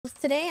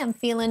today. I'm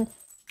feeling...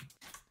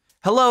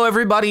 Hello,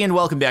 everybody, and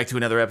welcome back to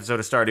another episode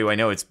of Stardew. I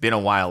know it's been a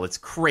while. It's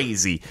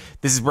crazy.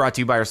 This is brought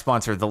to you by our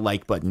sponsor, the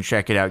like button.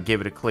 Check it out.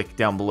 Give it a click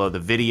down below the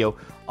video.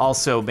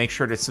 Also, make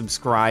sure to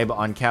subscribe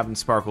on Captain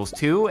Sparkles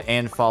 2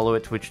 and follow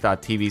at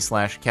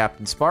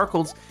twitch.tv/Captain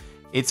Sparkles.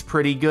 It's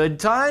pretty good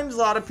times. A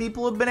lot of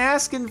people have been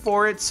asking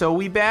for it, so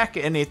we back,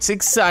 and it's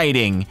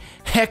exciting.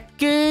 Heck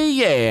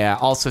yeah.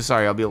 Also,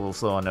 sorry, I'll be a little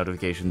slow on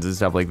notifications and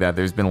stuff like that.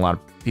 There's been a lot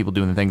of people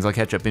doing things. I'll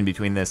catch up in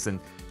between this, and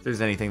if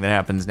there's anything that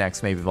happens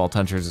next, maybe Vault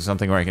Hunters or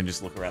something, where I can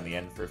just look around the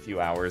end for a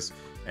few hours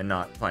and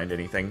not find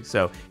anything.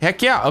 So,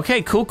 heck yeah.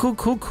 Okay, cool.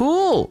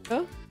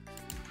 Oh.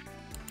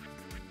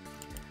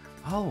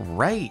 All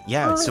right,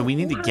 yeah, so we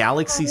need the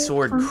Galaxy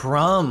Sword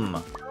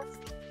Crumb.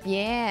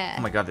 Yeah.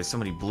 Oh my god, there's so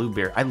many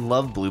blueberries. I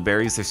love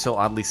blueberries. They're so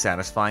oddly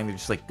satisfying. They're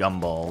just like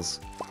gumballs.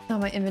 Oh,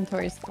 my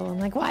inventory's full.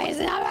 I'm like, why is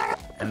it not?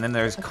 And then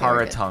there's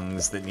Kara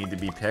tongues that need to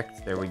be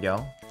picked. There we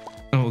go.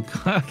 Oh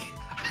god.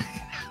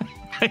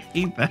 I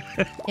hate that.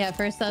 Yeah, at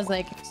first I was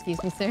like,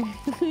 excuse me, sir.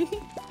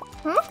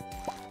 Huh?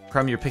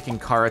 Crumb, you're picking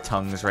Kara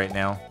tongues right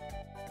now.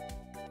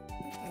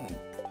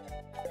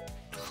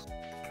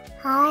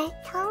 Hi,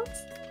 tongues?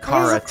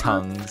 Kara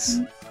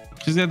tongues.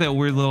 She's got that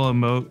weird little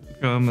emote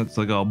that's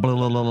like all blah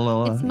blah blah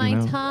blah. It's my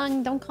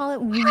tongue. Don't call it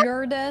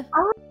weird.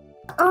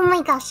 Oh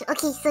my gosh.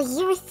 Okay, so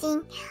you were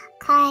saying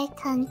tongue,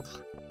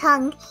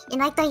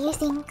 and I thought you were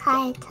saying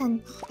tongue,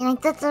 and I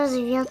thought that was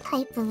a real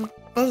type of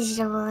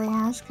vegetable, and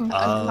I was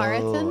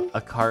confused.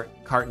 A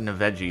carton of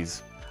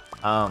veggies.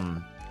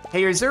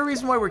 Hey, is there a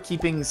reason why we're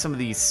keeping some of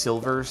these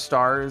silver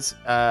stars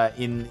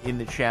in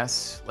the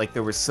chests? Like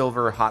there were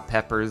silver hot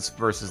peppers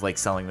versus like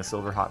selling the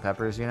silver hot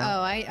peppers, you know?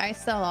 Oh, I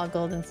sell all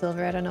gold and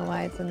silver. I don't know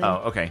why it's in there.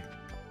 Oh, okay.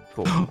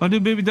 Cool. I'll do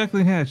baby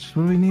duckling hatch.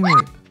 What do we name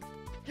it?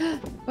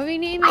 What do we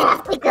name I it?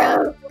 have to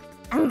go.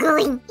 I'm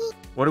going.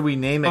 What do we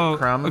name it,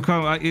 Crumb?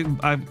 Crumb.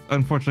 I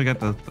unfortunately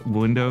got the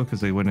window because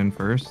they went in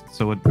first.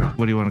 So what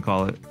do you want to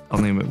call it? I'll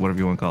name it whatever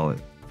you want to call it.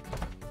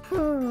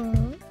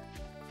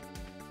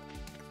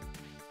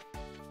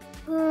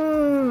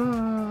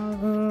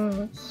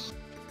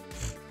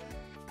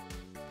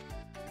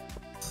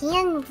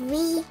 Can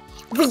we...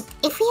 Wait,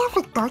 if we have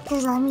a doctor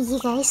zombie, you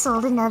guys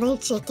sold another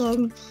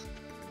chicken.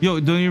 Yo,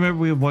 don't you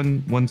remember we have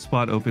one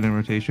spot open in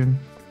rotation?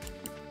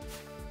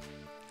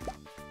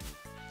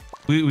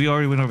 We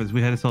already went over this.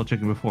 We had to sell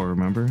chicken before,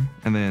 remember?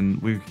 And then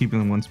we were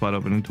keeping one spot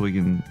open until we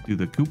can do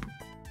the coop.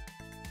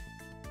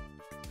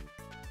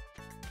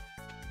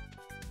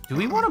 Do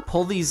we want to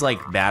pull these like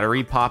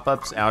battery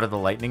pop-ups out of the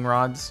lightning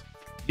rods?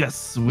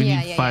 Yes, we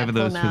need 5 of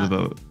those for the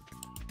boat.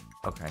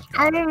 Okay.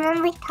 I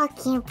remember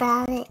talking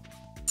about it.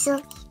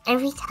 So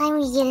every time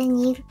we get a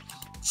new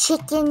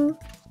chicken,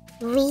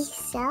 we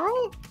sell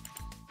it?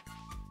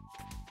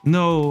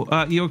 No,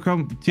 yo,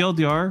 Crumb,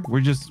 TLDR,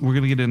 we're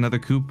gonna get another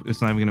coop.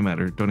 It's not even gonna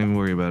matter. Don't even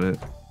worry about it.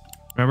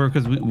 Remember,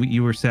 because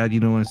you were sad you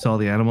don't want to sell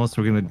the animals,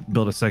 so we're gonna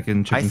build a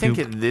second chicken coop. I think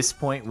at this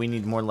point we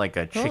need more like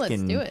a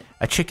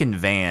chicken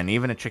van.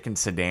 Even a chicken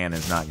sedan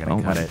is not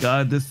gonna cut it. Oh my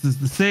god, this is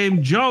the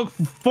same joke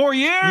for 4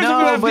 years.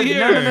 No, but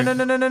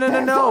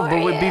no.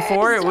 But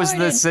before it was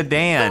the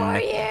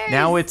sedan.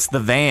 Now it's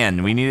the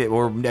van. We need it,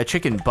 or a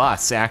chicken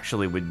bus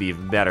actually would be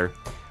better.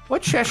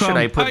 What chest should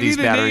I put these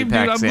battery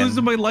packs in? I'm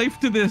losing my life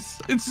to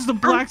this. It's just a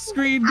black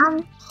screen.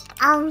 Okay,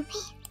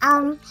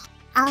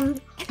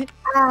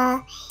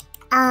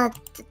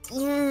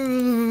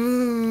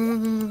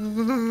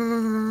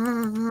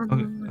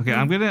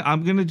 I'm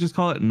gonna just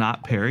call it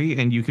Not Perry,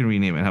 and you can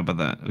rename it. How about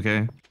that?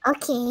 Okay.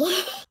 Okay.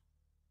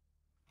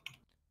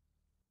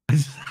 I'm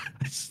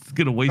just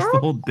gonna waste the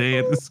whole day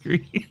at the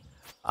screen.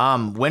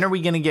 When are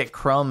we gonna get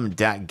Crumb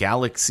that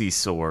Galaxy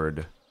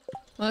Sword?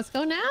 Let's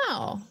go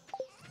now.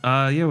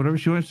 Yeah, whatever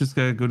she wants. Just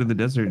gotta go to the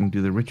desert and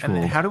do the ritual.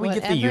 And how do we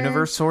get the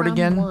Universe Sword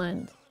again?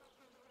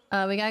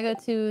 We gotta go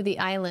to the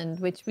island,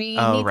 which we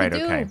need to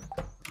do. Okay.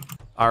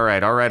 All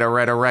right.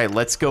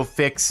 Let's go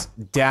fix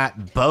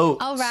that boat.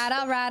 All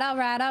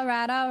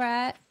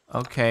right.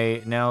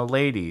 Okay, now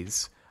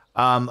ladies.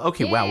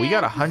 Okay, wow, we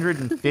got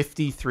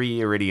 153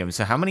 iridium.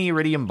 So how many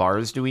iridium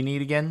bars do we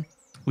need again?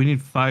 We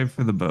need 5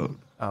 for the boat.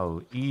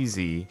 Oh,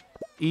 easy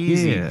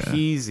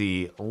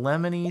peasy,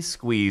 lemony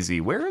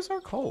squeezy. Where is our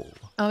coal?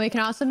 Oh, we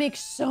can also make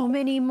so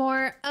many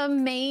more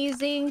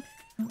amazing.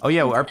 Oh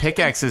yeah, our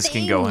pickaxes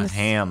can go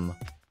ham.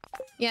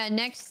 Yeah,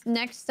 next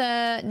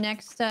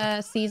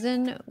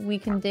season we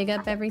can dig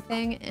up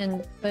everything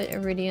and put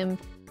iridium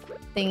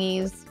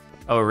thingies.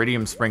 Oh,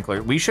 iridium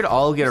sprinkler. We should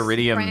all get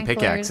iridium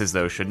pickaxes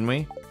though, shouldn't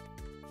we?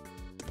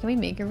 Can we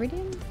make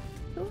iridium?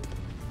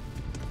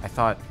 I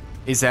thought,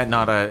 is that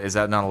not a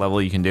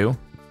level you can do?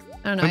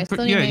 I don't know. I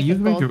still need to make you a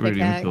can gold make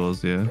iridium pickaxe.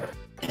 tools, yeah.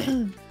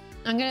 I'm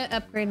gonna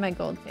upgrade my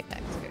gold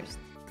pickaxe first,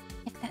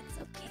 if that's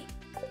okay.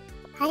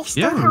 I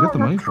still have a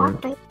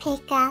copper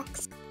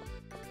pickaxe.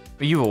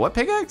 You have a what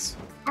pickaxe?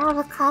 I have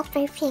a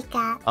copper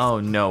pickaxe. Oh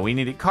no, we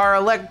need it. Kara,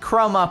 let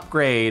Crumb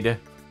upgrade.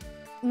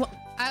 Well,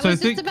 I was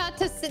just about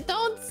to say,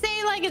 don't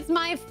say like it's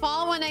my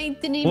fault when I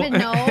didn't even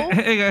know.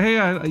 Hey,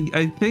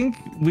 I think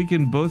we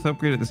can both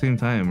upgrade at the same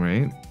time,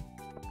 right?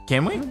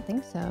 Can we? I don't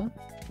think so.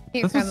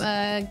 Here,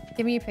 Crumb,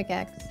 give me your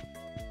pickaxe.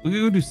 We could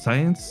go do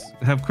science.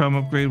 Have Crumb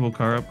upgradable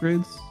car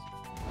upgrades.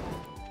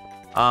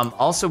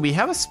 Also, we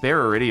have a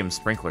spare iridium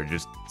sprinkler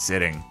just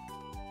sitting.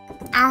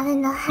 I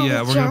don't know how Yeah,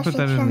 to we're gonna put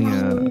that in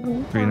traffic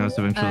the greenhouse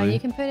eventually. You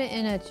can put it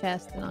in a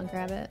chest and I'll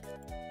grab it.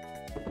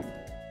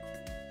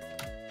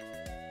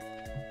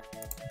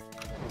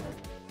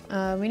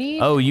 We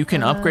need. Oh, you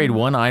can upgrade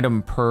one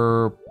item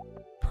per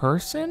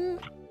person?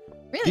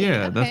 Really?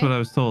 Yeah, Okay. that's what I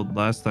was told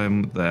last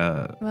time.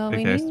 That Well, we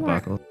pickaxe need more.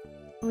 debacle.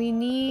 We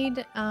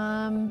need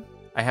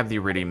I have the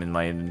iridium in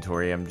my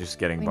inventory. I'm just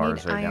getting we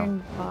bars need right now.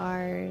 iron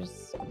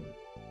bars.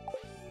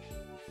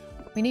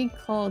 We need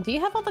coal. Do you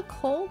have all the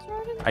coal,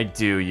 Jordan? I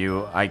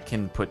do. I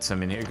can put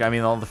some in here. I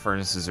mean, all the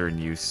furnaces are in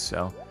use,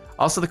 so.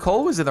 Also, the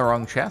coal was in the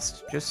wrong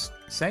chest. Just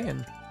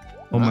saying.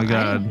 Oh my I didn't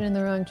god. put it in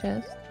the wrong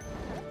chest.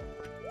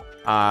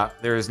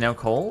 There is now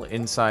coal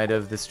inside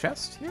of this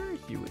chest here,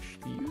 if you wish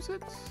to use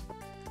it.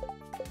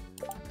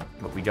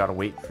 But we gotta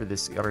wait for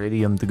this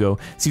iridium to go.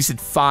 So you said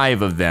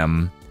 5 of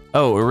them.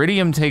 Oh,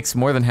 iridium takes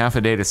more than half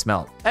a day to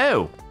smelt.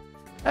 Oh,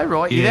 all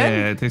right, you Yeah,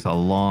 then? it takes a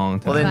long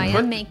time. Well, then I put-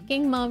 am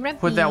making more of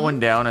Put that these. one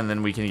down, and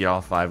then we can get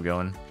all 5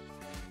 going.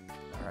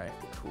 All right,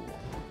 cool.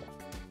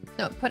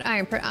 No, put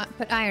iron. Put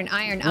iron.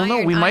 Well,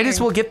 no, we might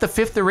as well get the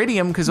 5th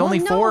iridium because Well, only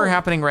 4 are no.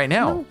 happening right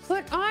now. No,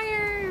 put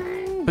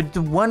iron. But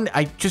the one,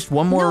 just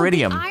one more No,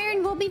 iridium. The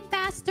iron will be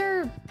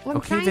faster. I'm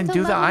Okay, trying then to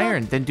do the level up.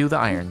 iron. Then do the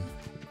iron.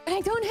 I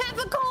don't have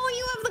the coal.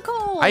 You have the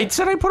coal. I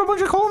said I put a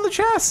bunch of coal in the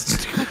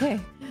chest. Okay.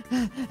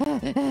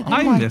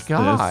 I my missed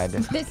God.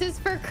 this. This is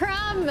for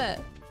Crumb.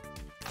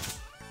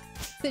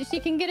 So she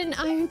can get an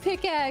iron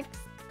pickaxe.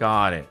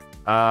 Got it.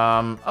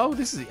 Oh,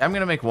 this is. I'm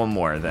gonna make one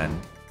more then.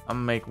 I'm gonna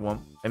make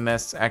one.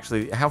 MS.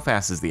 Actually, how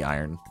fast is the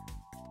iron?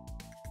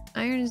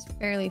 Iron is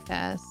fairly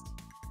fast.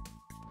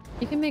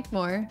 You can make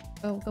more.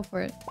 Go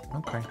for it.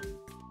 Okay.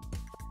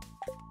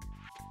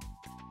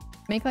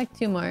 Make like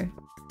 2 more.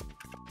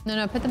 No,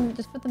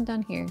 just put them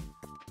down here.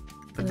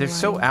 But they're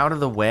so out of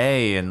the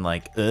way and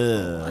like,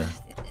 ugh.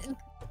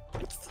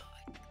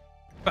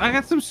 I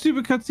got some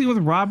stupid cutscene with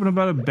Robin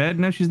about a bed.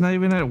 Now she's not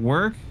even at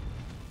work.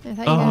 I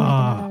thought you were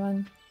gonna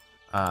make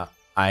another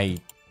one.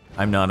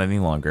 I'm not any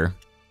longer.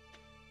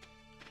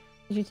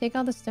 Did you take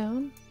all the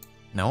stone?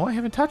 No, I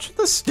haven't touched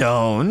the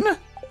stone.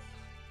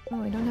 Oh,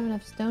 we don't have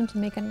enough stone to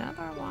make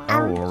another one.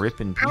 Oh, rip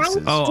in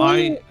pieces. Oh,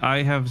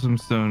 I have some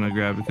stone I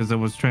grabbed because I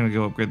was trying to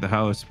go upgrade the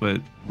house,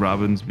 but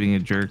Robin's being a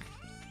jerk.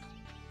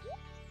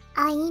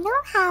 You know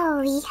how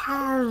we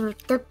have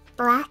the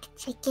black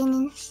chicken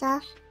and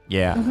stuff?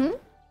 Yeah. Mm-hmm.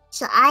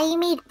 So I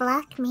made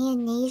black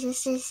mayonnaise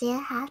just to see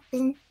what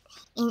happened.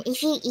 And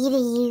if you eat it,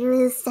 you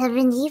lose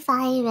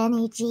 75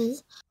 energy.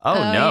 Oh,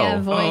 no.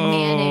 Yeah, void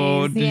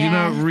mayonnaise. Did you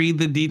not read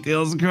the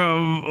details,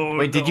 Crumb? Oh,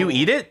 Wait, did you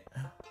eat it?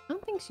 I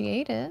don't think she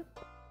ate it.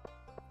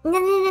 No.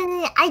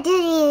 I did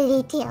read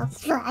the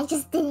details, but I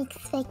just didn't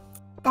expect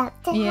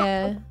that to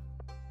happen.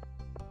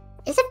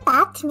 Is it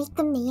bad to make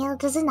the mayo?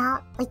 Does it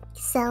not, like,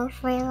 sell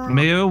for a lot?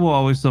 Mayo will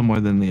always sell more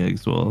than the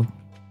eggs will.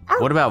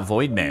 What about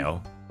void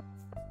mayo?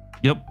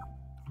 Yep.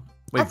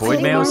 Wait, That's void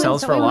what mayo we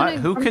sells wanted- for a we lot? wanted-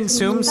 Who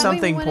consumes thought we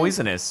something wanted-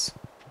 poisonous?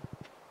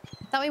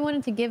 I thought we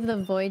wanted to give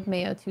the void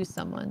mayo to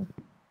someone.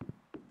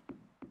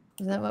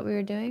 Is that what we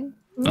were doing?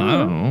 I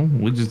don't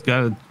know. We just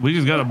got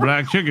a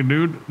black chicken,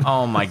 dude.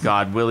 Oh my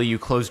God, Willie, you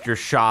closed your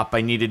shop.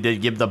 I needed to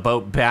give the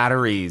boat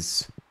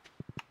batteries.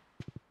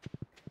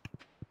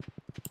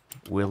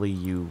 Willie,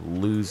 you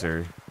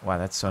loser. Wow,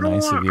 that's so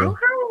nice of you.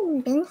 I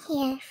haven't been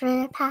here for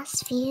the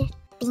past few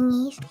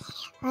thingies.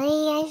 What have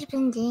you guys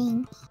been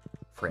doing?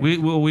 Frick. We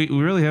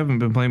really haven't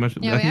been playing much.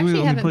 Yeah, I we think actually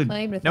only haven't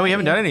played with No, we that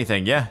haven't yet. done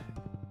anything. Yeah.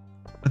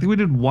 I think we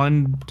did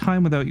one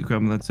time without you,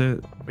 Crumb. That's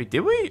it. Wait, did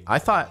we? I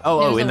thought. It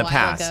Oh, was in a the while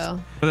past.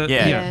 ago. But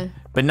Yeah. Yeah.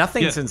 But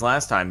nothing Yeah. since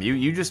last time.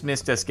 You just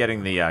missed us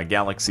getting the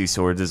galaxy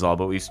swords is all.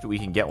 But we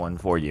can get one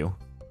for you.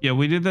 Yeah,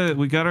 we did that.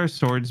 We got our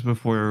swords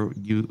before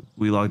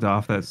we logged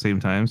off that same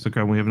time. So,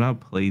 Crumb, we have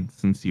not played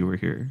since you were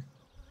here.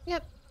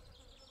 Yep.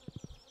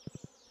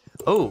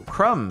 Oh,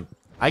 Crumb.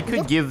 I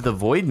could give the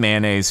void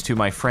mayonnaise to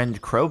my friend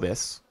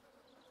Krobus.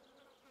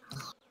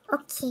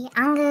 Okay,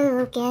 I'm gonna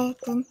go get it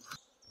then.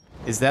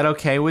 Is that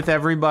okay with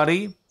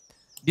everybody?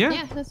 Yeah.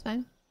 Yeah, that's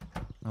fine.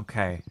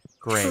 Okay,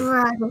 great.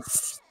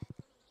 Gross.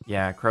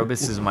 Yeah,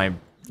 Krobus is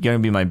gonna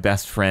be my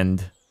best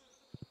friend.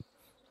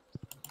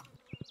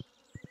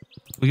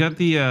 We got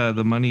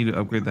the money to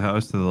upgrade the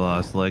house to the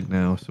last leg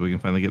now, so we can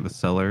finally get the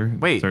cellar.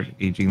 And Wait. start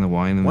aging the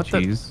wine and What the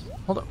the- cheese.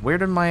 Hold on, where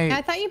did my...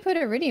 I thought you put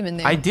iridium in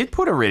there. I did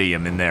put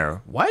iridium in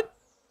there. What?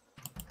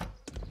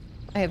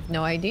 I have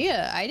no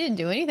idea. I didn't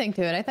do anything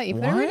to it. I thought you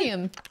put What?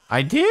 iridium.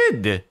 I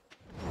did.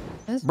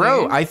 That's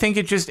Bro, weird. I think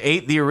it just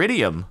ate the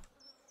iridium.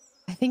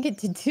 I think it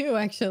did too,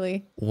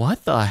 actually.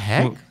 What the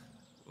heck?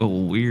 Oh,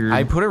 weird.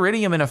 I put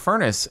iridium in a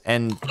furnace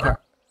and...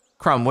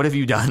 Crumb, what have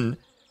you done?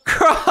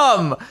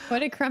 Crumb! What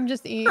did Crumb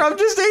just eat? Crumb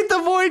just ate the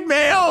void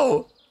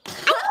mayo!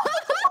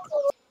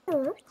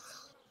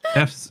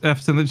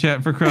 F's in the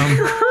chat for Crumb.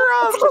 Crumb,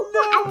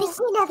 I'm no!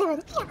 making another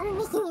one. I'm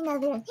making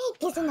another one.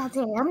 There's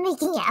another one. I'm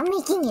making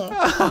it.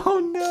 Oh,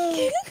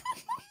 no.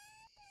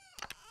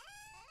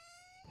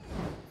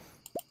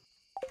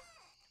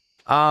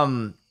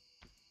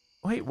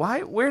 Wait,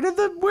 why? Where did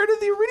the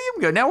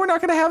iridium go? Now we're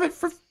not gonna have it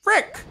for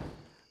frick.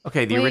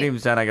 Okay, the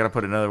iridium's done. I gotta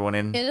put another one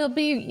in. It'll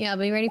be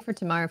ready for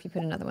tomorrow if you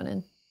put another one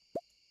in.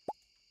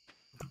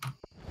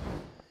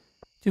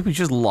 Dude, we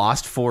just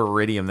lost 4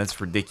 iridium. That's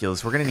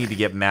ridiculous. We're gonna need to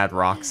get mad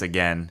rocks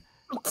again.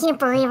 I can't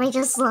believe I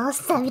just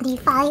lost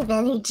 75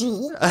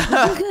 energy.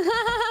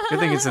 Good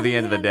thing it's at the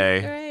end of the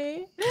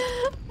day.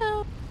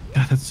 Right.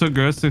 God, that's so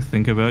gross to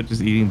think about,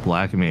 just eating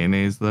black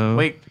mayonnaise, though.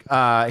 Wait,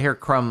 here,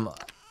 Crumb.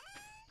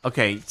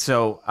 Okay,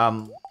 so,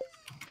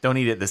 don't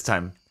eat it this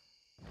time.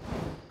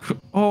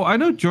 Oh, I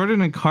know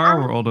Jordan and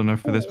Kara were old enough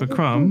for this, but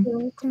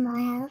Crumb,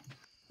 Tomorrow.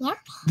 Yeah.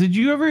 did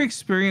you ever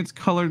experience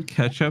colored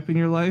ketchup in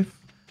your life?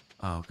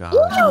 Oh, God.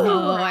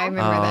 Oh, I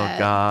remember that. Oh,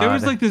 God. There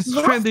was like this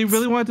trend. They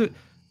really wanted to.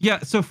 Yeah,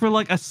 so for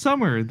like a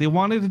summer, they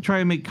wanted to try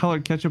and make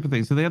colored ketchup and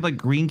things. So they had like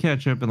green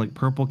ketchup and like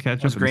purple ketchup.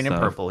 It was green and stuff.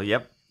 purple.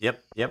 Yep.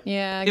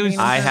 Yeah. It was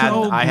I had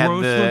so I had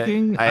gross the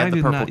looking. I had the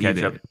did purple not eat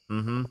ketchup. it.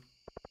 Mm-hmm.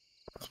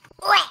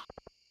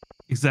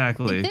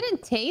 Exactly. It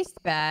didn't taste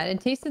bad.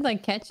 It tasted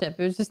like ketchup.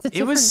 It was just a different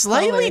It was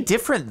slightly color.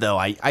 different though.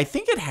 I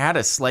think it had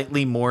a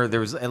slightly more. There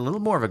was a little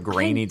more of a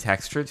grainy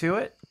texture to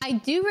it. I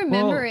do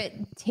remember it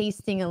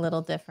tasting a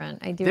little different.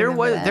 I do. There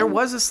remember that. there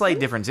was a slight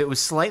difference. It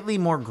was slightly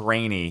more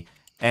grainy,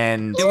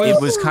 and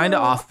it was kind of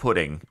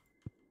off-putting.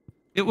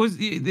 It was,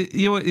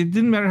 you know, it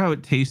didn't matter how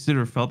it tasted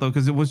or felt though,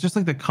 because it was just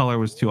like the color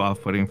was too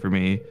off-putting for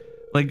me.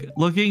 Like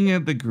looking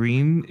at the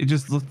green, it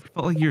just felt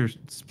like you're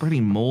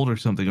spreading mold or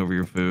something over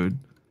your food.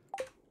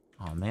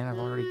 Oh man, I've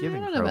already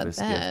given I don't know about Provis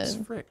gifts.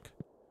 that. Frick.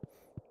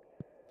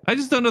 I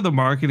just don't know the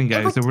marketing,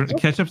 guys. So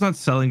ketchup's not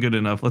selling good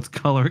enough. Let's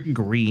color it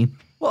green.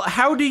 Well,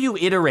 how do you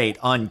iterate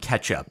on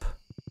ketchup?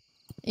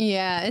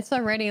 Yeah, it's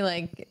already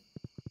like.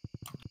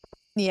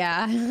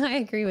 Yeah, I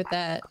agree with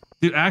that.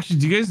 Dude, actually,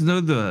 do you guys know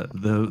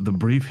the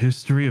brief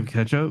history of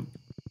ketchup?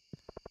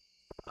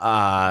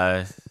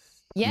 Yes,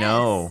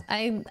 No.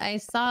 I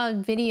saw a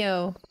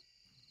video.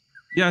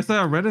 Yeah, I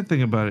saw a Reddit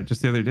thing about it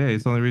just the other day.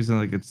 It's the only reason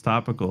like it's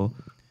topical.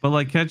 But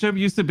like ketchup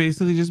used to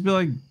basically just be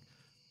like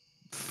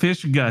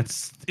fish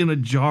guts in a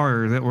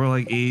jar that were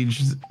like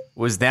aged.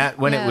 Was that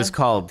when it Yeah. was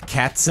called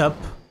catsup?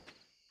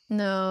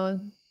 No,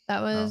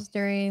 that was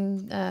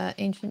during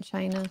ancient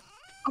China.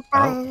 I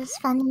thought it was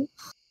funny.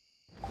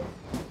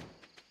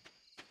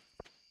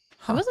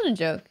 It wasn't a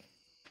joke.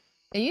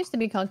 It used to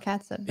be called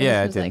catsup. But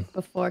Yeah, this it was did. like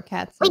before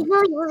catsup.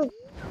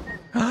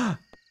 Wait.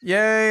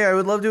 Yay, I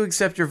would love to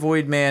accept your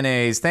void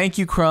mayonnaise. Thank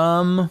you,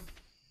 Crumb.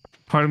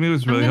 Part of me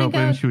was really gonna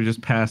hoping go- she would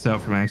just pass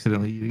out from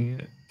accidentally eating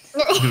it.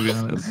 To be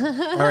honest.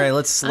 All right,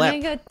 let's I'm slap.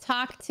 gonna go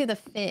talk to the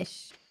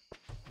fish.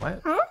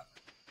 What?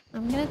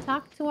 I'm gonna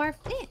talk to our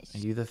fish. Are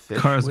you the fish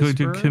Kara's going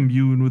whisperer? to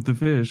commune with the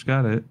fish.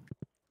 Got it.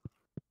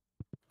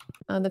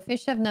 Oh, the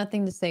fish have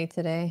nothing to say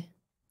today.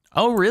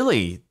 Oh,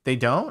 really? They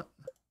don't?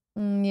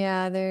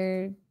 Yeah,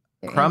 they're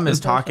Crumb is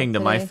antisocial talking to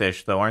my today.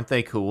 fish, though. Aren't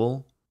they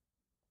cool?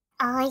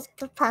 I like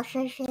the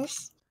puffer fish.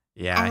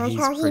 Yeah, I like he's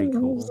how he pretty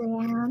moves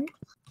cool. around.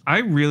 I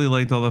really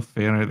liked all the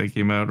fan art that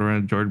came out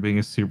around Jordan being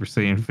a Super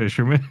Saiyan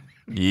fisherman.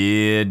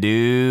 Yeah,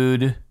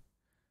 dude.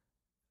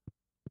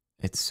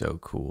 It's so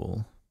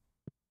cool.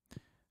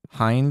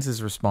 Heinz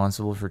is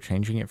responsible for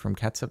changing it from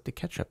catsup to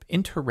ketchup.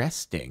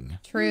 Interesting.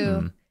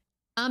 True.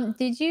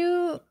 Did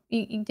you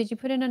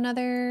put in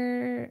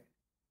another?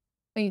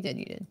 Oh, you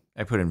did.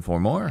 I put in 4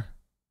 more.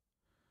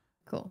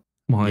 Cool.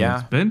 Well, Yeah.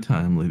 it's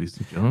bedtime, ladies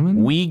and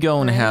gentlemen. We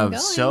going to I'm have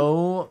going.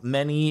 so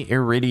many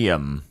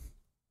iridium.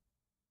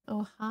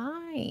 Oh,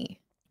 hi.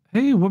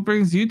 Hey, what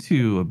brings you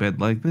to a bed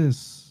like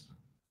this?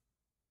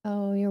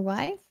 Oh, your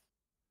wife?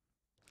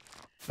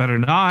 Better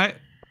not.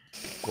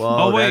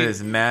 Whoa, wait. that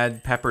is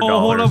mad pepper Oh,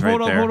 dollars hold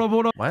right up, there.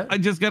 hold up. What? I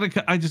just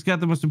got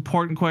the most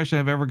important question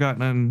I've ever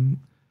gotten on.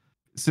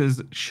 It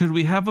says, should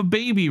we have a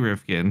baby,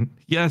 Rifkin?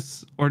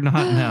 Yes or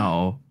not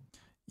now?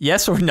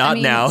 Yes or not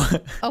mean- now?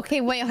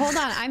 Okay, wait, hold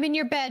on. I'm in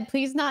your bed.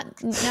 Please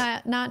not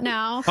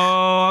now.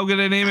 Oh, I'm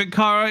gonna name it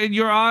Kara in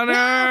your honor.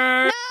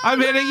 No, I'm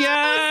hitting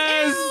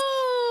yes!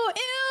 yes.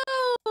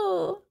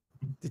 Ew!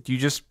 Did you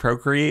just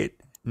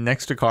procreate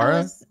next to I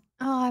Kara?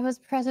 I was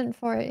present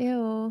for it.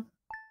 Ew.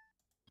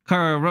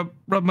 Kara,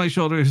 rub my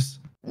shoulders.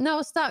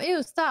 No, stop.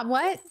 Ew, stop.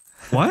 What?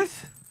 What?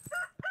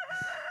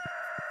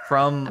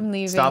 I'm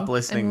leaving. Stop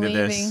listening I'm to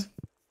leaving. this.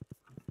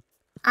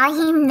 I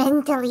am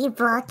mentally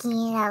blocking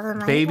it out of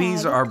my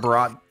Babies head. are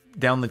brought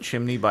down the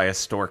chimney by a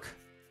stork.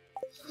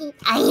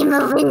 I am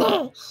a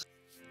winner.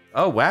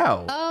 Oh,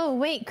 wow. Oh,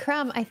 wait,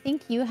 Crumb. I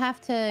think you have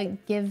to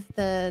give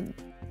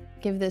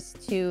this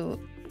to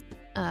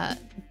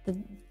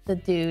the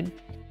dude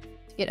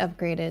to get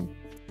upgraded.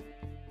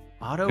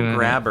 Auto Good.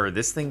 grabber.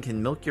 This thing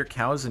can milk your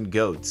cows and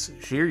goats,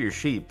 shear your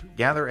sheep,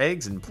 gather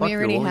eggs, and pluck We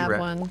your already woolly have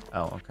one.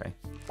 Oh, okay.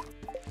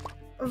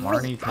 Wait,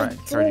 Marnie I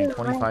charging do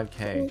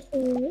 25K.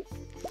 want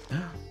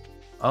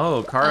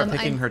Oh, Kara I-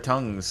 picking her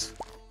tongues.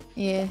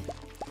 Yeah.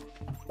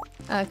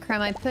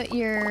 Crumb, I put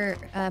your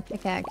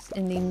pickaxe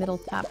in the middle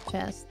top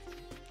chest.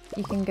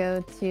 You can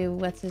go to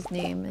what's his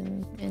name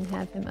and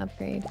have him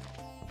upgrade.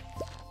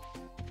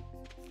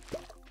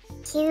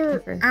 to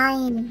Over.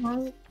 iron,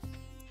 right?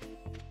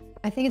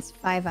 I think it's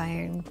 5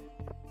 iron.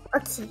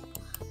 Okay.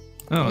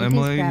 Oh, Please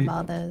Emily, grab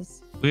all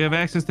those. we have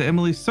access to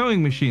Emily's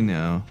sewing machine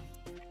now.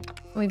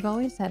 We've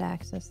always had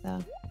access though.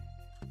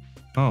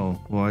 Oh,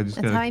 well, I just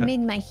That's got. how I made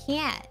my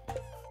hat.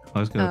 I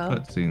was gonna Oh.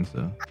 cutscene,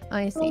 so.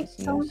 I see.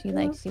 She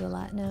likes you a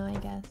lot now, I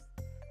guess.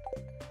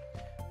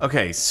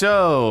 Okay,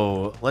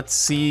 so let's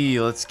see.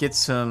 Let's get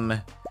some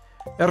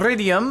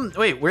iridium.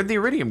 Wait, where'd the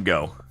iridium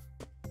go?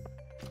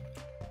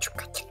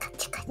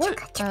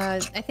 What? I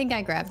think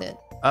I grabbed it.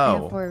 I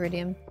have Oh, 4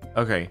 iridium.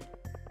 okay.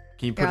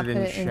 Can you Here, put I'll it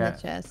in the in the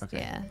chat? chest. Okay.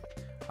 Yeah.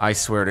 I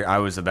swear to, I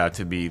was about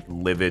to be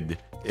livid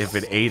if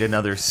it ate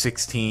another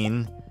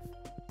 16.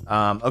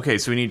 Okay,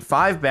 so we need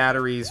 5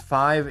 batteries,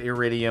 5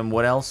 iridium.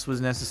 What else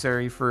was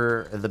necessary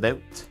for the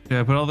boat?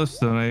 Yeah, put all this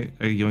stonite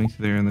yoinked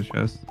there in the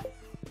chest.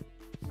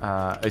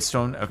 A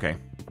stone. Okay.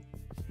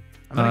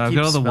 I'm I've gonna keep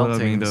got all the wood, I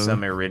smelting mean, though.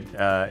 some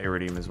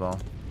iridium as well.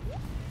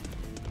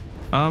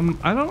 I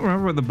don't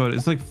remember what the boat.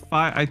 It's like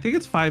 5. I think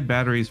it's 5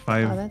 batteries,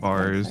 5 Oh, that's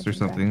bars nice. or I can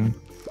grab something.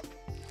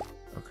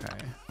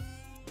 Okay.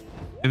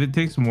 If it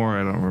takes more,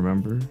 I don't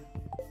remember.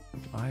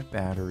 5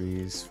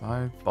 batteries,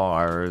 5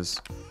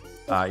 bars.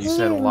 You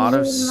said a lot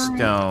of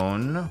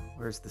stone.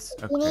 Where's this?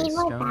 You Okay, need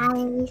more stone.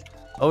 batteries.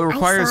 Oh, it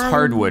requires saw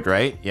hardwood,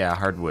 right? Yeah,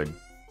 hardwood.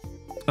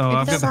 Oh,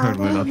 I've got It's the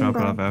hardwood. I'll drop it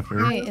so off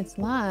after. Wait, it's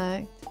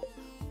locked.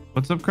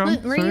 What's up, Crumb?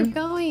 Clint, where are you Sorry?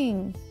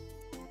 going?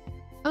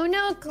 Oh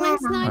no,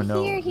 Clint's not Oh,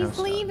 no, here. no, He's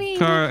son. leaving.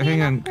 Car, He hang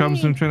can't on.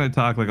 Crumb's been upgrade. trying to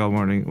talk like all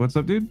morning. What's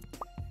up, dude?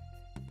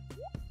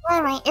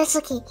 Alright, it's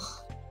okay.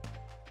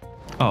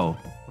 Oh,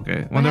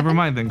 okay. Well, What never happened?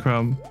 mind then,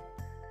 Crumb.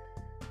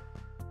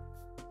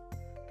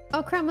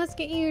 Oh, Crumb, let's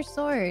get you your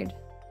sword.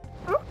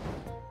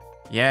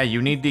 Yeah,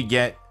 you need to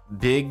get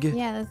big,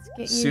 Yeah, let's get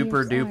you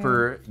super your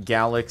sword. duper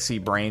galaxy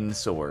brain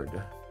sword.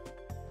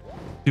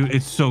 Dude,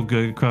 it's so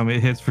good, Crumb. It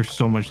hits for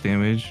so much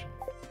damage.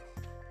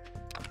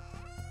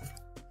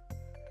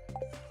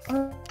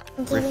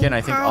 Rifkin,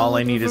 I think all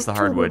I need is the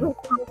hardwood.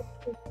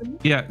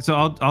 Yeah,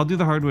 so I'll do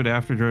the hardwood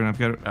after, Jordan. I've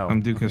got Oh,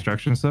 I'm doing okay.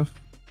 construction stuff.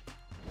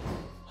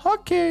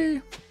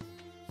 Okay.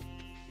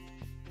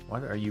 Why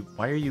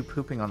are you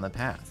pooping on the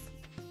path?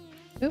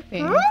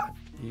 Pooping.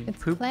 You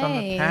It's pooped on the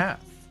clay.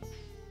 path.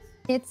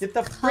 It's Get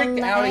the frick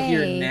out of here,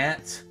 clay.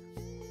 Nat.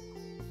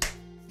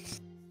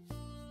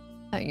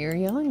 Oh, you're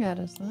yelling at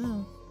us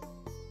now.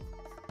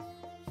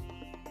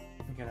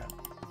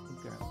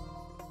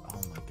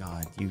 Oh my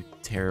god, you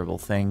terrible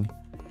thing.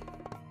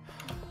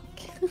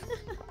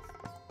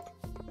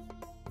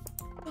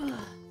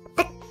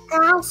 The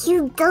guy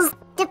who does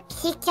the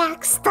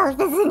pickaxe stuff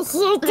isn't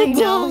here I today.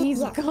 know he's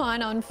Yeah.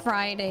 gone on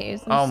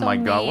Fridays. I'm Oh so my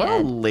god, what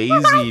a mad.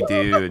 lazy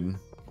dude.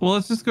 Well,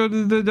 let's just go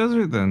to the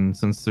desert then,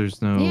 since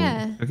there's no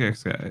Yeah.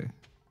 pickaxe guy.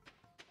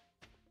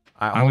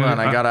 Hold on,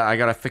 I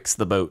gotta fix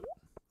the boat.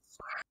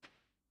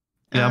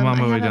 Yeah, I'm on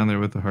I my way have a- down there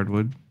with the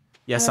hardwood.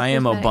 Yes, have I a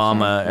am prismatic Obama,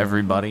 shard.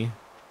 everybody.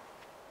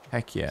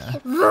 Heck yeah.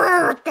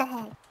 What the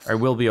heck? I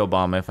will be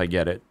Obama if I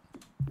get it.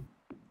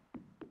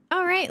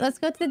 All right, let's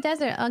go to the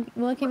desert.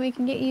 We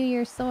can get you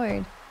your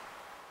sword.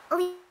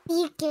 Oh,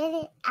 you get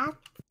it at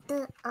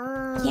the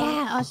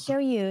Yeah, I'll show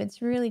you.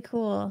 It's really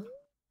cool.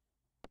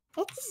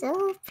 It's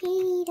so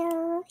pretty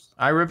though.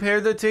 I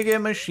repaired the ticket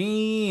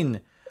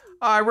machine.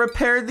 I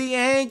repaired the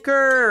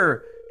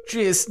anchor.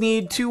 Just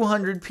need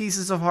 200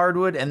 pieces of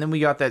hardwood, and then we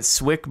got that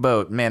Swick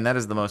boat. Man, that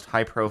is the most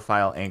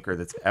high-profile anchor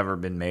that's ever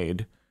been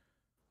made.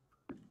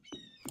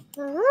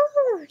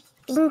 Ooh,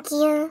 thank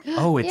you.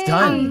 Oh, it's Yay.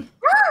 done.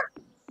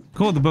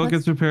 Cool, the boat Let's-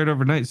 gets repaired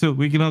overnight, so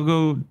we can all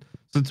go.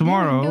 So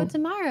tomorrow, Yeah, we can go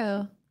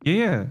tomorrow.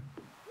 yeah.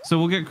 So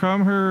we'll get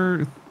Crumb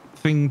her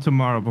thing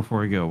tomorrow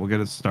before we go. We'll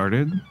get it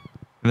started, and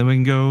then we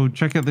can go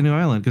check out the new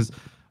island. Because,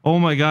 oh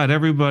my God,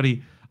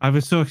 everybody, I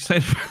was so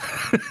excited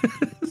for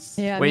this.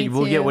 Yeah. Wait, me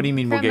we'll get. too. What do you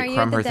mean? We'll Crumb, are get you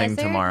Crumb at the her thing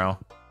desert? tomorrow.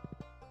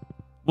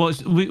 Well,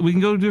 we can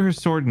go do her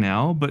sword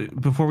now,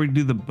 but before we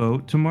do the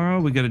boat tomorrow,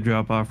 we got to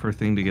drop off her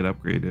thing to get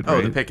upgraded. Oh,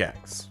 right? the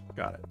pickaxe.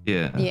 Got it.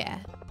 Yeah. Yeah.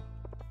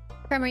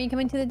 Crumb, are you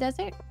coming to the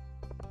desert?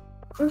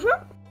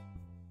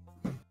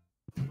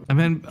 I'm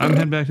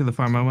heading back to the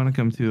farm. I want to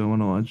come too. I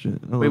want to watch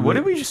it. Wait, what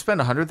did we just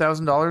spend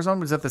 $100,000 on?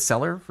 Was that the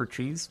cellar for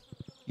cheese?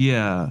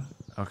 Yeah,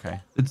 Okay.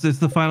 it's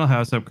the final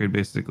house upgrade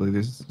basically.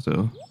 This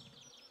so.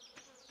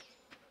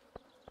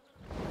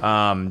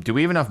 Do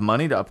we have enough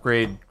money to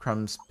upgrade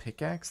Crumb's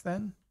pickaxe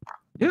then?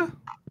 Yeah.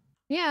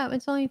 Yeah,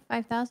 it's only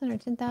 5,000 or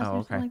 10,000 Oh, or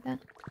okay. something like that.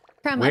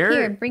 Crumb, Where- up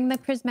here. Bring the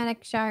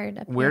prismatic shard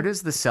up Where here.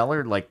 does the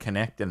cellar like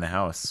connect in the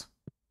house?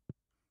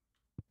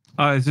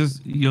 It's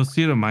just you'll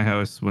see it in my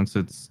house once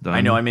it's done. I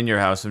know I'm in your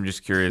house. I'm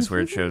just curious where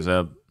it shows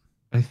up.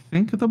 I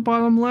think at the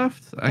bottom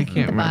left. I think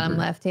can't the remember. bottom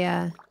left,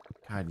 yeah.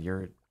 God,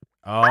 you're.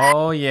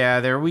 Oh yeah,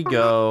 there we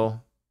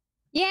go.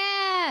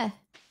 Yeah!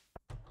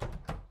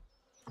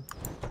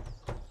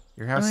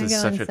 Your house gonna is go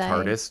such inside.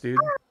 a TARDIS, dude.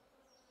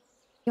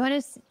 You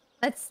want to...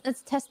 Let's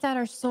test out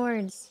our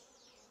swords.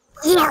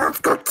 Yeah, let's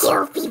go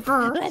kill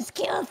people. Let's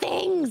kill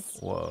things!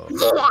 Whoa.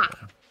 Yeah.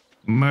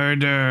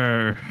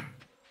 Murder.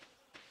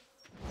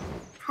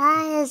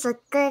 Kai is a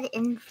good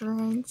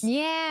influence.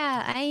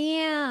 Yeah, I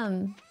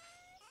am.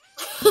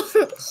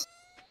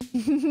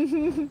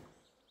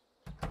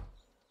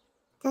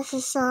 This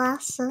is so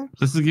awesome.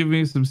 This is giving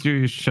me some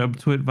serious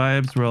Shubtwit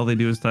vibes where all they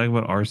do is talk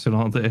about arson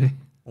all day.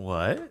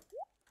 What?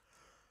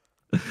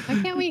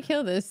 Why can't we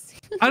kill this?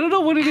 I don't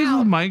know what it is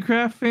with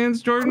Minecraft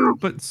fans, Jordan,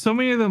 but so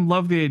many of them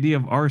love the idea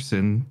of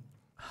arson.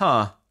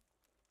 Huh.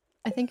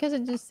 I think because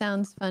it just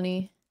sounds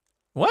funny.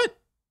 What?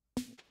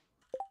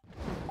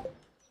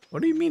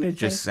 What do you mean it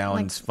just Like-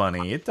 sounds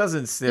funny? It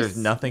doesn't. There's Just-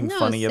 nothing no,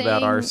 funny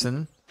about saying-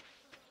 arson.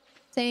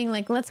 Saying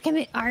like, let's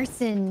commit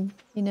arson,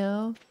 you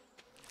know?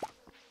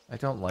 I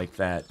don't like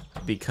that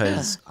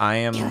because I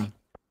am.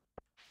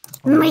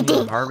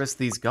 Murder. Harvest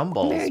these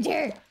gumballs.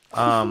 Murder!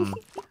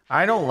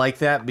 I don't like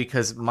that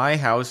because my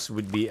house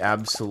would be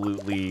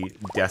absolutely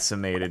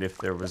decimated if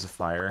there was a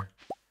fire.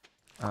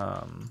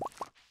 I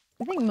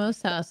think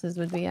most houses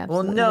would be Well,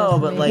 absolutely no,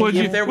 but, like, Would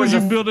if you, there would was you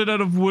a- build it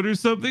out of wood or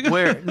something?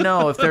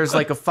 If there's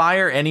like a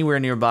fire anywhere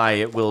nearby,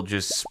 it will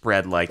just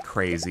spread like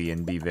crazy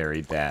and be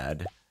very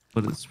bad.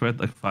 Would it spread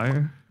like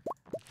fire?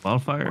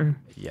 Wildfire?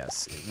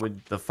 Yes, it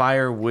would. The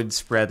fire would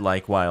spread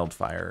like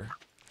wildfire.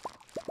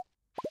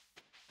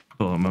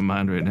 Blowing my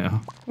mind right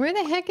now. Where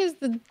the heck is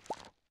the...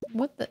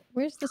 What the...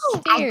 Where's the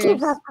I stairs?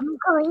 give up. I'm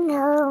going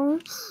home.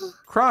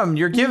 Crumb,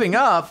 you're giving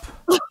up.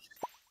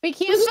 We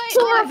can't fight...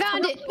 Oh, I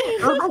found it!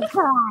 Oh my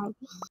god.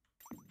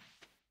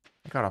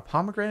 I got a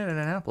pomegranate and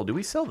an apple. Do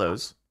we sell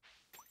those?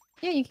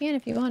 Yeah, you can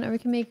if you want, or we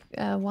can make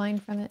wine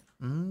from it.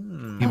 You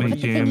Mmm. make put the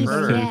jams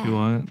thingies too in, if you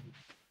want.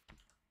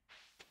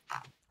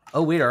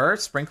 Oh wait, are our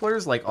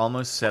sprinklers like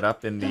almost set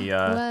up in the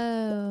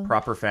Whoa.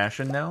 proper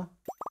fashion now?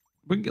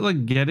 We're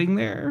like getting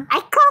there. I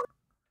come.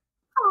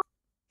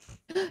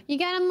 You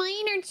got a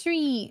minor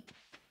treat.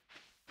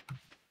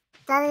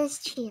 That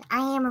is true.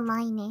 I am a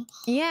miner.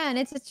 Yeah, and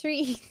it's a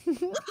treat.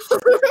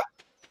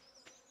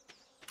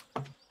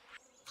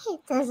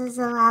 This is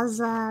so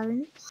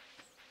awesome.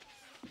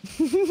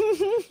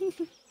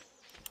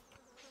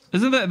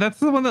 Isn't that's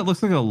the one that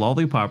looks like a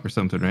lollipop or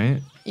something,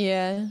 right?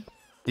 Yeah.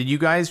 Did you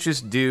guys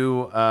just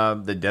do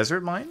the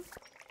desert mine?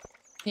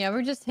 Yeah,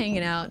 we're just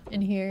hanging out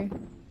in here.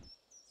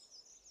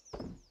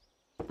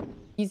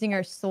 Using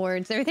our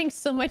swords. Everything's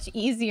so much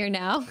easier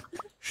now.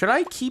 Should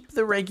I keep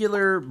the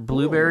regular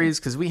blueberries?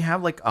 Because we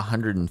have like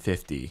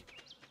 150.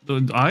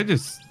 I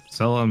just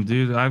sell them,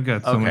 dude. I've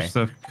got so Okay. much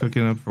stuff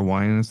cooking up for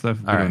wine and stuff.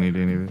 We All don't right. need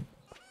any of it.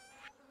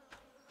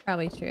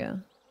 Probably true.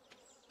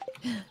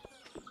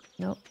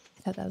 Nope.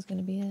 I thought that was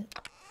gonna be it.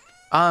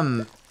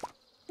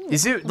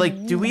 Is it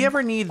like, do we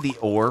ever need the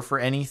ore for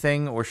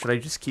anything, or should I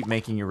just keep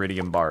making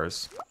iridium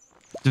bars?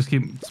 Just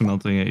keep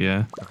smelting it,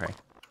 yeah. Okay.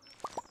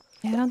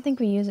 Yeah, I don't think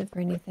we use it for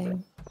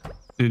anything.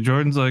 Dude,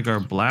 Jordan's like our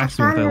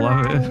blacksmith. I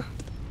love it.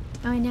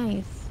 Oh,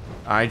 nice.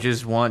 I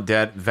just want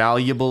that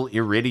valuable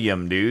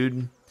iridium,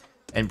 dude.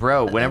 And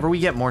bro, whenever we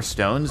get more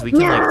stones, we can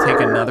like take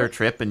another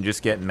trip and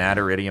just get mad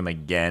iridium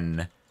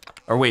again.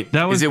 Or wait,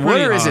 That was is it wood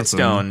pretty or is it awesome.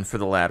 stone for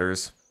the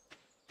ladders?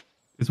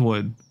 It's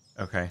wood.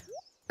 Okay.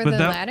 For But the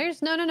that-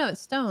 ladders? No,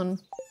 it's stone.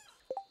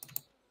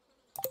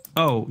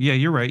 Oh, yeah,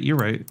 you're right. You're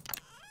right.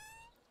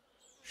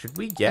 Should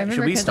we I get? remember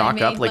Should we 'cause I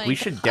stock up? made, Like we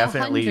should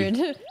definitely.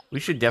 100. We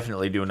should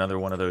definitely do another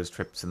one of those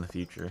trips in the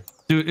future.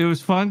 Dude, it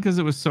was fun because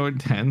it was so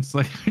intense.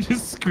 Like, we're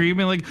just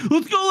screaming, like,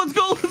 let's go, let's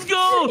go, let's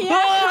go! Yeah.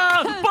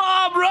 Ah,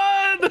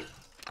 Bob, run!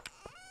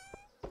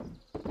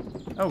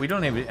 Oh, we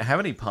don't even have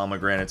any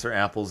pomegranates or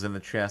apples in the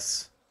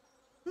chests.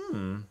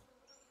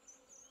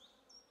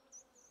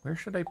 Where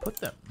should I put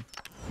them?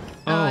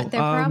 They're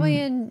probably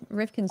in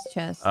Rifkin's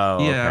chest. Oh,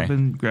 Yeah, okay. I've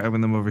been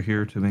grabbing them over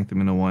here to make them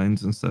into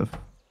wines and stuff.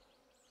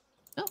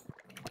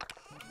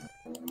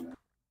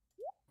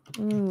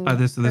 Ooh,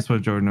 This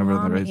one, Jordan, over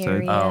on the right Plum side.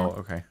 area. Oh,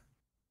 okay.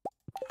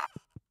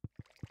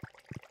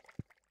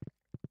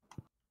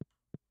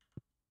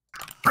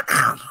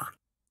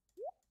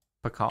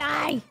 Pecan.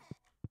 Die!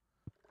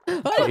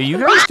 Are you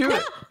guys doing?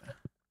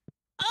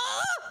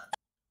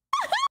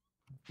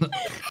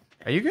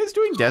 Are you guys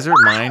doing desert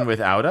mine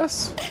without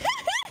us?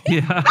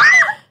 Yeah.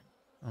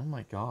 Oh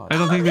my god. I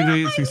don't think they're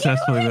doing it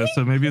successfully, though,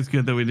 so maybe it's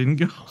good that we didn't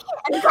go.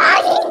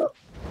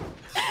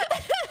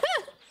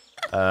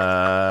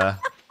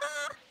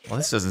 Well,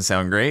 this doesn't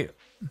sound great.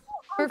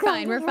 We're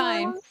fine, we're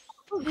fine.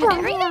 Everything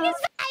Everything is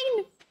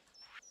fine!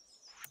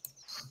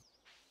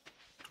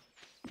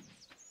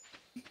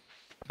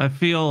 I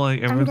feel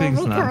like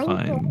everything's not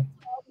fine.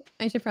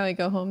 I should probably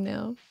go home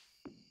now.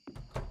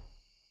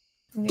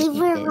 I'm They gonna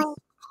were eat like this.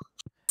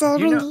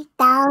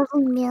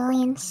 70,000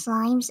 million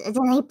slimes, and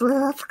then I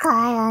blew up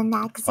Kyle on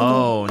accident.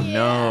 Oh Yeah.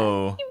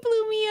 no. You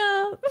blew me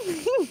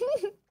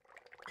up.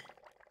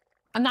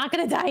 I'm not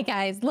gonna die,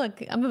 guys.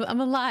 Look,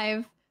 I'm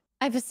alive.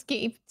 I've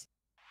escaped.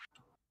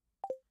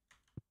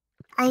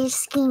 I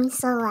screamed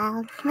so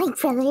loud. My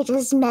brother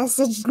just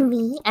messaged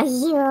me, "Are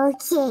you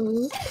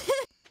okay?"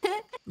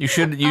 You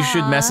should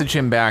message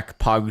him back,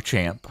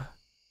 PogChamp.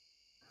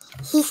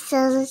 He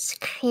says it's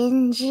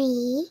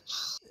cringy.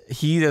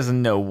 He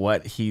doesn't know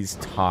what he's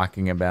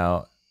talking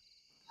about.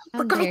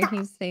 How dare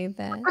he say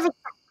that?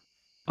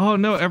 Oh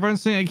no,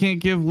 everyone's saying I can't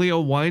give Leo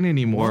wine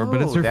anymore,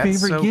 but it's Whoa, her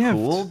that's favorite so gift.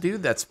 cool,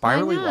 dude. That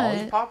spirally not?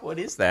 lollipop. What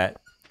is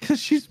that? Because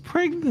she's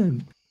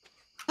pregnant.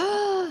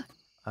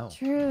 Oh.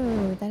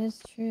 True, that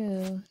is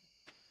true.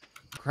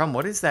 Crumb,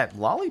 what is that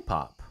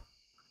lollipop?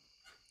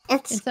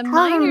 It's It's a called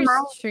miner's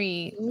mine.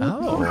 treat. You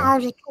Oh. can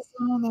have it 'cause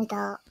I'm an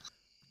adult.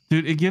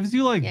 Dude, it gives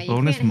you like Yeah, you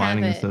bonus can't have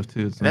mining and it. stuff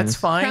too. It's That's nice.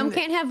 fine. Crumb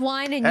can't have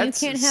wine and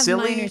That's you can't have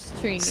silly, miner's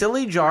treat.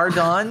 silly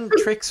Jardon.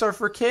 Tricks are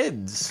for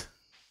kids.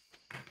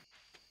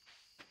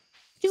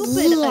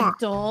 Stupid Yeah.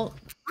 adult.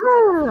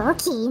 Oh,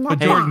 okay, not But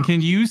Hey. Jordan, bad.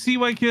 can you see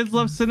why kids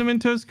love Cinnamon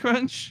Toast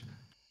Crunch?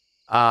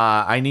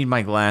 I need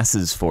my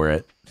glasses for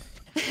it.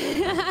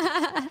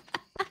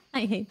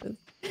 I hate this.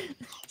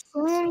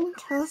 Cinnamon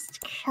Toast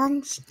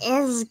Crunch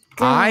is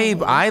good.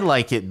 I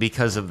like it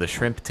because of the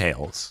shrimp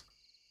tails.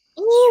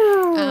 Ew.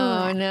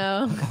 Oh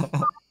no.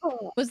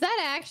 Was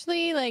that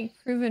actually like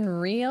proven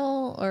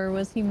real or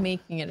was he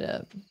making it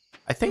up?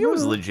 I think it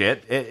was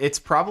legit. It's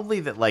probably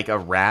that like a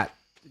rat,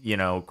 you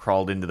know,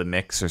 crawled into the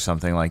mix or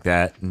something like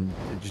that, and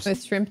it just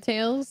With shrimp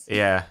tails?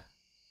 yeah.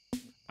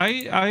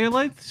 I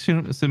like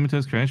Cinnamon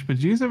Toast Crunch, but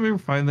do you guys ever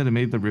find that it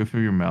made the roof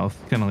of your mouth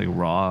kind of like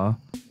raw?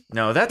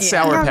 No, that's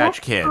Yeah. Sour No, Patch that's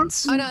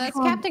Kids. Oh no, that's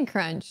Captain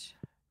Crunch.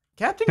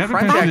 Captain Captain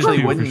Crunch Crunch is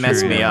actually too, wouldn't for mess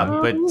sure, me yeah.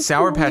 up, but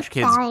Sour Patch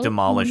Kids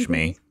demolish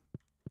me.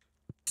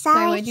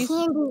 Sour what'd you say?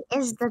 candy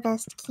is the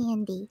best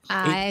candy.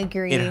 I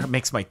agree. It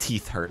makes my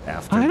teeth hurt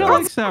after. I don't though.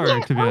 like sour,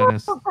 to be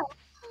honest.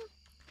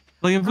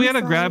 Like if we had a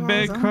I'm grab sorry, I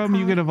bag, was Crumb,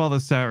 you unkind. could have all the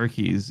sour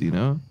keys, you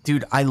know?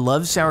 Dude, I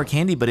love sour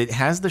candy, but it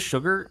has the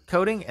sugar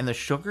coating, and the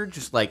sugar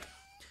just like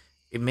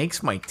it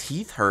makes my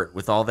teeth hurt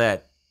with all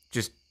that.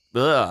 Just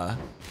ugh.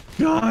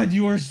 God,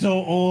 you are so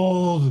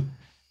old.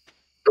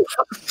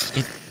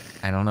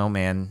 I don't know,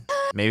 man.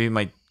 Maybe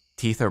my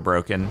teeth are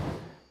broken,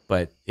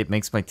 but it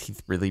makes my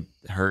teeth really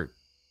hurt.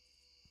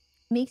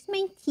 Makes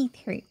my teeth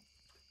hurt.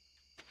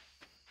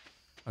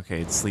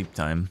 Okay, it's sleep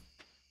time.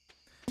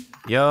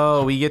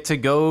 Yo, we get to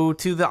go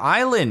to the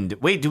island.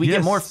 Wait, do we get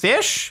Yes. more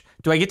fish?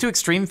 Do I get to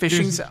extreme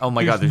fishing? Oh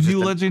my god, there's new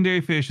just a,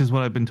 legendary fish is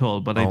what I've been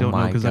told, but I Oh don't know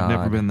my because I've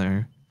never God. been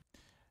there.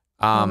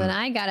 Well, then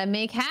I gotta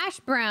make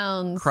hash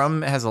browns.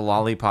 Crumb has a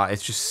lollipop.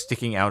 It's just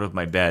sticking out of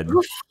my bed.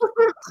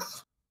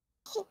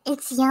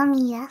 It's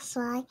yummy, that's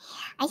why.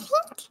 I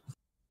think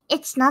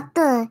it's not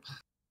the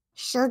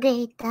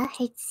sugar that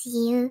hurts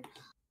you.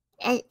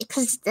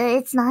 Because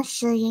it's not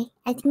sugar.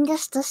 I think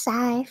it's the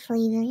sour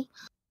flavor.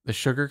 The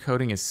sugar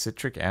coating is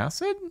citric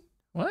acid?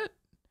 What?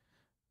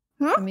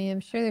 I mean, I'm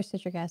sure there's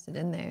citric acid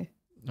in there.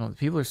 No,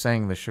 people are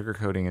saying the sugar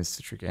coating is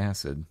citric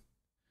acid.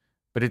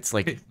 But it's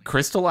like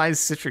crystallized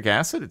citric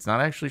acid? It's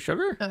not actually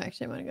sugar? Oh,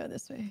 actually, I want to go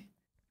this way.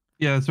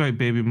 Yeah, that's right,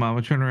 baby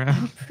mama. Turn I'm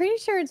around. pretty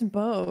sure it's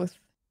both.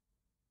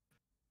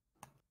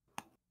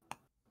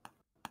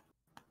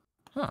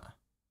 Huh.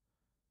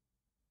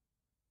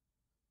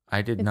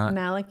 I did It's not.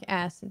 malic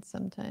acid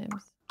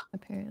sometimes,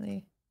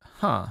 apparently.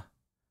 Huh.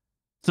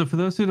 So for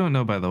those who don't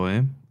know, by the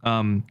way,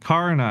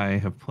 Car and I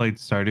have played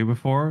Stardew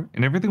before,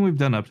 and everything we've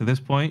done up to this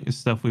point is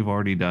stuff we've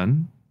already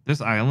done. This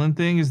island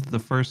thing is the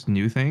first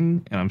new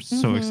thing, and I'm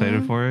so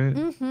excited for it.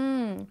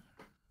 Mm-hmm.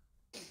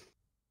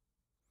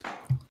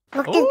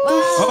 Look at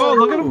Oh,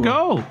 look at him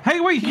go!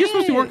 Hey, wait, you're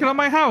supposed to be working on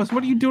my house.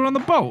 What are you doing on the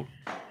boat?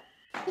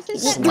 This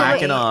is Just Slacking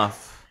do it.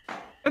 off.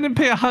 I didn't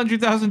pay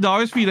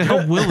 $100,000 for you to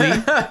help Willie.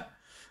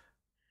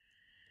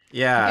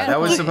 Yeah, You that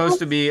was gotta- supposed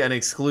to be an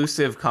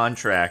exclusive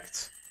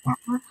contract.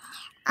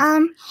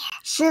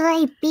 Should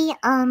I be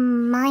a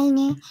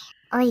miner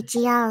or a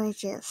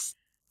geologist?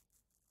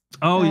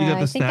 Oh, you got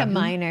the I think a stat.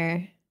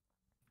 minor.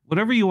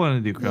 Whatever you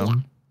want to do,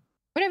 Crumb.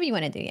 Whatever you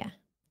want to do, yeah.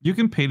 You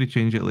can pay to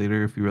change it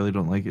later if you really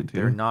don't like it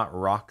They're too. not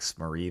rocks,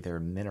 Marie. They're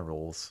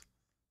minerals.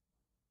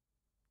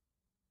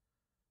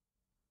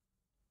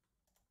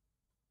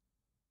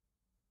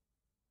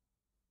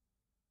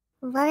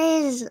 What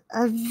is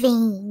a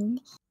vein?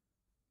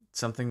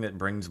 Something that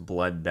brings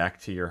blood back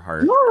to your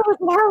heart. No,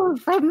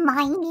 we're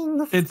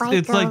mining It's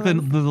like the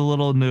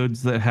little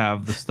nodes that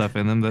have the stuff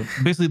in them that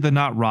basically they're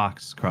not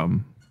rocks,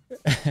 Crumb.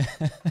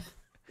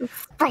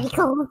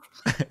 sparkles.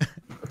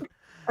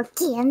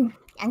 Okay,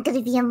 I'm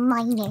gonna be a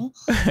miner.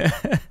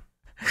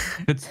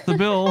 It's the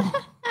bill.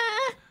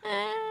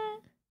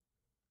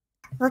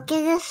 Look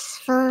at this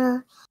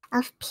photo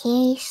of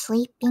Perry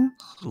sleeping.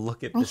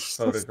 Look at My this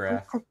sister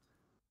photograph. took-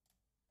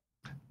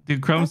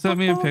 Dude, Crumb sent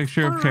me a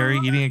picture of Perry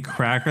eating a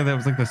cracker that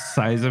was like the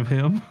size of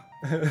him.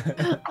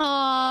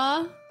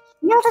 Aww.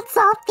 No, that's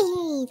not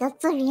Perry.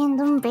 That's a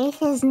random bird.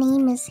 His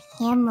name is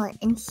Hamlet,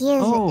 and he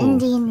has Oh. an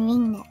Indian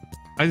ringnet.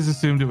 I just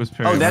assumed it was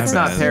Perry. Oh, my that's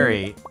not bad.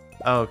 Perry.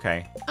 Oh,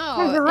 okay.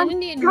 Oh, the an one-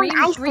 Indian the one ring,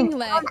 I ring sent,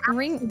 leg, the one I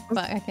ring, sent.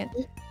 but I can't.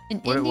 An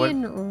What-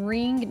 Indian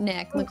ring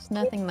neck looks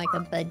nothing like a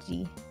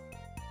budgie.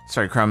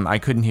 Sorry, Crumb. I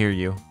couldn't hear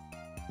you.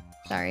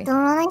 Sorry. The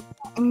one I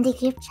sent in the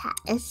group chat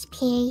is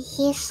Perry.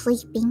 He's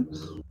sleeping.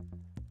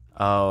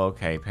 Oh,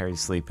 okay. Perry's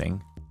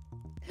sleeping.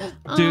 Dude.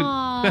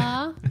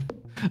 Aww.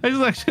 I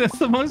just actually, that's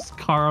the most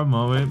Kara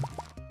moment.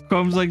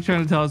 Crumb's like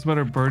trying to tell us about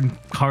her bird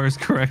and Kara's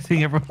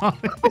correcting everyone.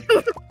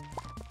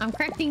 I'm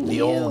correcting The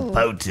you. old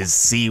boat is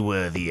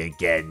seaworthy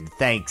again,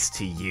 thanks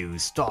to you.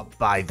 Stop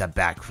by the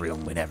back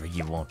room whenever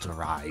you want to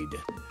ride.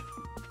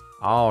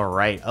 All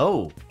right.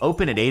 Oh,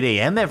 open at 8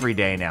 a.m. every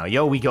day now.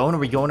 Yo, we going? Are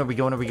we going? Are we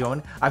going? Are we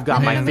going? I've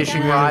got my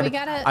fishing rod.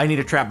 I need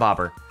a trap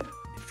bobber.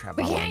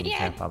 We can't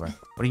yet. What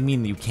do you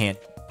mean you can't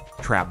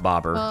trap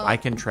bobber? Well, I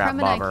can trap Crumb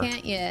bobber. and I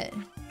can't yet.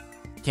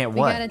 Can't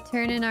what? We gotta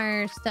turn in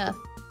our stuff.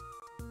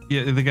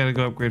 Yeah, they gotta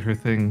go upgrade her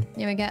thing.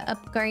 Yeah, we gotta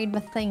upgrade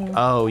the thing.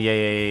 Oh,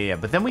 yeah.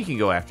 But then we can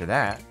go after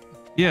that.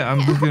 Yeah, I'm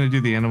just gonna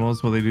do the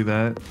animals while they do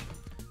that.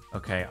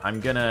 Okay,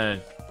 I'm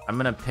gonna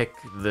pick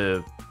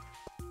the...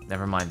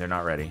 Never mind, they're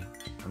not ready.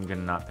 I'm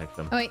gonna not pick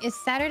them. Oh wait, is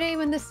Saturday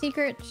when the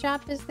secret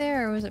shop is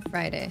there, or was it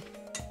Friday?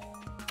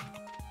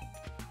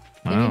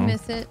 Did you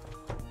miss it?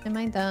 Am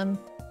I dumb?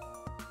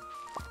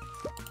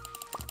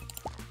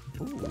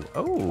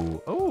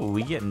 Oh,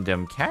 we getting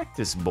them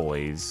cactus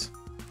boys.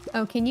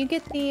 Oh, can you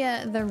get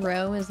the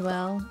row as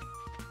well?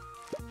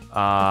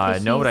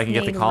 No, but I can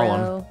get the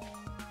column.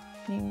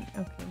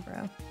 Okay,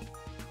 bro.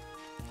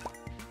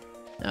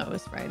 Oh, it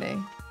was Friday.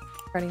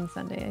 Friday and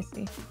Sunday, I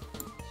see.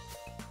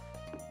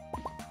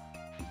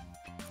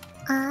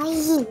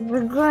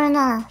 We're going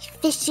on a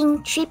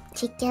fishing trip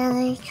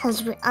together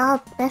because we're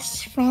all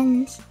best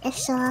friends.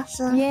 It's so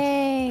awesome.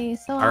 Yay!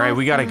 So all right,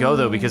 we gotta go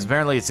though because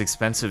apparently it's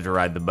expensive to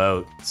ride the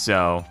boat.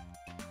 So.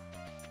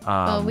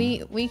 Oh,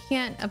 we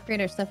can't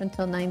upgrade our stuff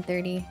until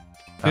 9:30.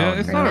 Yeah,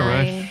 it's not a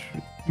rush.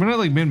 We're not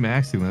like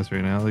min-maxing this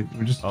right now. Like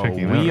we're just checking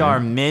it out. We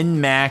are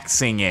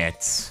min-maxing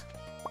it.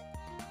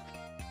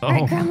 All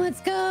right, Crumb,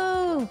 let's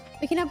go.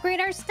 We can upgrade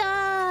our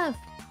stuff.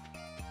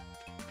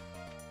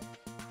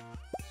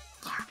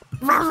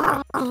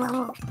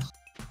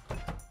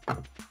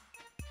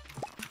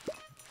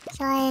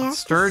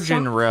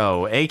 Sturgeon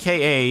roe,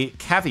 aka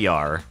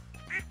caviar.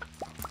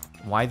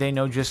 Why they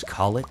no just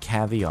call it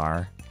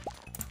caviar?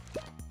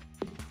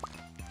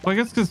 Well, I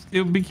guess because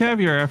it would be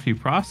caviar after you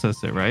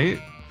process it,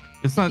 right?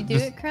 It's not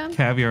just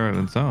caviar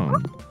on its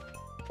own.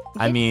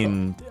 I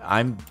mean,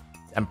 I'm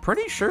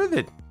pretty sure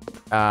that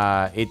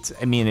it's.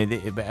 I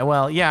mean,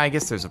 well, yeah, I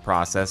guess there's a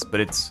process, but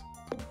it's.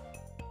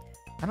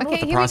 I don't know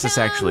what the process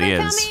actually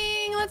is.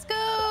 Let's go.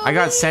 I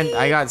got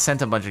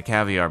sent a bunch of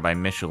caviar by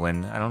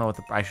Michelin. I don't know what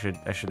I should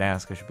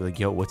ask. I should be like,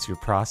 yo, what's your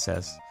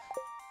process?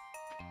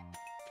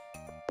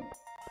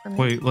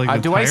 Wait,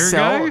 like do I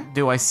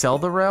sell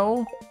the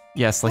roe?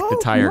 Yes, like the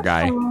tire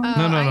guy. No.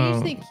 I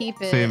usually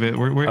keep it. Save it.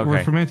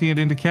 We're fermenting it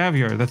into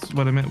caviar. That's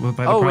what I meant by the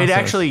process. It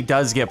actually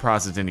does get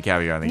processed into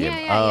caviar in the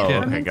game.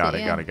 Yeah. Okay, got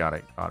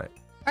it.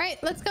 All right,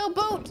 let's go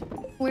boat.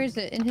 Where is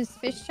it? In his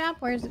fish shop?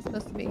 Where is it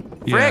supposed to be?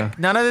 Yeah. Frick,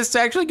 none of this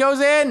actually goes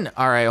in.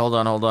 All right, hold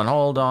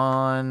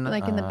on.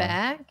 Like in the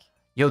back?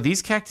 Yo,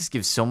 these cactus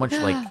give so much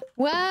like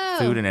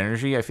food and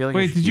energy. I feel like.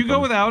 Wait, did you go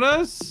without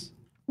us?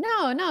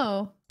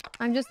 No.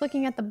 I'm just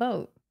looking at the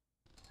boat.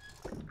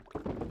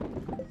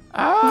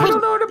 I don't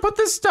know where to put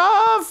this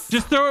stuff.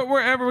 Just throw it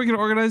wherever. We can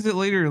organize it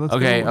later. Let's go.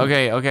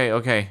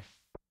 Okay.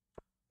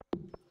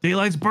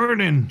 Daylight's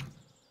burning.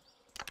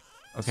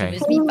 Okay. So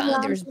it's me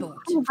father's boat.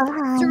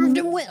 Served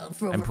him well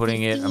for I'm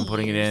putting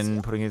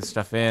the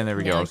stuff in. There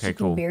we go. Okay,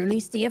 cool. Barely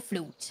stay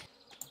afloat.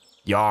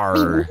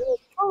 Yar.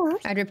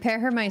 I'd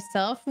repair her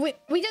myself. We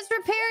just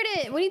repaired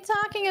it. What are you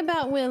talking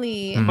about,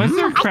 Willy? Why is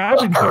there a crab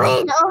in here?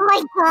 Oh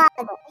my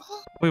god.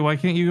 Wait, why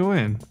can't you go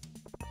in?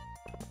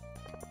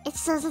 It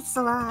says it's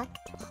locked.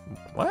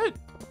 What?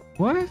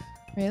 What?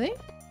 Really?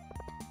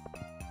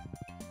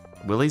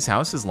 Willy's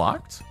house is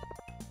locked?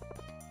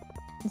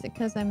 Is it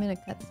because I'm in a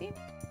cutscene?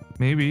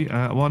 Maybe.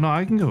 Well, no,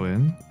 I can go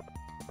in.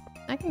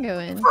 I can go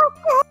in.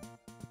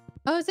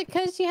 Oh, is it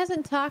because she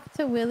hasn't talked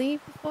to Willy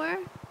before?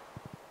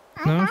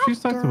 No, she's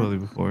talked to Willy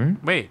before.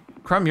 Wait,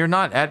 Crumb, you're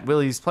not at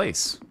Willy's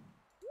place.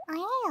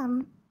 I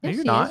am. No, Yes,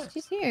 you're she not. is.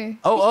 She's here.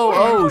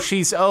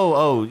 She's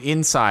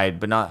inside,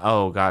 but not.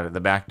 Oh, got it.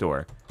 The back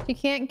door. She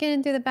can't get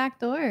in through the back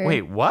door.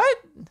 Wait,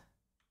 what?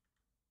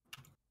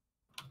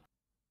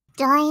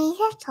 Do I need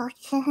to talk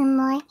to him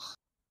more?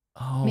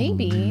 Oh,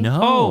 Maybe. No.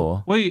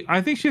 Oh, wait.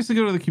 I think she has to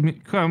go to the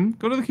community.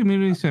 Go to the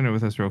community center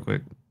with us real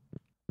quick.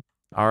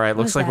 All right.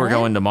 Looks like we're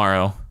going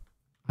tomorrow.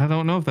 I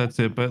don't know if that's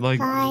it, but like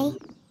Bye.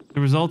 the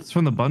results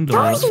from the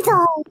bundles.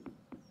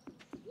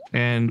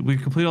 And we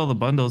complete all the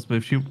bundles, but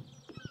if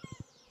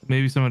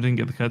maybe someone didn't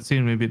get the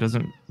cutscene, maybe it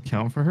doesn't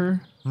count for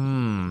her.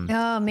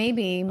 Oh,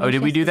 maybe. Oh,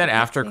 did we do that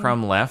after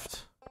Crumb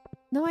left?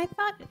 No, I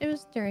thought it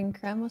was during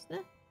Crumb, wasn't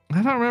it?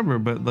 I don't remember,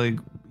 but like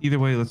either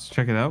way, let's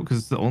check it out because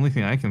it's the only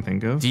thing I can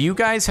think of. Do you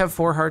guys have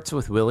 4 hearts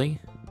with Willy?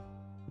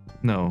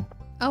 No.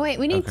 Oh wait,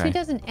 we need 2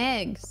 dozen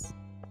eggs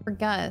for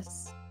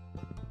Gus.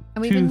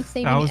 And we've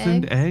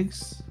 2,000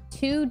 eggs?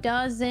 2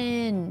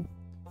 dozen.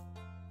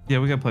 Yeah,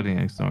 we got plenty of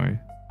eggs. Don't worry.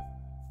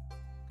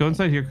 Go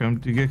inside here, Crumb.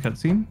 Do you get a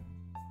cutscene?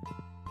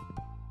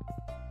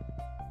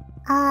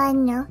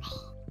 No.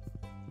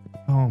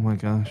 Oh my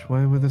gosh,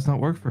 why would this not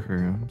work for her?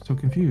 I'm so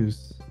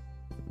confused.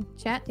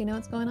 Chat, do you know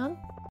what's going on?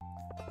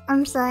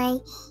 I'm sorry.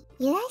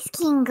 You guys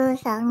can go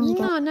without me.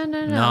 No. No, we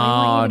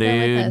want you to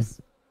dude. go with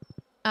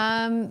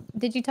us.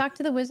 Did you talk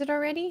to the wizard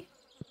already?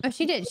 Oh,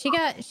 she did. She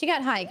got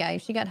high,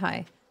 guys. She got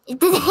high.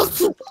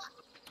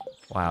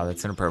 Wow,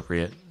 that's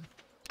inappropriate.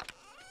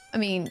 I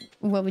mean,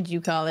 what would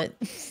you call it?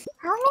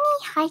 How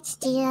many hearts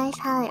do you guys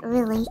have,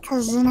 really?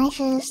 Because then I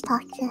should just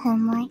talk to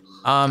him more.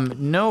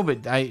 No,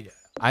 but I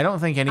don't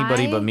think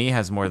anybody but me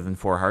has more than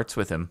 4 hearts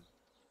with him.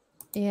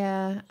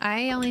 Yeah,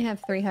 I only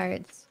have 3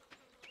 hearts.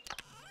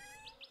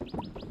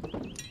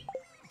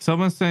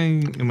 Someone's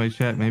saying in my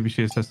chat maybe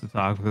she just has to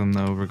talk with him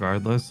though,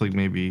 regardless. Like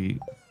maybe.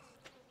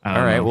 I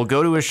don't know. We'll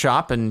go to his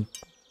shop and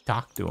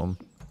talk to him.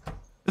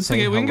 It's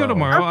okay. We can go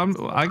tomorrow.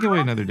 I can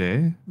wait another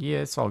day. Yeah,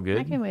 it's all good.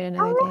 I can wait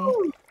another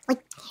day.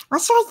 Like,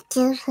 what should I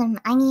give him?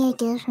 I need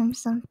to give him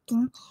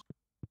something.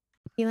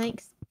 He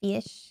likes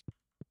fish.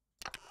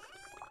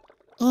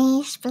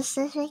 Any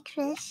specific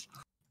fish?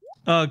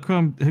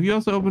 Crumb, have you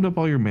also opened up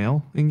all your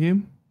mail in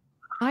game?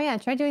 Oh yeah,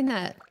 try doing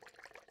that.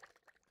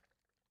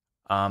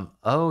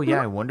 Oh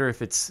yeah, I wonder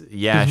if it's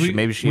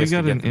maybe she has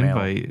to get an the mail.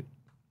 invite.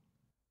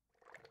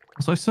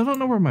 So I still don't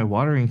know where my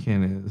watering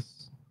can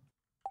is.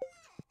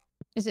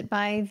 Is it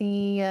by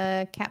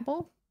the cat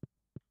bowl?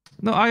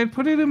 No, I had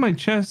put it in my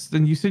chest,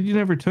 and you said you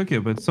never took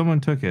it, but someone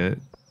took it,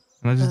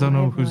 and I just don't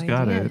know who's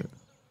got it.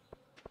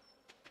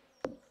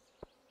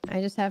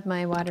 I just have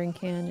my watering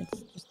can.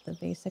 It's just the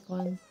basic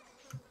one.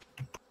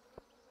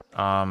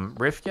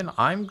 Rifkin,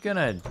 I don't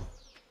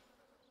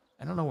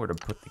know where to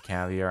put the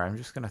caviar. I'm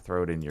just gonna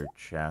throw it in your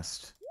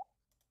chest.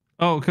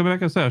 Oh, come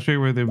back outside. I'll show you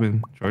where they've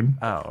been, Jordan.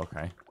 Oh,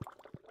 okay.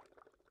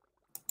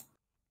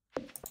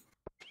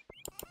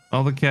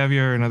 All the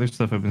caviar and other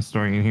stuff I've been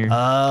storing in here.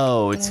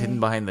 Oh, it's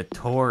hidden behind the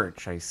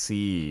torch. I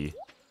see.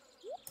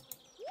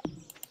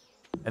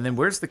 And then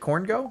where's the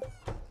corn go?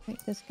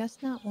 Wait, does Gus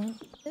not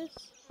want this?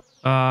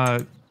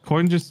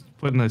 Corn just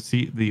put in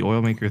the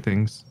oil maker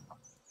things.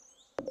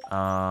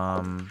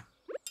 I'll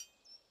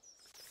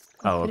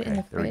Oh, put it in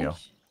okay. the There we go.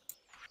 fridge.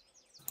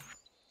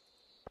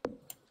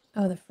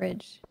 Oh, the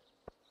fridge.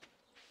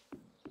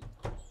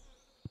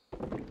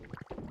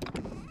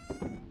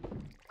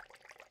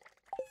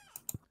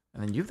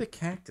 And then you have the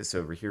cactus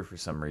over here for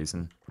some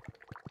reason.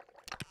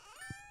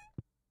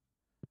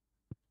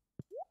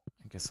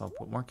 I guess I'll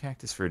put more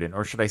cactus fruit in.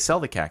 Or should I sell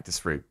the cactus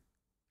fruit?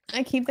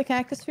 I keep the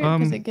cactus fruit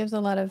because it gives a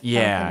lot of...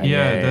 Yeah,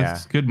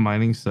 that's good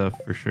mining stuff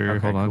for sure. Okay,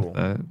 Hold on cool. to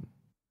that.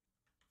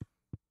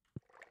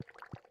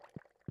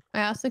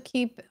 I also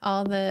keep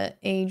all the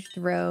aged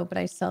roe, but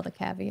I sell the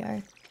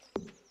caviar.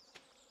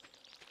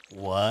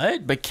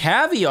 What? But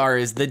caviar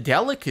is the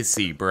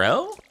delicacy,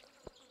 bro.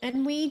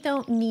 And we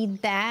don't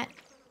need that.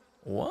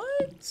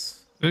 What?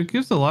 It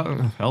gives a lot of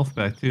health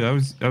back too. I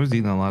was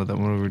eating a lot of that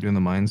when we were doing the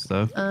mine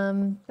stuff.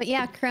 But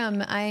yeah,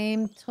 Crumb,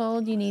 I'm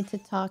told you need to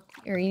talk,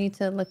 or you need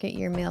to look at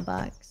your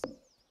mailbox.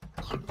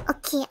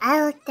 Okay,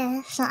 I looked at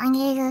it, so I'm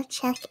gonna go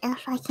check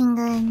if I can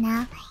go in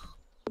now.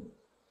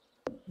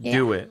 Yeah.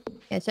 Do it.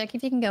 Yeah, check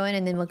if you can go in,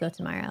 and then we'll go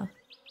tomorrow.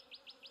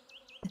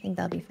 I think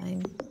that'll be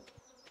fine.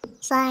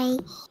 Sorry.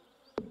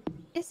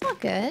 It's all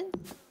good.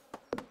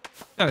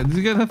 Yeah,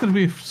 you got nothing to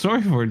be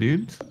sorry for,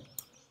 dude.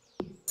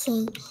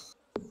 Okay.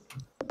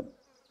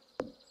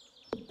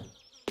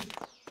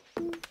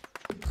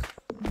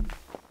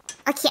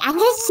 Okay, I'm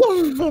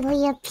gonna give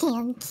Billy a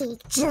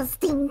pancake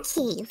just in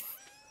case.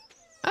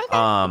 Okay.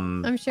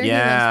 I'm sure he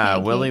loves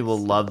pancakes. Willie will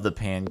love the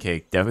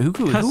pancake. Who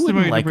Customary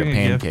wouldn't to like a bring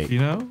pancake? gift, you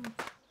know?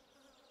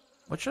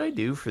 What should I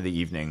do for the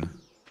evening?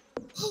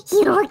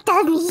 He looked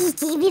at me, he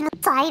gave me the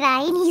side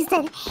eye, and he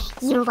said,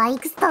 "You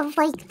like stuff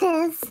like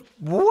this?"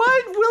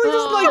 What? Willie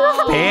doesn't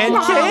like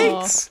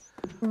pancakes?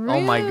 Rude. Oh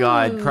my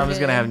god, Crumb's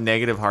gonna have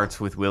negative hearts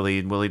with Willie,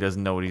 and Willie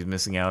doesn't know what he's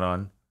missing out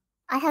on.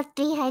 I have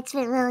 3 hearts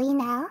with Lily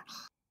now.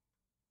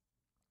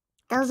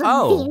 That was a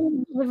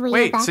Oh, very weird way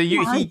wait, back so he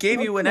now. gave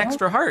you an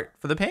extra heart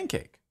for the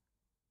pancake?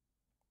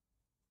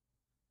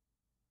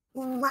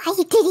 Why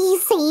did he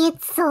say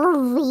it so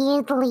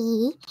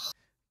weirdly?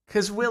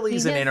 Because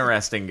Willie's an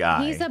interesting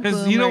guy. He's a 'Cause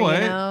boomer, you know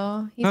what?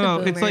 He's a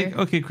boomer. It's like,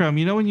 okay, Crumb,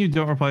 you know when you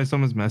don't reply to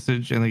someone's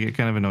message and they get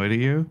kind of annoyed at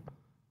you?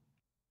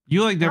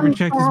 You like never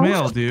checked his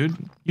mail, dude.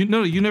 You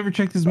never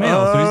checked his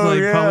mail, so he's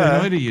like probably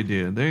annoyed at you,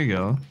 dude. There you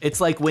go. It's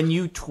like when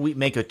you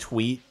make a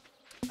tweet,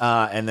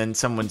 and then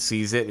someone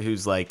sees it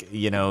who's like,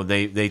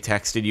 they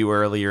texted you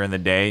earlier in the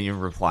day and you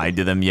haven't replied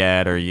to them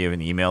yet, or you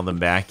haven't emailed them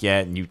back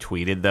yet, and you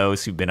tweeted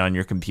those who've been on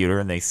your computer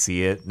and they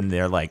see it and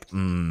they're like,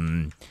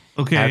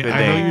 Okay, I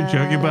know you're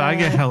joking, but I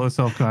get hella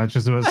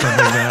self-conscious about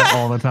something like that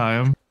all the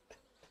time.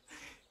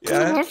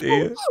 Yeah,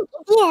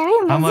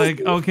 I'm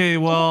like, okay,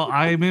 well,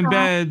 I'm in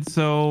bed,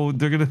 so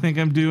they're gonna think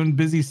I'm doing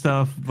busy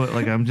stuff, but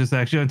like I'm just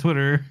actually on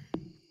Twitter.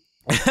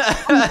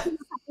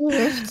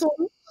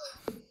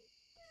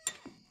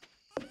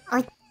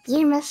 Like,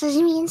 you message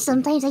me and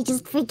sometimes I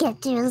just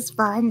forget to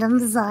respond.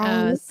 I'm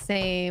sorry.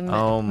 Same.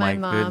 Oh my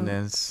mom,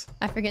 goodness.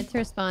 I forget to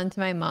respond to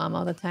my mom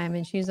all the time,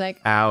 and she's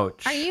like,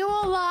 Ouch. "Are you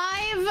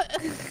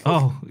alive?"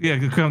 Oh, yeah,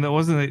 good Crumb, that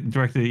wasn't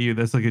directed at you.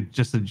 That's like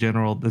just a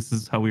general, this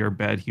is how we are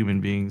bad human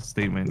beings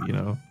statement, you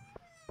know?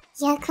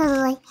 Yeah, because,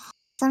 like,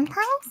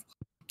 sometimes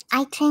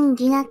I turn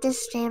Do Not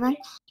Disturb on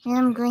when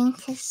I'm going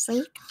to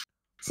sleep.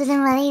 So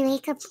then when I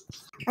wake up,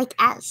 like,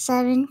 at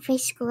 7 for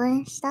school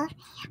and stuff,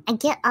 I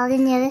get all the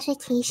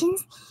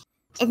notifications,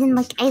 And then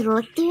like I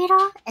looked through it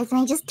all, and then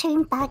I just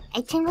turned my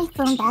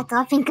phone back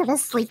off and go to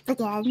sleep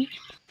again.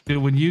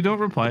 Dude, when you don't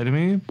reply to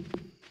me,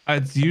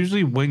 it's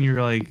usually when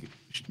you're like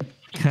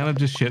kind of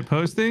just shit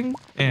posting,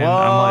 and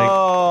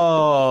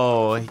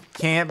Whoa, I'm like,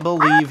 can't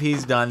believe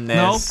he's done this.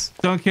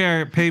 Nope, don't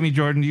care. Pay me,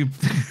 Jordan. You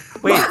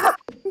wait,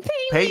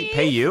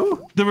 pay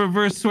you? The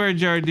reverse swear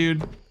jar,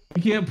 dude.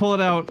 You can't pull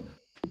it out.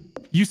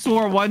 You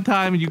swore one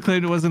time and you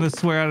claimed it wasn't a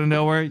swear out of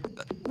nowhere.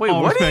 Wait,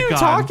 what are you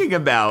talking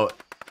about?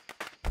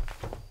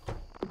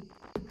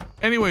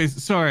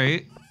 Anyways,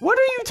 sorry. What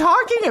are you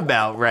talking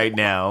about right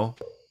now?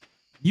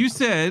 You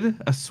said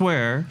a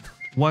swear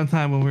one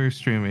time when we were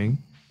streaming,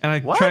 and I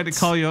tried to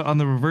call you out on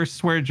the reverse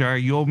swear jar.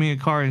 You owe me a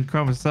car and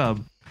crumb a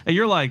sub, and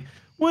you're like,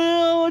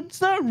 "Well,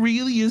 it's not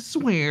really a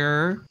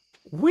swear."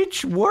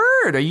 Which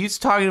word? Are you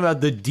talking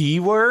about the D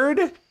word?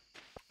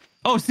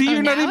 Oh, see,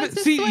 you're not even.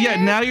 See,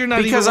 yeah, now you're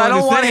not because even. I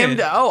don't want him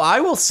to. Oh,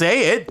 I will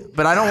say it,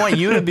 but I don't want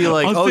you to be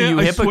like, "Oh, you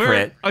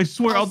hypocrite." I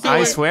swear, I'll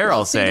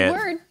say it.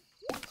 Word.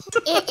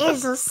 It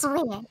is a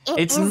swear.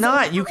 It's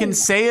not. You can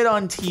say it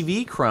on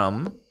TV,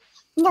 Crumb.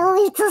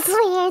 No, it's a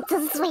swear. It's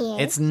a swear.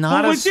 It's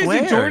not a swear.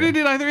 Is it, Jordan?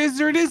 It either is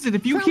or it isn't.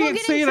 If you can't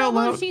say it out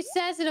loud, if she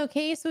says it,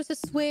 okay? So it's a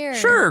swear.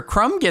 Sure,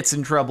 Crumb gets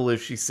in trouble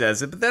if she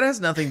says it, but that has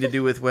nothing to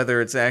do with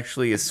whether it's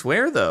actually a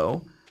swear,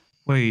 though.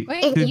 Wait,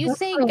 you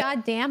say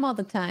 "goddamn" all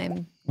the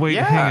time. Wait,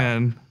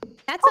 hang on.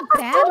 That's a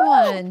bad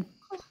one.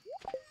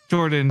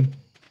 Jordan.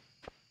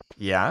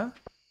 Yeah?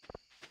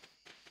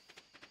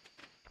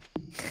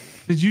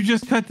 Did you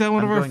just cut down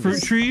one of our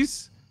fruit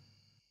trees?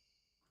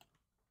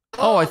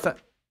 Oh, I thought...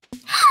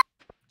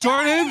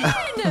 Jordan!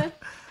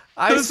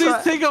 Does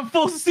this take a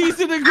full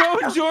season to grow,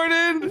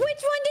 Jordan? Which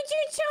one did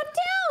you chop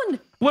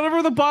down?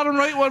 Whatever the bottom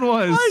right one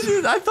was.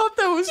 I thought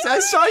that was... I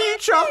saw you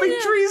chopping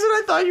trees and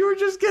I thought you were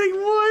just getting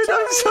wood.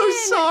 Jordan, I'm so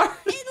sorry.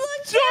 It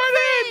looks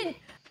Jordan!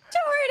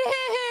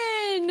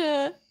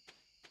 Jordan!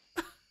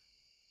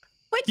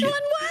 Which one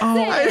was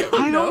it?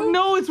 I don't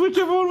know. It's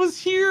whichever one was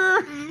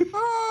here.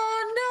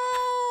 Oh, no.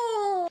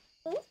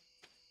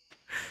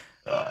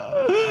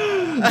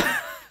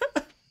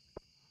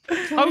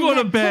 I'm going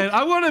to bed.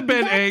 I'm going to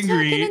bed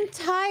angry. That took an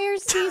entire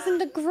season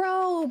to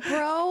grow,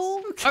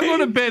 bro. Okay. I'm going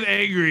to bed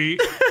angry.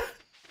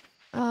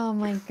 Oh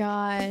my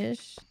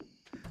gosh.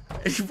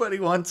 Anybody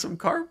want some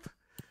carp?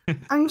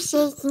 I'm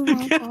shaking my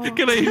head.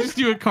 Can I just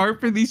do a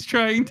carp in these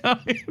trying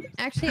times?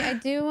 Actually, I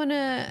do want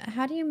to...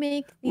 How do you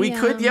make the... We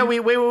could... Yeah,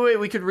 wait.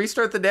 We could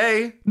restart the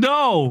day.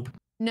 No.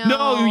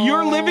 No,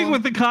 you're living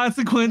with the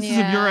consequences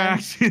of your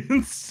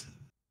actions.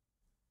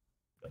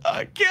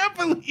 I can't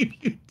believe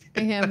you.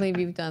 I can't believe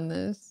you've done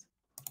this.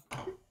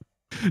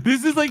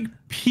 This is like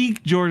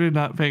peak Jordan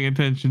not paying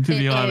attention, to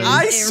be honest.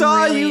 I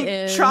saw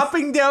you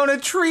chopping down a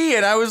tree,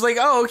 and I was like,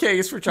 "Oh, okay, I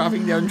guess we're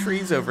chopping down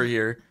trees over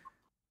here."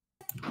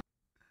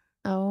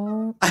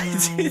 Oh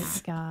my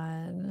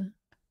god!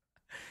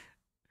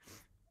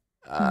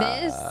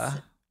 This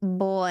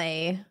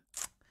boy.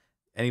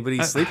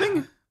 Anybody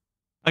sleeping?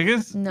 I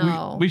guess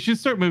no. We should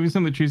start moving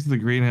some of the trees to the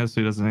greenhouse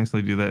so he doesn't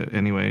actually do that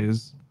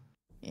anyways.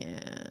 Yeah.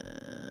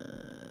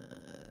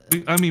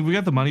 I mean, we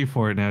got the money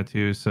for it now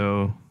too,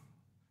 so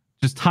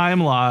just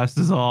time lost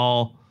is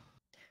all.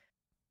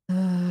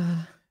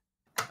 Where's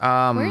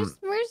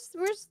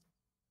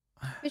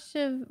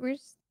Bishop?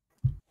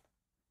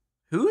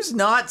 Who's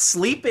not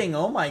sleeping?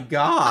 Oh my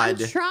god!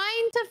 I'm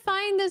trying to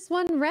find this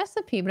one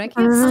recipe, but I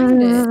can't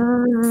find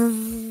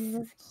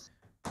it.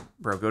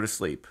 Bro, go to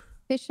sleep.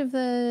 Fish of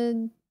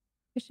the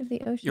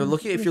ocean.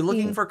 If you're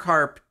looking for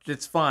carp,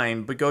 it's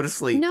fine, but go to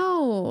sleep.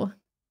 No.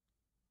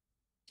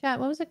 Chat,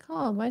 what was it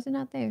called? Why is it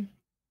not there?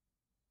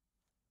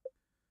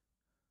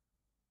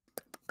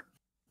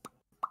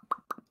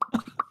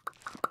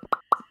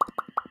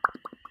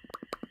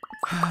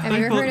 Have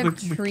you ever heard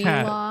of tree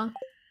law?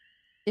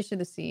 Dish of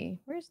the sea.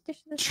 Where's Dish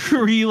of the sea?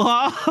 Tree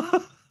law?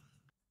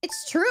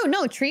 It's true.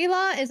 No, tree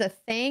law is a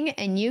thing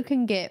and you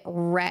can get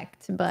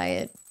wrecked by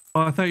it.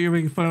 Oh, I thought you were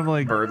making fun of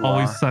like Bird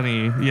Always law.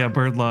 Sunny. Yeah,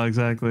 bird law,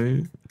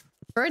 exactly.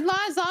 Bird law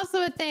is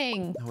also a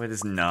thing. No, it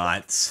is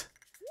not.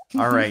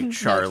 All right,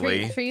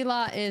 Charlie. No, tree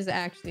law is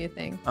actually a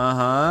thing.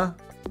 Uh-huh.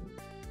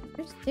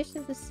 Where's Dish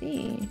of the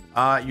sea?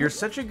 You're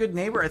such a good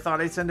neighbor. I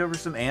thought I'd send over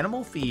some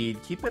animal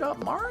feed. Keep it up,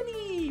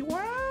 Marnie.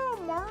 Wow,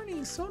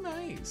 Marnie, so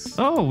nice.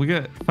 Oh, we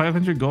got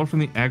 500 gold from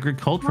the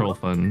agricultural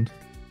fund.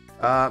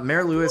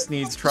 Mayor Lewis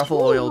needs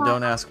truffle oil.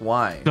 Don't ask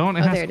why. Don't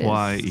there ask it is.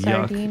 why. Yuck.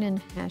 Sardine and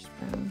hash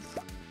browns.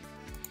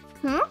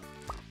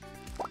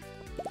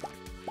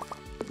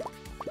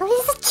 What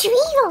is a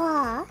tree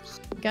law?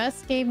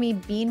 Gus gave me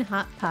bean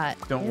hot pot.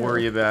 Don't Ew.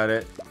 worry about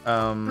it.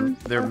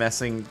 They're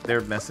messing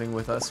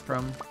with us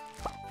from.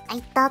 I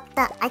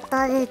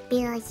thought it'd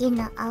be like, you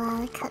know,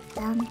 allowed to cut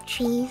down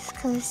trees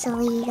because it's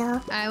illegal.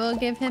 I will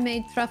give him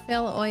a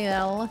truffle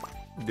oil.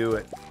 Do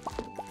it.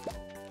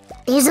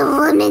 There's a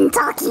woman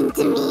talking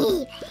to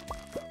me.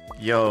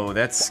 Yo,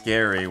 that's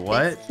scary.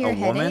 What? Fix your A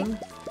woman?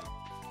 headache?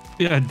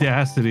 The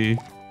audacity.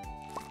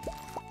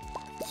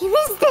 Who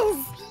is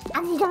this?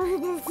 I don't know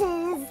who this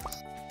is.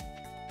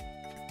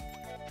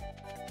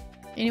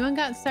 Anyone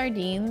got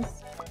sardines?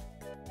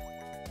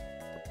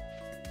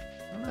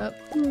 Oh,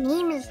 Her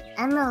name is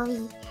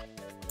Emily.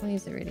 we'll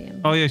use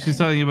iridium. Oh yeah, she's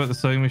telling you about the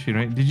sewing machine,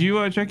 right? Did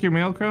you check your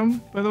mail,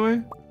 Crumb, by the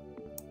way?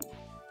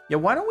 Yeah,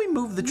 why don't we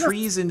move the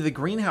trees into the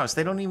greenhouse?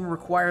 They don't even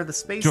require the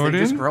space. Jordan? They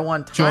just grow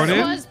on tile. Jordan?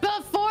 It was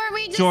before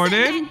we just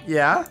Jordan?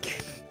 Yeah?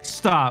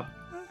 Stop.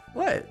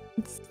 What?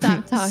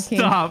 Stop talking.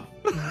 Stop.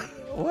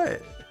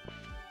 What?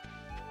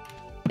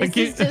 This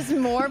is just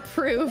more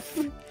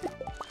proof.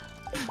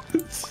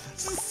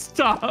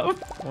 Stop.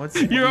 What's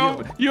the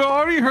You deal?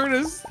 already hurt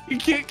us. You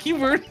can't keep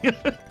hurting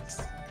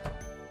us.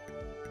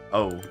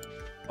 Oh.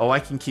 Oh, I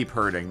can keep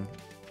hurting.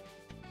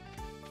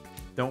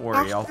 Don't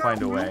worry, I'll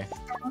find a way.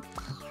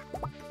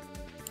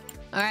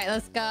 Alright,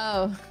 let's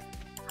go.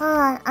 Hold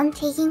on, I'm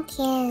taking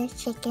care of the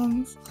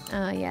chickens.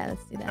 Oh, yeah,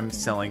 let's do that. I'm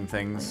selling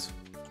things.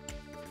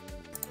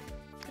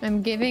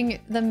 I'm giving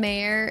the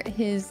mayor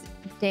his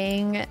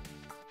dang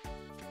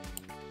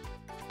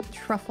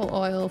truffle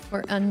oil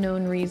for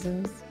unknown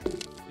reasons.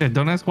 Yeah,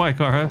 don't ask why,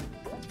 Kara.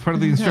 It's part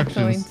of the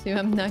instructions.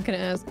 I'm not going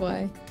to ask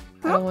why.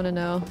 I don't want to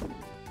know.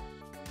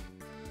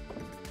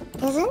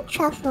 Isn't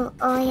truffle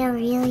oil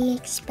really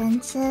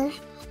expensive?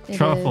 It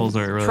Truffles is.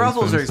 are really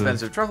Truffles are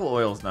expensive. Truffle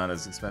oil's not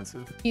as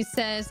expensive. He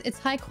says it's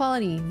high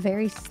quality,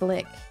 very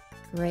slick.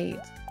 Great.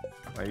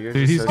 Why, you're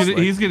Dude, just so slick.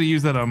 he's gonna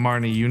use that on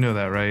Marnie. You know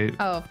that, right?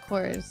 Oh, of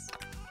course.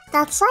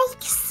 That's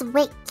like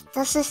Swick.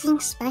 That's the thing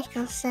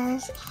Speckle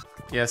says.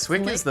 Yeah,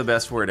 swick is the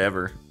best word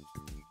ever.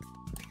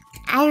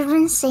 I've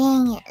been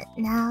saying it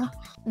now.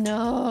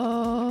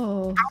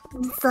 No.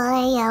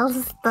 Sorry, I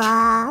was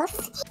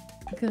lost.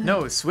 Good.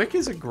 No, swick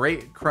is a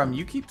great... Crumb,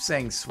 you keep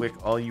saying swick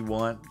all you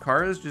want.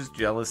 Kara's just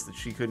jealous that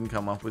she couldn't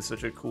come up with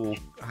such a cool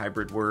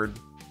hybrid word.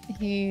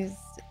 He's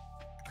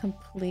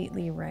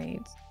completely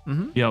right.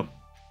 Mm-hmm. Yep.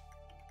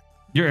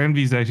 Your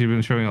envy's actually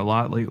been showing a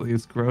lot lately.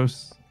 It's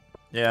gross.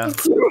 Yeah.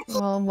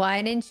 Well,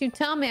 why didn't you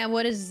tell me? I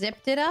would have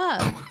zipped it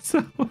up.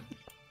 So,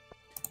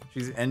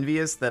 She's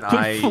envious that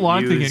quit I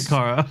flaunting use... it,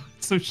 Kara.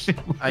 So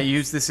shameless. I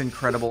use this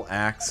incredible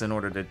axe in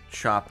order to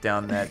chop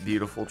down that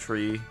beautiful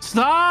tree.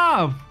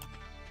 Stop!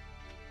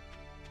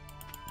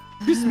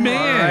 This man.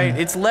 All right,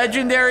 it's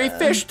legendary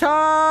fish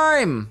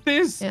time.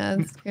 This. Yeah,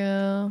 let's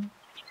go.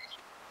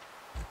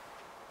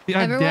 The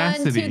Everyone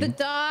audacity. to the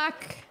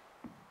dock.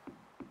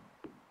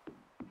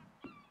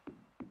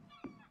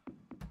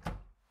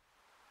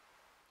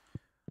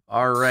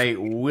 All right,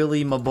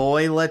 Willie, my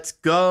boy, let's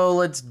go.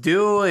 Let's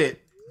do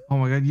it. Oh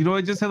my god! You know,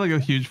 I just had like a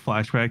huge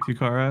flashback to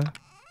Kara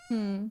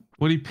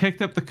when he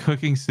picked up the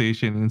cooking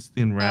station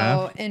in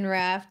Raft. Oh, in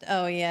Raft.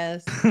 Oh,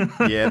 yes.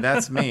 Yeah,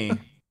 that's me.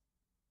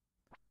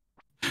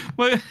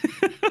 But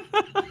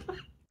I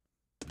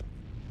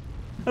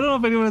don't know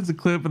if anyone has a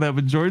clip of that,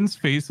 but Jordan's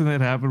face when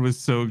that happened was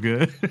so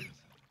good.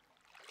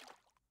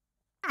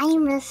 I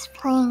miss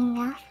playing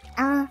that.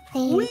 I'm gonna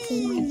play it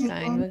It's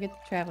fine. again. We'll get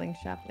the traveling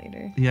shop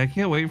later. Yeah, I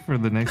can't wait for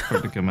the next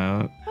part to come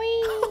out.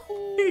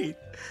 Wait,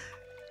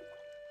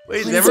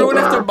 does everyone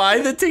have to buy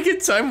the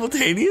ticket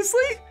simultaneously?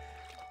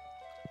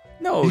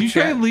 No, Did you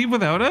try chat. and leave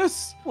without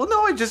us? Well,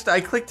 no, I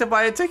clicked to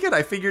buy a ticket.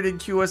 I figured it'd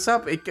queue us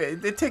up. It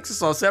takes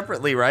us all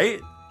separately, right?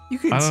 You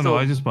can I don't still... know.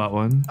 I just bought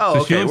one. Oh,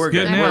 So she okay, looks we're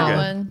good. I now. We're bought good.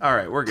 one. All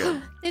right, we're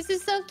good. This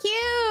is so cute.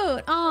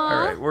 Aw.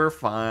 All right, we're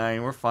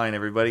fine. We're fine,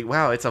 everybody.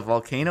 Wow, it's a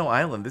volcano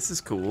island. This is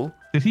cool.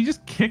 Did he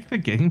just kick the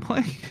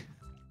gangplank?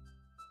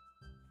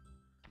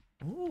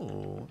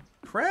 Ooh,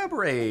 crab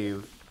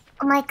rave.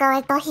 Oh my god,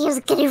 I thought he was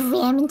gonna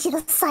ram into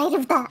the side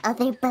of that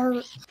other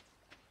boat.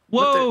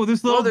 Whoa,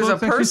 this little there's a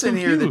boat's actually person so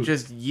here that cute.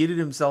 just yeeted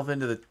himself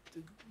into the...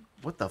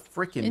 What the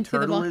freaking Into the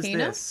turtle is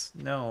volcano? this?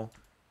 No.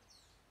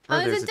 Oh,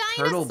 Bro, there's a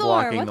turtle dinosaur.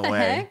 blocking What the the way.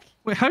 heck?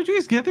 Wait, how did you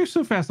guys get there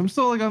so fast? I'm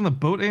still like on the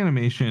boat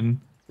animation.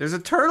 There's a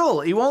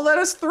turtle. He won't let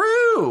us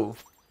through.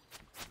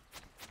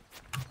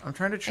 I'm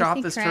trying to chop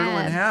see this turtle in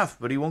crabs. half,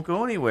 but he won't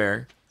go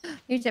anywhere.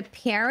 There's a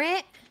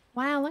parrot.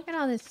 Wow, look at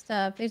all this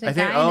stuff. There's a I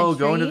think. guy in Oh, a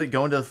tree.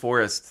 go into the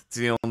forest. It's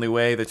the only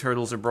way. The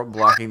turtles are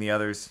blocking the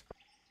others.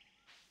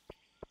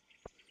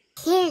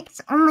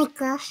 Parrots. Oh my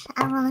gosh,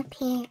 I want a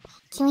parrot.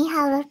 Can we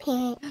have a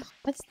parrot?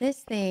 What's this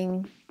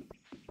thing?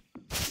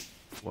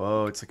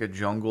 Whoa, it's like a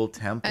jungle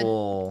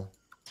temple.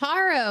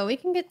 Taro. We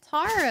can get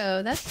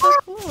taro. That's so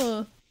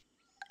cool.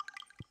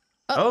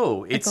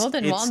 Oh, it's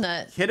golden it's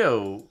walnut.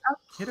 Kiddo.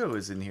 Kiddo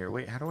is in here.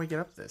 Wait, how do I get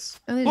up this?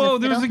 Oh, Whoa,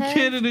 there's a fiddlehead?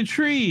 kid in a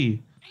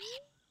tree.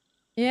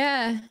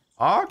 Yeah.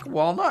 Awk,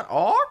 walnut,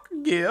 awk,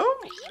 give.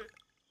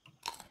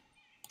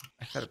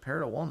 I fed a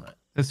parrot a walnut.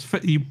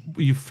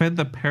 You fed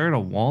the parrot a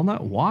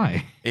walnut?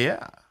 Why?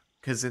 Yeah,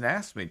 because it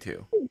asked me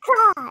to.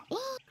 God.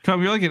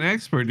 Come, you're like an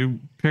expert. Do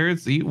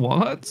parrots eat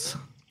walnuts?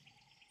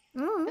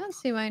 I don't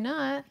see why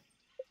not.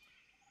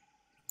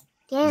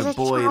 There's The a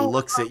boy child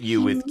looks at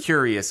you with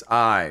curious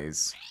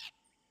eyes.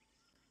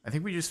 I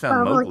think we just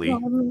found bubble Mowgli.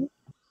 gum.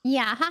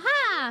 Yeah,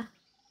 haha.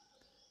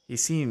 He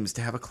seems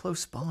to have a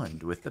close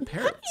bond with the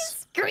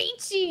parrots,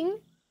 Screeching.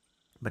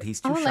 but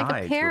he's too Oh, shy like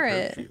a to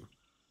parrot. approach you.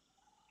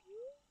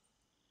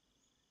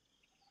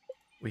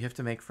 We have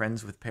to make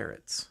friends with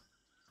parrots.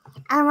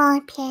 I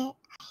want a parrot.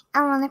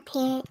 I want a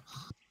parrot.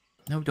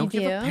 No, don't You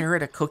give a do?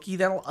 parrot a cookie.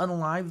 That'll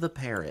unalive the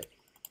parrot.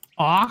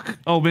 Awk?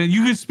 Oh man,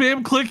 you can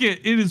spam click it.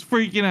 It is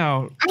freaking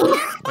out.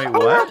 Wait,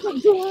 what?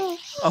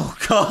 Oh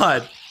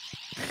God.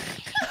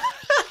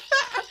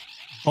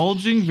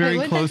 Bulging very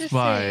what did that close just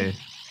by. say?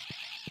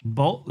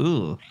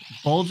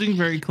 Bulging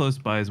very close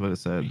by is what it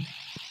said.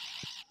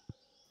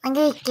 I'm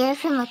gonna give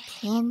him a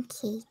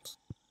pancake.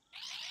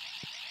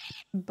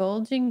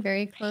 Bulging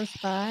very close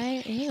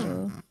by.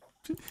 Ew.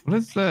 What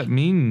does that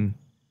mean?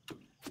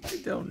 I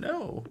don't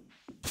know.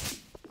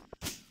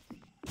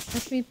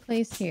 What should we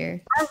place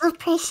here? As a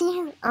person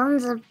who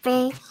owns a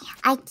bird,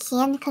 I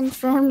can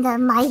confirm that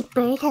my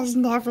bird has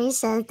never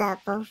said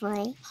that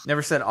before.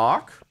 Never said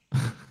awk?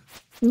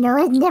 No,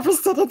 it never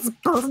said it's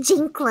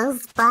bulging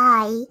close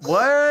by.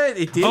 What?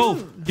 It didn't?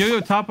 Oh, yo,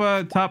 top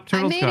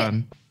turtle's made it.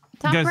 gone.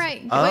 Top guys-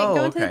 right. Oh, Wait,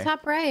 go to the okay.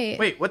 top right.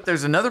 Wait, what?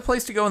 There's another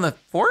place to go in the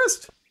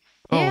forest?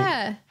 Oh,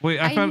 Yeah. wait,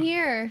 I I'm found.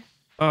 here.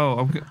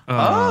 Oh,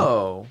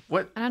 Oh.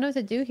 What? I don't know what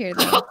to do here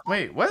though.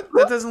 Wait, what?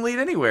 That doesn't lead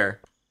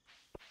anywhere.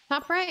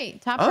 Top right.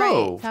 Top Oh.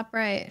 right. Top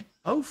right.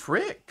 Oh,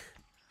 frick.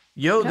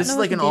 Yo, don't this is know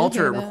like what an to do altar.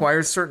 here, It though.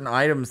 requires certain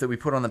items that we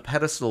put on the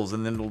pedestals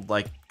and then it'll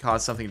like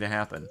cause something to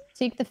happen.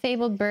 Seek the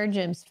fabled bird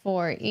gems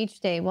 4 each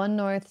day, 1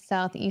 north,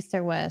 south, east,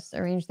 or west.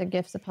 Arrange their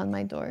gifts upon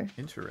my door.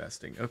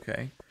 Interesting.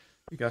 Okay.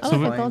 We got Oh,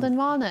 some look, a fine- golden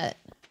walnut.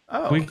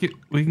 Oh. we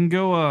can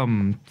go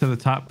to the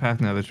top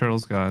path now. The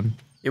turtle's gone.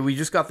 Yeah, we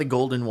just got the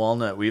golden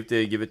walnut. We have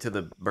to give it to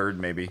the bird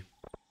maybe.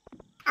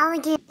 I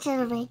wanna give it to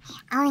the bird.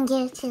 I wanna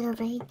give it to the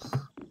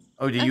bird.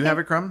 Oh, do you Okay. have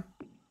it, Crumb?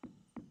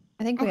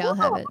 I think we all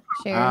have it.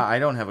 Shared. I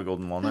don't have a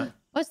golden walnut.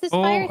 What's this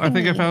Oh, fire I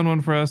think I thingy? found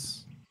one for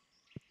us.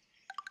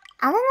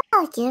 I don't know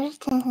how to give it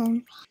to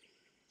him.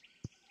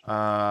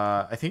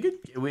 I think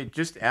we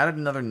just added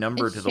another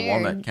number It's to the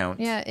walnut shared. count.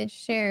 Yeah, it's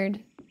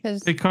shared.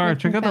 Cause Hey, Car, Griffin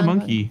check out the found one.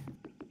 monkey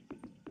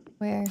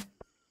Where?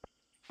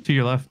 to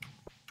your left.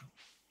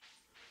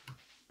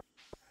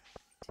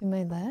 To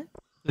my left?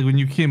 Like when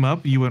you came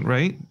up, you went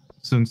right.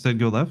 So instead,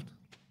 go left.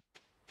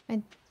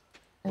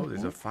 Oh, there's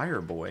Okay. a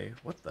fire boy.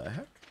 What the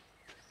heck?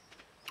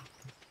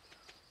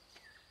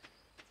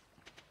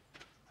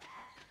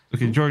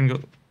 Okay,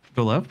 Jordan,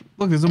 go left.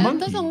 Look, there's a That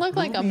monkey. doesn't look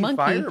like a Movie monkey.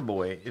 Fire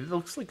boy. It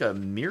looks like a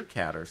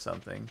meerkat or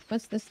something.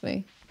 What's this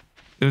way?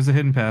 There's a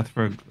hidden path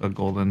for a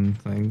golden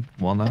thing,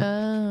 walnut.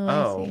 Oh, I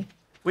Oh. see.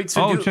 Wait,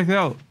 so Oh, check it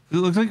out. It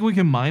looks like we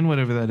can mine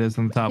whatever that is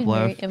on the top Very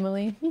left.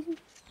 Emily.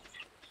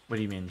 what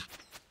do you mean?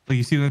 Like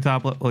you see in the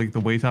top left, like the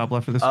way top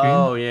left of the screen.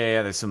 Oh,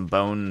 yeah, there's some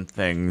bone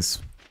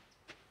things.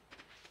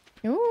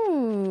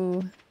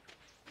 Ooh.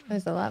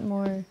 There's a lot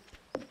more.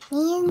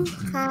 Me and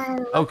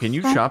Kyle. Oh, can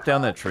you chop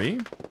down that tree?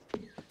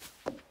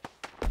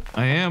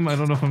 I am. I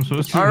don't know if I'm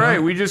supposed to. All or right,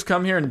 not. we just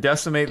come here and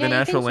decimate Yeah, the you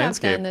natural can chop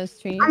landscape. down those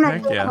trees. I'm not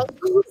Heck doing yeah. it.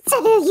 You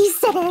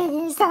said it.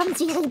 It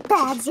sounds really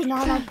bad, so now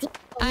I'm not doing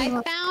it I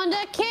anymore. found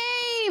a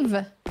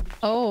cave!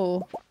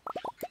 Oh.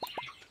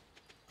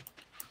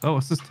 Oh,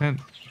 what's this tent?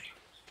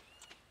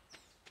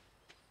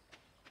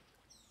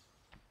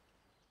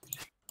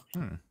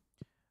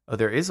 Oh,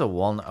 there is a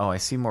walnut. Oh, I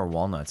see more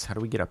walnuts. How do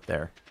we get up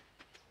there?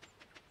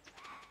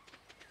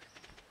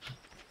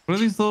 What are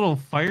these little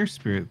fire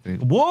spirit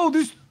things? Whoa,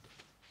 this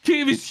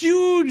cave is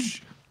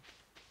huge.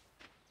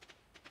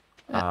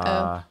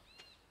 Uh-oh.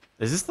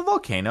 Is this the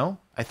volcano?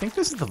 I think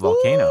this is the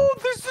volcano. Oh,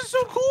 this is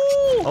so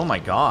cool. Oh my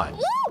god.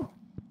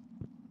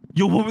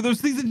 Yo, what were those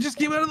things that just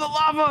came out of the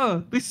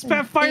lava? They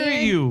spat fire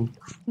at you.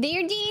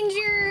 Dear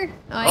danger!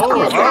 Oh, I Oh,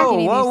 can't track whoa,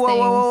 any whoa, of whoa, these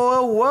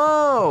whoa, things.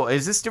 whoa, whoa.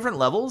 Is this different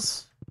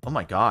levels? Oh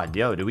my god,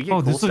 yo, do we get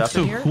Oh, cool this looks stuff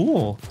so in here?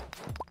 cool.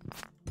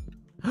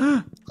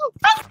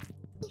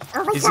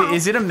 Oh my god.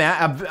 Is it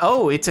a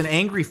oh, it's an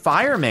angry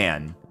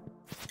fireman.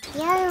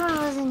 The other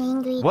one was an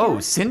angry Whoa,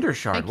 dog. cinder I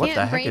shard. can't What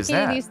the heck break is any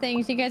of that? these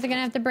things. You guys are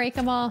gonna have to break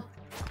them all.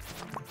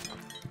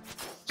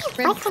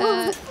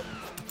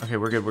 Okay,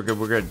 we're good, we're good,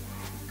 we're good.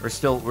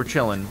 We're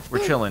chilling. We're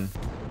chilling.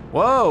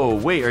 Whoa,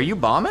 wait, are you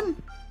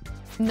bombing?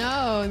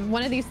 No,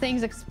 one of these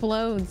things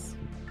explodes.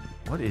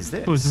 What is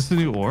this? Oh, is this a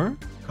new ore?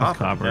 That's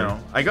copper. No.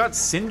 I got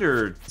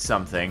cinder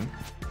something.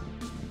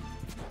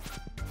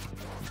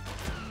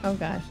 Oh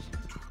gosh.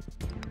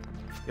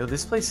 Yo,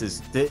 this place is...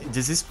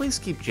 Does this place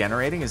keep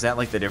generating? Is that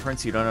like the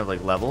difference? You don't have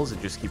like levels?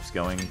 It just keeps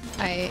going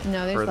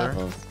No, there's further?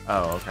 levels.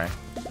 Oh, okay.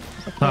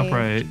 It's Top okay.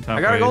 right. Top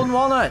I got right. a golden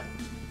walnut.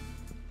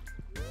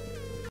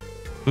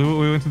 We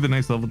went to the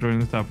next level during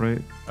the top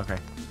right. Okay.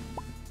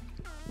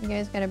 You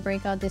guys gotta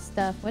break all this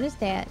stuff. What is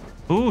that?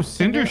 Oh,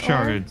 cinder Cinder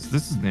ore? shards.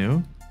 This is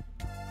new.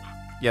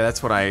 Yeah,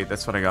 that's what I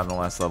got in the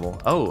last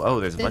level. Oh,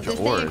 there's a bunch This of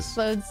thing ores.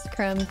 explodes,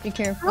 Crumb. Be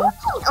careful.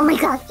 Oh my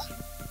god.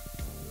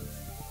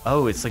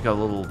 Oh, it's like a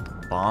little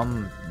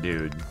bomb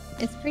dude.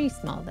 It's pretty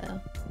small though.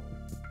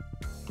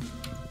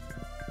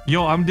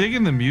 Yo, I'm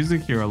digging the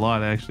music here a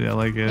lot. Actually, I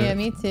like it. Yeah,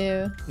 me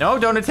too. No,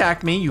 don't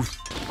attack me, you...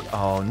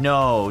 Oh,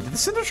 no. Did the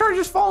cinder shard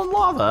just fall in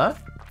lava?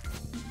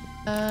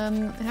 How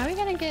are we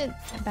gonna get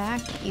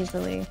back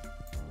easily?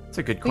 That's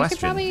a good We question.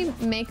 could probably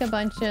make a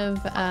bunch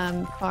of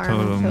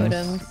farm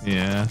totems.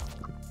 Yeah.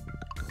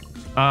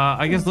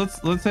 I guess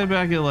let's head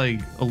back at like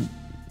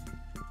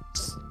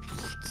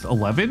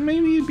 11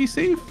 maybe. It'd be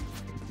safe.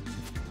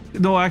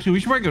 No, actually, we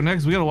should probably go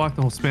next. We gotta walk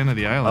the whole span of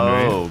the island,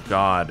 right? Oh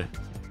God.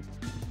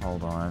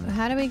 Hold on.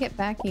 How do we get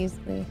back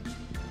easily?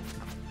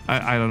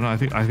 I don't know. I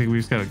think we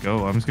just gotta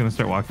go. I'm just gonna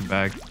start walking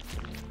back.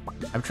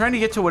 I'm trying to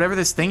get to whatever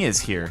this thing is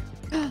here.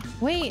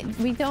 Wait,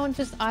 we don't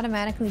just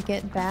automatically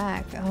get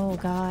back. Oh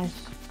gosh.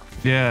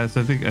 Yeah,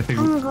 so I think.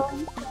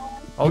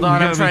 Hold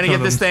on, I'm trying to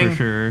get this thing. For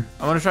sure.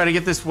 I'm gonna try to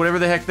get this, whatever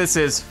the heck this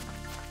is.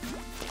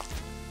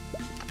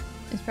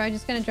 It's probably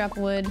just gonna drop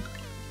wood.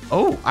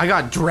 Oh, I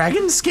got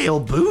dragon scale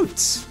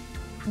boots.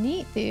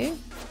 Neat, dude.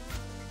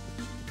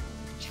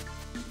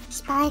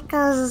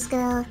 Sparkles is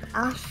gonna look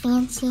all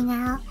fancy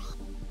now.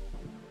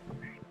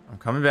 I'm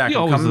coming back. He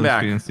I'm always coming looks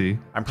back. fancy.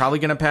 I'm probably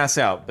gonna pass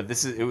out, but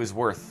it was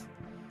worth.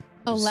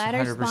 Oh, It's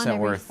ladders 100% spawn every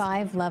worth.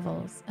 5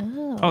 levels.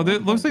 Oh. Oh, there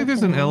looks like good there's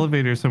to an know.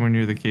 elevator somewhere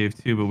near the cave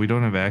too, but we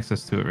don't have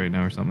access to it right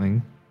now or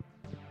something.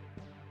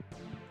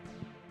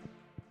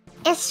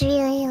 It's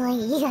really like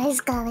you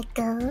guys gotta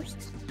go.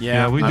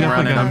 Yeah, we I'm definitely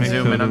running. gotta I'm make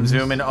zooming. I'm totems.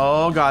 zooming.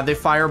 Oh God, they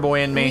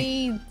fireboying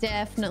me. We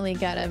definitely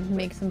gotta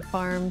make some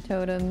farm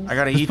totems. I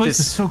gotta This eat place is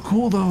this. so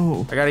cool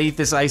though. I gotta eat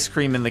this ice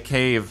cream in the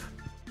cave.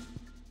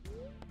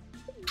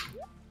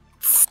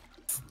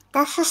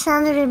 That's the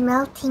sound of it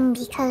melting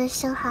because it's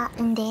so hot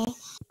in there.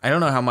 I don't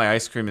know how my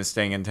ice cream is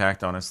staying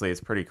intact. Honestly,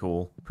 it's pretty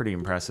cool. Pretty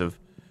impressive.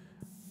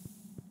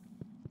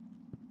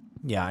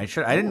 Yeah, I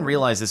didn't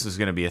realize this was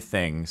gonna be a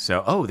thing.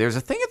 So, oh, there's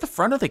a thing at the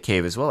front of the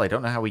cave as well. I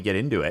don't know how we get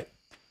into it.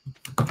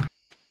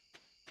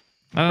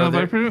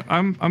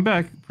 I'm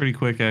back pretty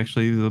quick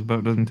actually. The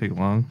boat doesn't take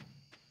long.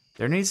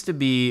 There needs to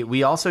be.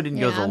 We also didn't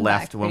go Yeah, to the I'm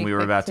left back when pretty we were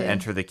quick, about to too.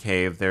 enter the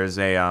cave. There's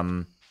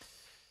a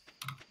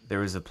there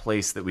was a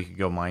place that we could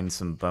go mine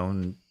some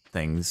bone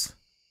things.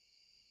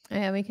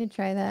 Yeah, we could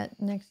try that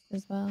next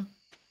as well.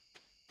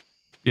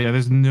 Yeah,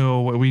 there's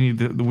no way. We need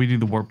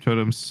the warp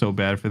totems so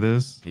bad for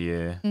this.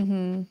 Yeah.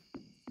 Mm-hmm.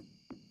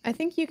 I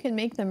think you can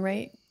make them,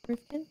 right,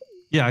 Rifkin?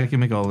 Yeah, I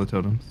can make all the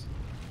totems.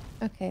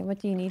 Okay, what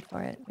do you need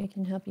for it? We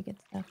can help you get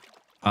stuff.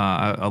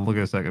 I'll look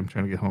at a second. I'm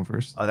trying to get home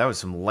first. Oh, that was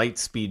some light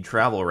speed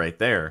travel right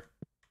there.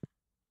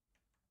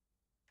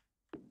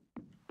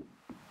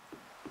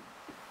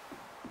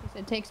 So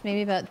it takes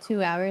maybe about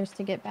 2 hours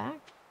to get back.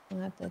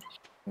 We'll have to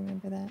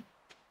remember that.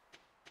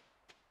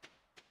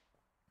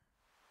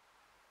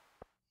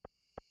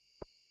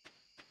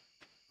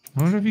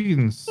 I wonder if you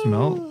can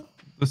smelt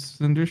the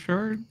cinder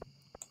shard.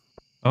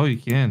 Oh, you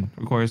can.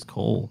 Requires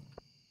coal.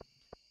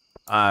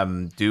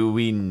 Do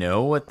we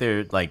know what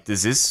they're like?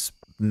 Does this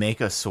make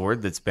a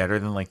sword that's better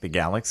than like the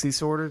galaxy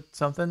sword or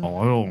something? Oh,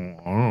 I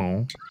don't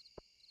know.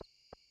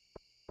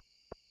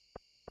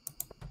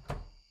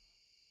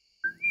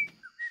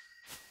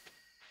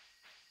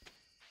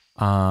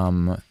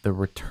 The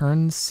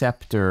return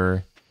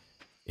scepter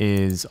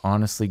is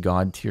honestly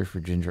god tier for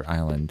Ginger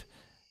Island.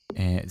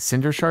 And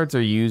cinder shards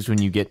are used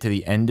when you get to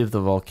the end of the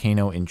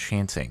volcano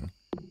enchanting.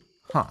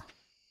 Huh.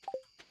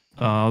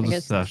 I'll I just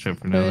guess stash it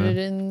for Put now. it then.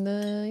 in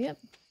the... Yep.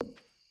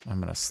 I'm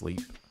gonna sleep.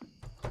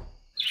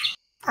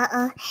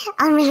 Uh-oh.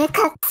 I'm in a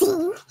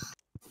cutscene.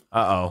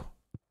 Uh-oh.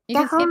 You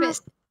The can skip it.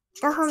 homeless,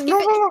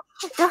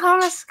 the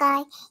homeless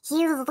guy,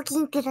 he was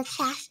looking through the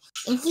trash,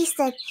 and he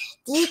said,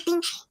 "Do you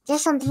think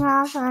there's something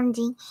wrong with what I'm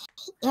doing?"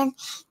 And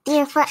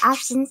there are 4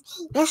 options.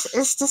 This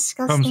is I'm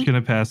disgusting. just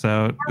gonna pass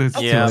out. It's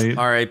too Yeah, late.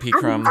 R.I.P.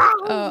 Crumb.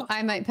 Oh,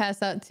 I might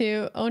pass out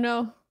too. Oh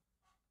no.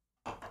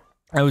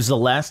 I was the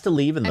last to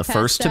leave and I the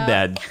first passed to out.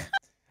 bed.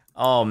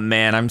 Oh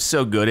man, I'm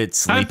so good at High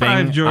sleeping.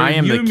 five, Jordan. I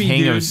am You the and me,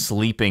 king of dude.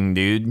 sleeping,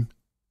 dude.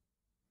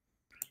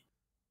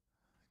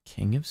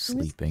 King of Who's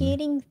sleeping.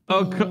 getting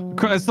Oh,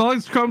 things? as long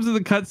as Crumb's in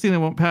the cutscene, I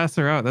won't pass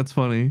her out. That's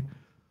funny.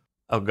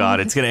 Oh god,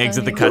 it's gonna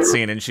exit the Funny.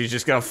 cutscene and she's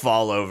just gonna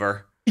fall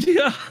over.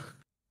 Yeah.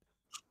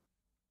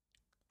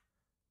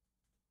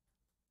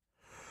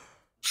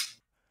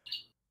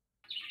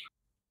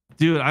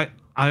 Dude, I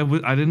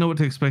didn't know what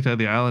to expect out of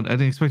the island. I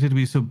didn't expect it to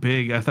be so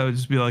big. I thought it would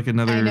just be like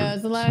another I know,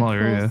 it's a lot small of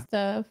cool area.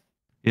 stuff.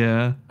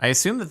 Yeah. I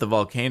assume that the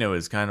volcano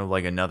is kind of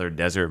like another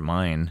desert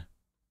mine.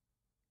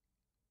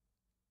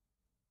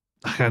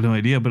 I had no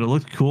idea, but it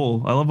looked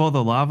cool. I love all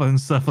the lava and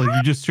stuff. Like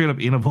you just straight up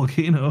in a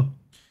volcano.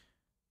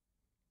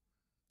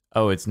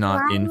 Oh, it's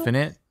not Why-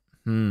 infinite?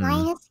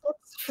 Linus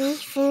gets free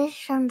food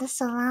from the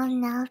salon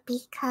now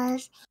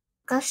because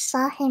Gus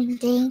saw him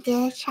doing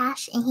the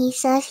trash, and he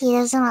says he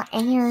doesn't want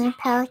anyone in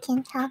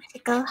Pelican Town to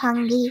go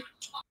hungry.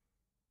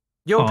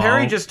 Yo,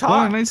 Perry Aw, just what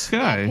talked. a nice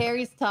guy. Yeah,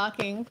 Perry's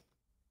talking.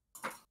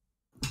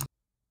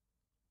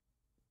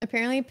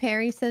 Apparently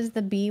Perry says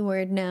the B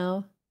word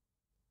now.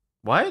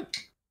 What?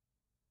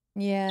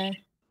 Yeah.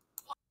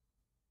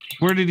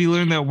 Where did he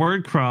learn that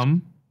word,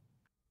 Crumb?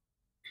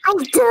 I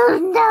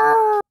don't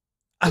know.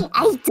 I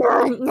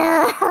don't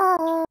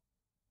know.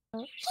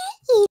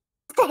 He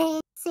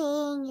started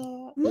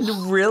saying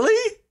it.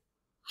 Really?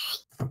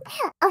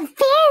 Apparently,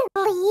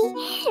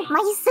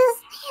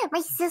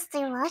 my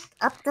sister walked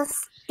up the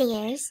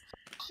stairs,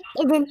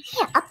 and then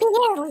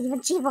apparently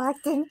when she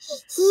walked in,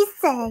 he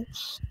said,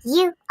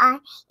 "You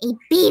are a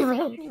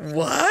B-word."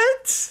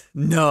 What?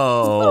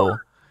 No.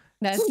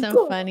 That's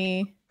so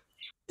funny.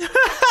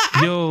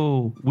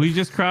 Yo, we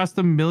just crossed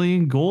 1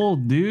 million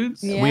gold,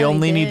 dudes. Yeah, we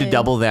only need to did.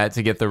 double that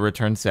to get the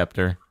return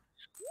scepter.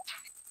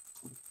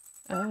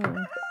 Oh.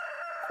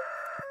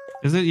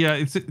 Is it? Yeah,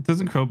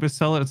 doesn't Krobus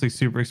sell it? It's like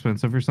super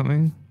expensive or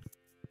something.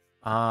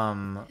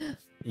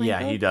 Yeah,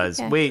 he gold does.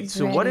 pickaxe Wait, is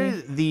so what ready.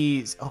 are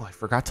these? Oh, I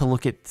forgot to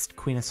look at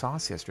Queen of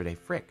Sauce yesterday.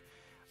 Frick.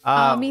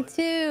 Oh, me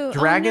too.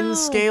 Dragon oh, no.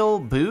 scale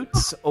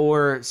boots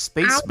or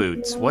space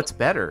boots? What's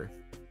better?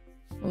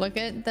 Look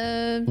at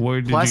the.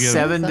 Where did Plus you get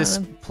seven, What's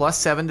on them? plus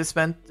 7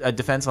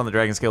 defense on the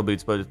dragon scale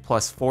boots, but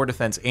plus 4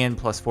 defense and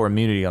plus 4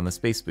 immunity on the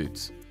space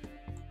boots.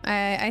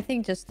 I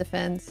think just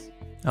defense.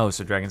 Oh,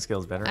 so dragon scale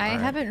is better. I All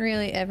right. haven't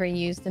really ever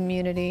used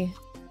immunity.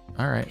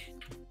 All right.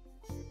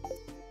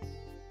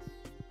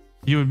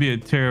 You would be a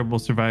terrible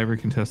survivor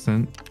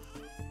contestant.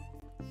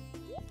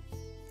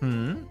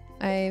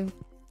 I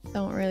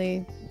don't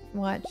really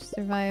watch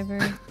Survivor.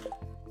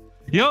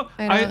 Yo,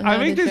 I don't I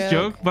know make the this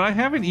joke, but I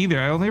haven't either.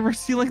 I only ever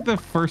see like the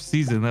first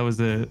season. That was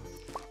it.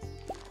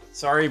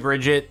 Sorry,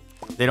 Bridget.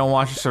 They don't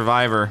watch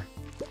Survivor.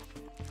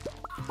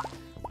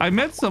 I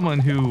met someone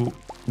who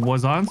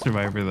was on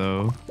Survivor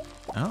though.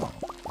 Oh.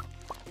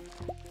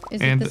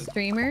 Is And- it the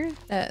streamer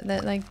that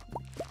like?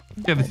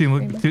 Yeah, the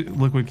team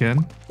Liquid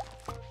Ken.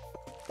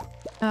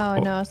 Oh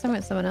no, I was talking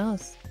about someone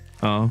else.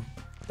 Oh.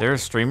 There are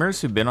streamers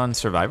who've been on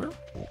Survivor?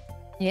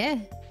 Yeah.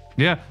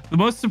 Yeah, the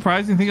most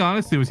surprising thing,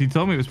 honestly, was he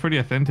told me it was pretty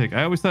authentic.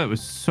 I always thought it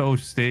was so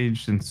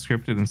staged and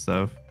scripted and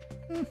stuff.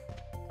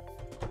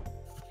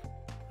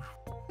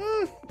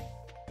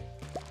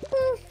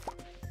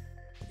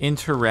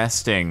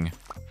 Interesting.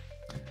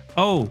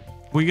 Oh,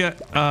 we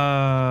got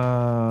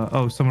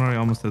oh, someone already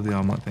almost did the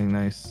omelet thing.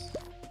 Nice.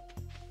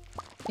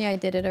 Yeah, I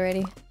did it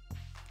already.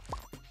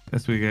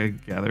 Guess we gotta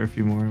gather a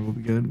few more. We'll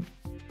be good.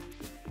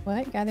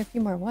 What? Gather a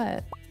few more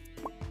what?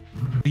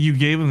 You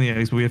gave him the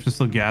eggs, but we have to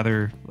still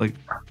gather like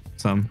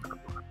some.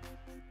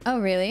 Oh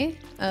really?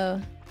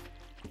 Oh.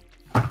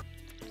 You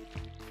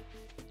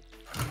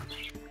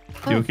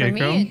Oh, okay, for me,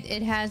 Chrome?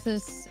 it has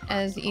this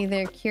as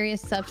either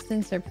curious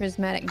substance or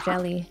prismatic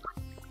jelly.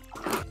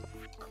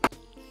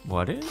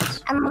 What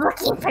is? I'm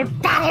looking for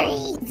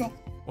batteries.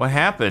 What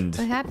happened?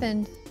 What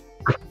happened?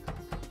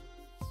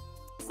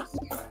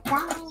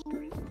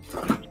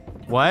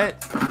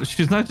 What?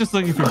 She's not just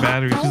looking for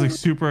batteries. She's like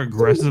super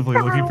aggressively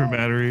looking for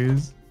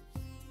batteries.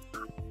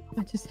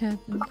 What just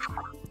happened?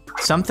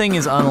 Something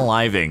is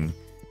unaliving.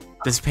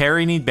 Does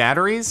Perry need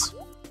batteries?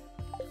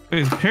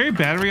 Is Perry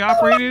battery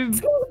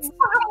operated?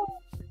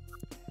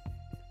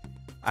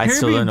 I Perry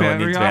still being don't know what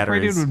battery needs operated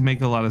batteries. would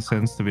make a lot of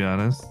sense, to be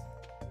honest.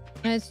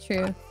 That's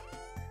true.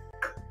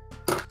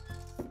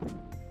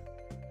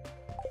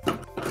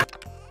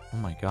 Oh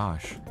my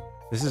gosh.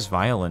 This is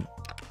violent.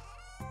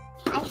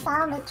 I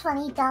found a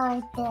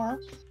 $20 bill.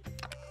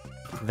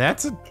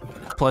 That's a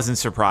pleasant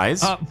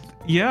surprise.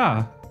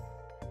 Yeah.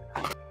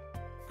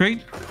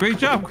 Great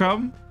job,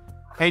 Crumb.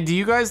 Hey, do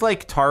you guys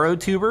like taro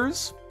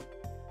tubers?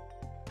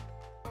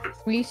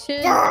 We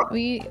should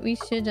we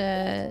should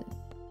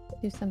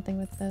do something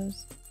with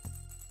those.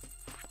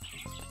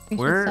 We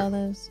should sell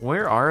those.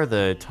 Where are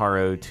the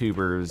taro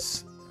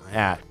tubers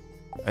at?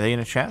 Are they in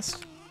a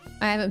chest?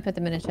 I haven't put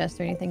them in a chest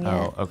or anything yet.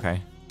 Oh,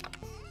 okay.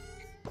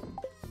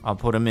 I'll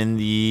put them in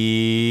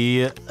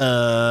the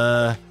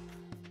I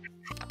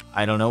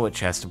don't know what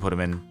chest to put them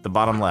in. The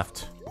bottom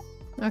left.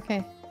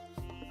 Okay.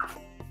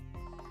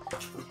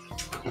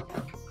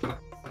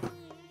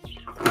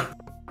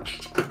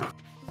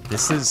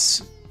 This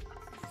is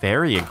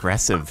very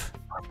aggressive.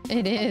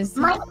 It is.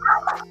 My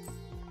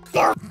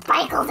bill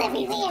sparkles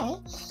everywhere.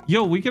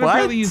 Yo, we can What?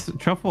 apparently use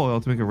truffle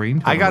oil to make a rain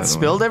tunnel. I got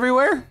spilled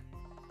everywhere?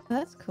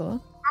 That's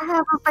cool. I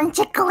have a bunch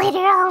of glitter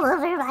all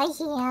over my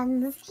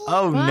hands.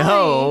 Oh Why?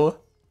 no.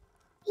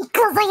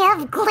 Because I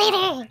have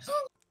glitter.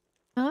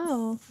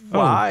 Oh.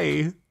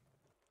 Why?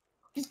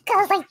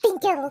 Because I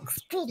think it looks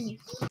pretty.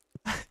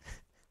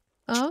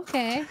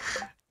 Okay.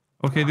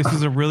 Okay, this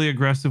is a really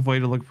aggressive way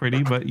to look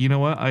pretty, but you know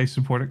what? I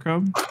support it,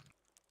 Crumb.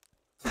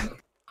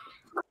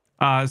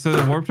 So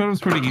the warp totem is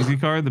pretty easy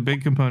card. The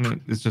big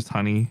component is just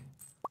honey.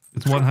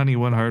 It's 1 honey,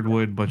 1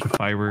 hardwood, bunch of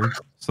fiber.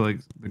 So like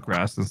the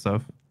grass and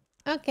stuff.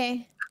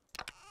 Okay.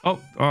 Oh,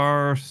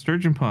 our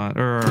sturgeon pond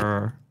or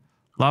our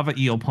lava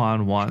eel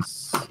pond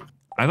wants.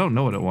 I don't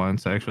know what it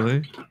wants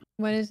actually.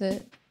 What is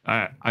it?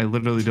 I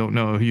literally don't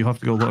know. You have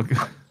to go look.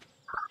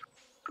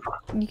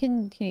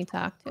 Can you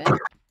talk to it?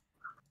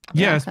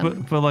 Yes, Yeah,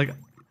 come. but like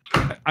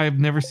I've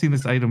never seen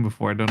this item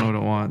before. I don't know what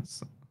it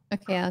wants.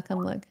 Okay, I'll come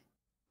look.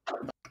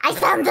 I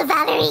found the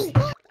battery.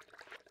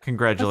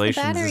 Congratulations.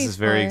 This battery is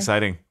very for?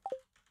 exciting.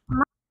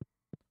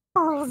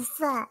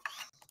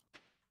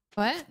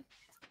 What?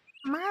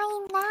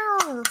 My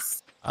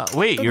mouse.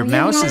 Wait, your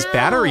mouse is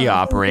battery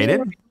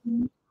operated?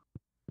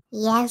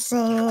 Yes, it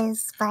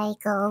is,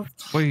 Sparkles.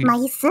 Wait, My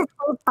sister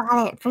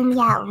bought it from me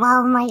at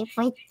Walmart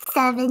for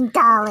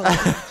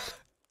 $7.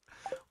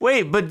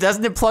 Wait, but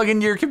doesn't it plug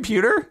into your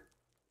computer?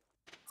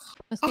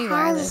 Must be It has-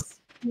 wireless.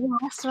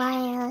 Yes,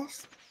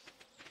 wireless.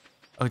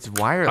 Oh, it's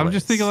wireless. I'm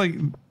just thinking like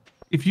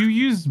if you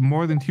use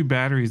more than 2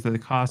 batteries, that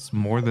it costs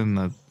more than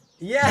the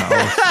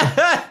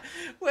Yeah.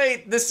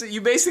 Wait,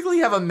 you basically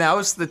have a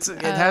mouse it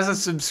has a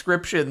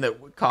subscription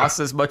that costs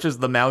as much as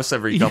the mouse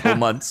every couple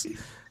months.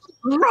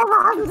 My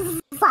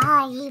mom's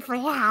sorry for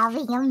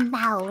having a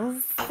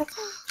mouse.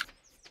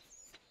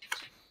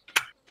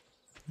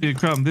 Dude,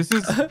 Crumb, this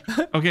is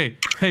okay.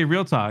 Hey,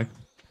 real talk.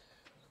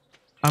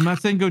 I'm not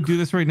saying go do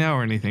this right now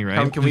or anything,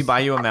 right? Can we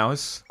buy you a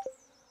mouse?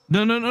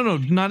 No,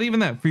 not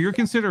even that. For your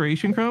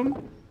consideration,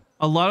 Crumb,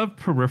 a lot of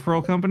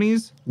peripheral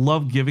companies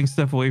love giving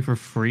stuff away for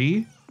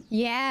free.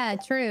 Yeah,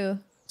 true.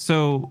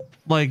 So,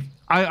 like,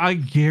 I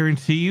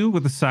guarantee you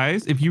with the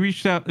size, if you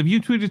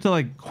tweeted to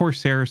like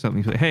Corsair or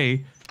something, say,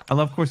 hey, I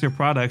love Corsair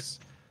products.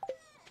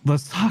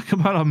 Let's talk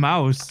about a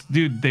mouse.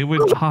 Dude, they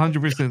would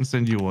 100%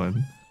 send you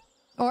one.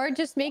 Or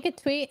just make a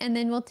tweet and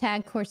then we'll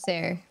tag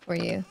Corsair for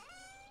you.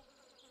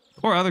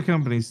 Or other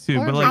companies too.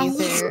 Or But like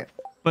Razer.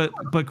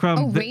 but Crumb.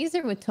 Oh,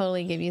 Razer would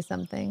totally give you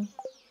something.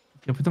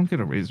 Yeah, but don't get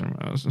a Razer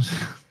mouse.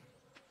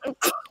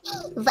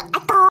 But I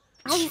thought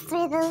I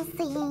for those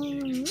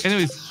things.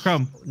 Anyways,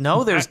 Crumb.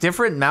 No, there's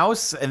different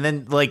mouse, and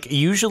then like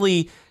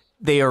usually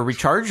they are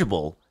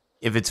rechargeable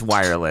if it's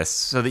wireless,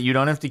 so that you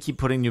don't have to keep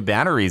putting new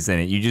batteries in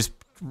it. You just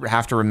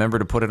have to remember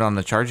to put it on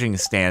the charging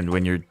stand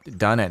when you're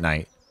done at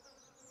night.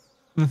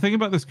 The thing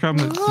about this, Crumb,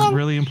 that's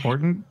really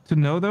important to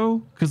know though,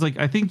 because like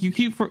I think you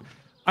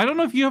I don't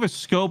know if you have a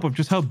scope of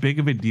just how big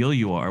of a deal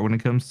you are when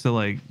it comes to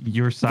like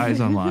your size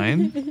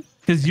online,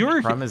 because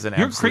you're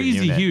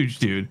crazy unit. huge,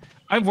 dude.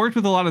 I've worked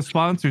with a lot of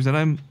sponsors, and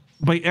I'm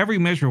by every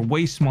measure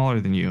way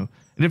smaller than you.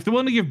 And if they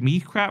want to give me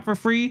crap for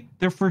free,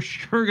 they're for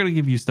sure gonna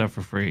give you stuff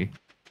for free,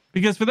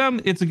 because for them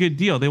it's a good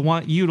deal. They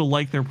want you to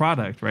like their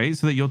product, right?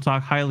 So that you'll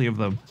talk highly of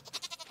them.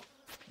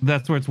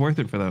 That's where it's worth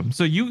it for them.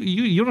 So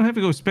you don't have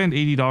to go spend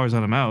 $80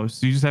 on a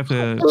mouse. You just have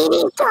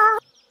to.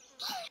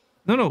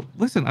 No,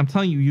 listen, I'm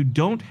telling you, you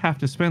don't have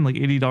to spend like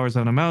 $80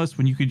 on a mouse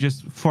when you could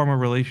just form a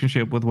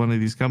relationship with one of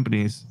these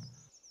companies.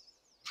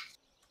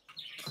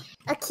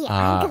 Okay,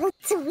 I'm gonna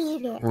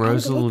tweet it.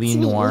 Rosalie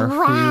Noir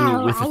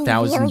with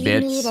 1,000 bits. I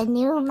really need a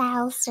new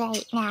mouse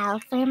right now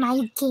for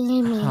my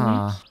gaming.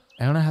 I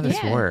don't know how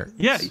this works.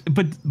 Yeah,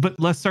 but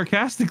less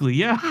sarcastically,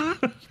 yeah.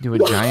 Do a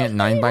giant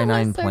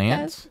 9x9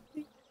 plant?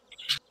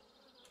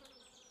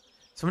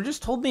 Someone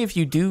just told me if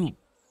you do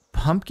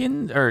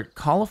pumpkin or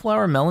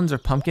cauliflower, melons, or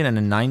pumpkin and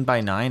a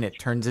 9x9, it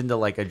turns into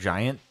like a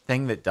giant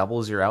thing that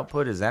doubles your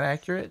output. Is that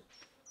accurate?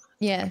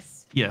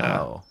 Yes. Yeah.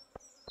 Oh.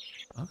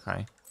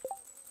 Okay.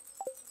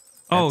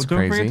 Don't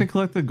forget to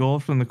collect the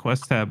gold from the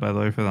quest tab, by the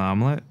way, for the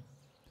omelet.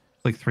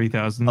 Like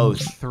 3,000. Oh,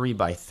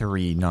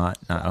 3x3, not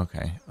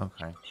okay.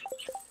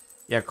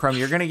 Yeah, Crumb,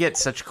 you're gonna get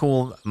such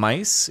cool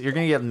mice. You're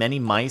gonna get many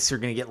mice. You're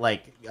gonna get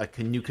like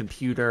a new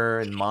computer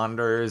and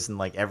monitors and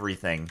like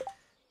everything.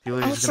 People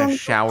are just gonna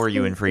shower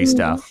you in free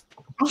stuff.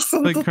 I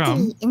sent it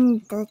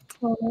in the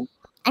Twitter.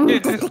 I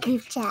mean, the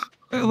group chat.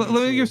 Let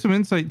me give some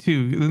insight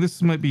too.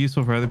 This might be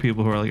useful for other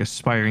people who are like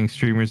aspiring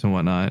streamers and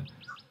whatnot.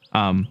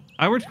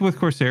 I worked with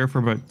Corsair for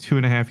about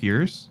 2.5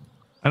 years.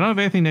 I don't have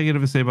anything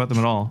negative to say about them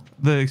at all.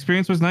 The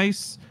experience was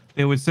nice.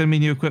 They would send me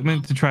new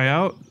equipment to try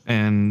out,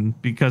 and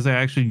because I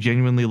actually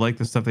genuinely like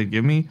the stuff they'd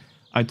give me,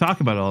 I talk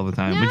about it all the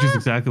time, which is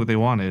exactly what they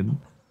wanted.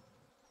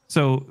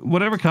 So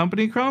whatever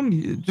company, Crumb,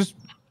 just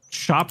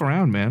shop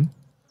around, man.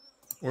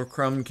 Or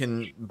Crumb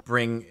can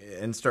bring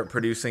and start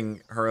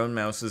producing her own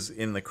mouses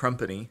in the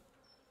Crumpany.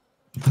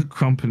 The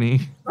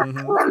Crumpany.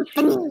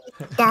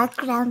 The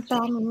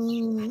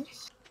Crumpany.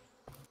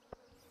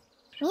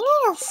 We need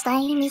to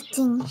start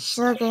making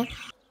sugar.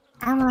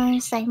 I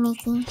want to start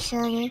making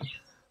sugar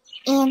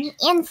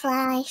in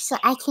flour so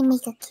I can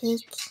make a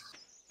cake.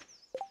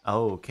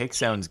 Oh, cake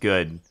sounds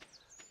good.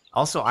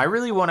 Also, I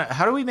really want to...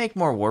 How do we make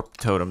more warp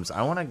totems?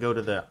 I want to go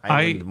to the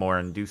island more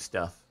and do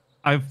stuff.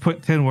 I've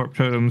put 10 warp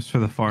totems for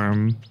the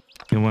farm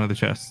in one of the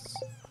chests.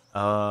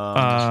 No,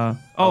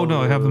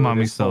 I have them on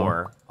me still.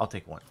 4. I'll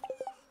take 1.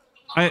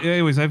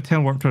 Anyways, I have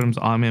 10 warp totems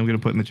on me. I'm going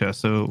to put in the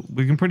chest, so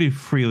we can pretty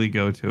freely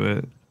go to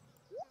it.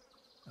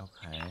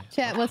 Okay.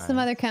 Chat, what's some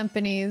other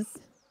companies?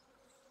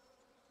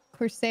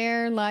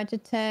 Corsair,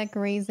 Logitech,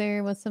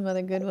 Razer, what's some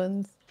other good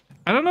ones?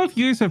 I don't know if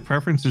you guys have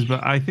preferences,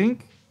 but I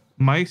think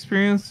my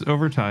experience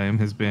over time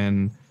has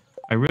been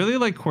I really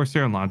like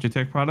Corsair and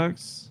Logitech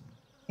products.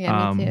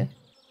 Yeah, me too.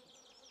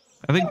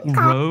 I think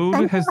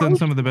Rode has done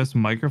some of the best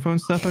microphone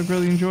stuff I've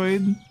really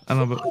enjoyed. I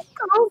don't know, but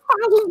I'm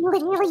finding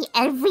literally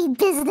every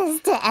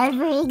business to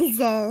ever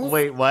exist.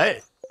 Wait,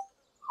 what?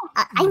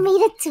 I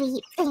made a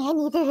tweet saying I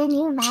needed a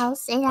new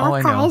mouse, and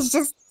Kara is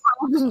just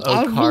tagging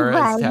everyone.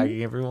 Kara is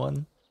tagging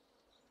everyone.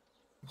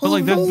 But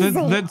like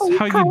that's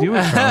how you do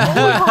it,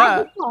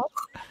 Crumb.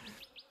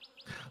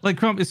 Like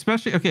Crumb,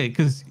 especially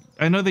because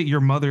I know that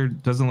your mother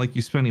doesn't like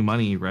you spending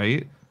money,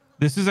 right?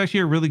 This is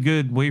actually a really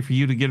good way for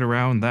you to get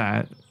around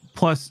that.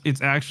 Plus,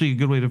 it's actually a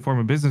good way to form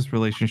a business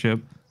relationship,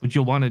 which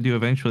you'll want to do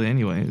eventually,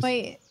 anyways.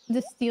 Wait,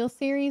 the Steel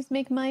series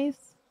make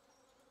mice?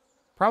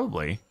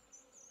 Probably.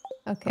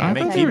 Okay. I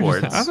make thought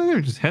keyboards. I thought they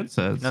were just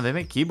headsets. No, they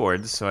make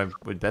keyboards, so I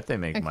would bet they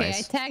make Okay,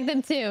 mice. I tagged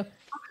them too.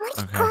 Oh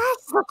my gosh,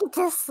 look at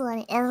this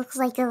one. It looks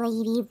like a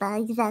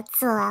ladybug. That's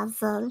so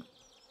awesome.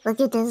 Look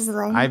at this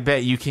one. I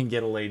bet you can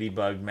get a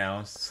ladybug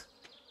mouse.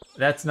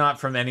 That's not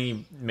from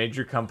any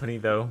major company,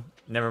 though.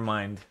 Never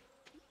mind.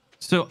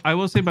 So I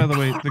will say, by the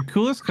way, the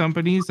coolest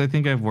companies I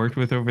think I've worked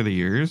with over the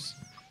years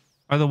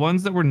are the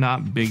ones that were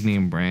not big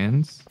name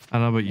brands. I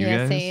don't know about you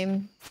guys. Yeah,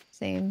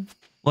 same.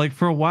 Like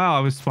for a while, I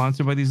was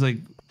sponsored by these like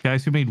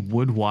guys who made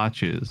wood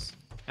watches,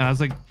 and I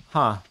was like,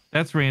 huh,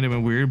 that's random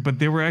and weird, but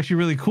they were actually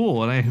really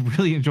cool, and I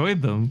really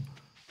enjoyed them.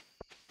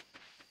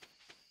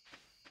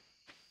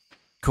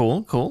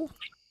 Cool.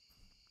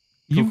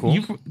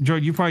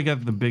 Jordan, you probably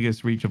got the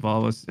biggest reach of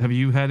all of us. Have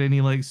you had any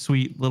like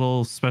sweet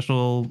little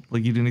special,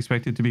 like you didn't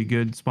expect it to be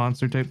good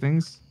sponsor type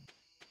things?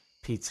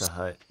 Pizza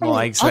Hut. Well,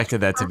 I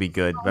expected that to be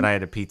good, but I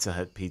had a Pizza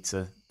Hut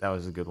pizza. That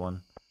was a good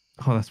one.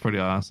 Oh, that's pretty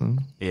awesome.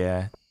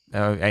 Yeah,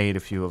 I ate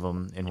a few of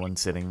them in one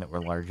sitting that were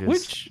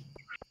largest.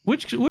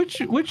 Which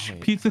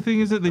pizza thing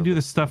is it? They do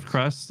the stuffed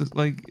crust.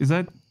 Like, is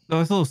that? Oh,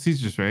 that's Little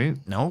Caesars, right?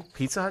 No,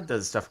 Pizza Hut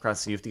does stuffed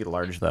crust, so you have to get a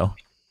large though.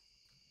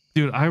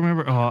 Dude, I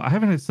remember. Oh, I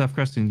haven't had stuffed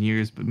crust in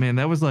years, but man,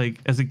 that was like,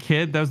 as a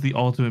kid, that was the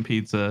ultimate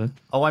pizza.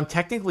 Oh, I'm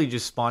technically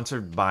just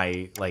sponsored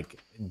by like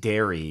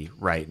dairy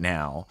right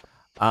now.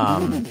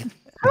 And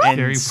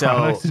dairy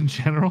products in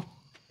general.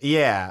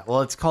 Yeah,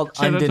 well, it's called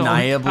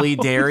Undeniably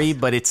Dairy,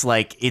 but it's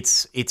like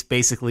it's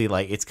basically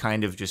like it's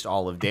kind of just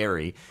all of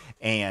dairy,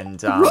 and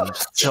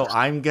so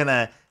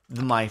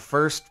my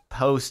first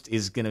post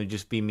is gonna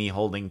just be me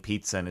holding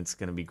pizza, and it's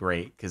gonna be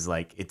great because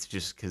like it's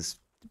just because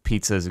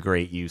pizza is a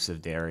great use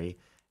of dairy.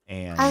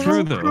 And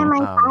true though. Every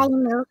time I buy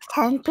milk,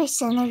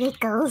 10% of it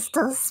goes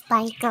to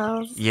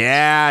Sparkles.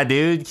 Yeah,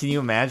 dude, can you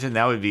imagine?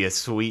 That would be a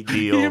sweet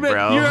deal,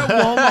 bro. You're at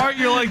Walmart.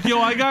 You're like, yo,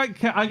 I got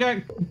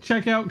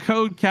checkout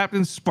code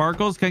Captain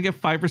Sparkles. Can I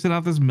get 5%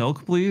 off this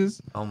milk, please?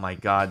 Oh my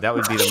god, that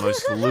would be the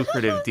most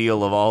lucrative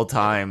deal of all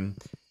time.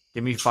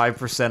 Give me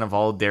 5% of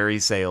all dairy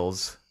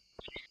sales.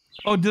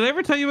 Oh, did I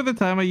ever tell you about the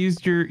time I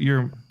used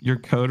your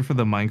code for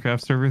the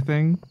Minecraft server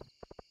thing?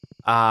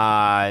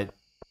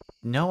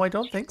 No, I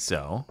don't think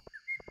so.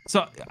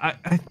 So I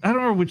don't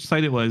remember which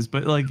site it was,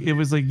 but like it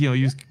was like, you know,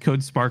 use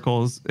code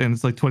Sparkles and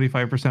it's like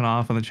 25%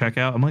 off on the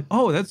checkout. I'm like,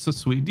 oh, that's a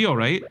sweet deal,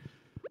 right?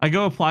 I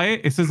go apply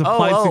it. It says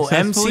applied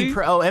successfully.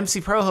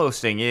 MC Pro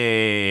hosting.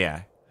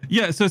 Yeah.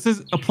 Yeah, so it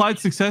says applied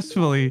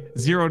successfully,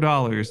 $0,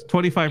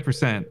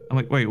 25%. I'm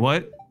like, wait,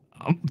 what?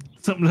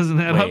 Something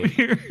doesn't add up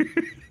here.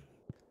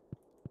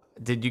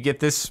 Did you get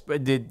this?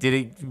 Did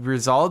it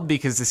resolve?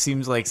 Because this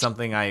seems like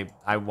something I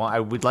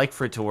would like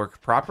for it to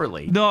work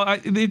properly. No,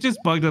 it just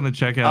bugged on the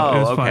checkout. Oh, it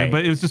was okay. fine,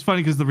 but it was just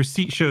funny because the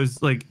receipt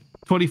shows like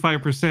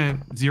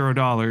 25%,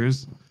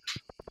 $0.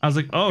 I was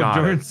like, oh,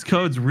 Jordan's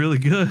code's really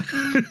good.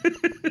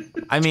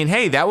 I mean,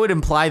 hey, that would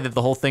imply that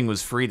the whole thing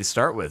was free to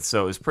start with,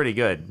 so it was pretty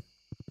good.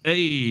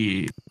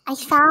 Hey. I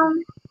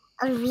found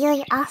a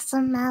really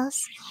awesome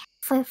mouse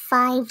for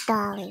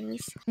 $5.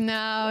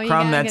 No,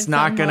 Crumb, that's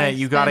not gonna.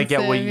 You gotta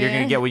get what you're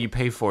gonna get what you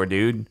pay for,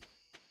 dude.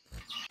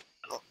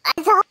 I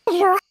don't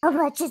know how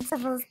much it's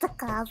supposed to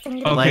cost.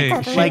 Okay,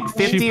 like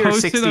 $50 or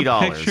 $60. She posted a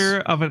picture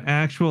of an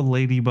actual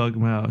ladybug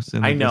mouse.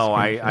 I know,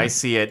 I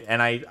see it,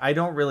 and I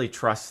don't really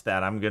trust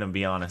that. I'm gonna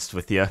be honest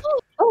with you.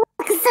 Oh,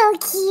 it looks so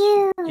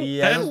cute.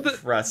 Yeah, I don't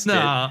trust it.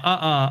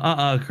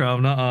 Nah,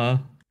 Crumb,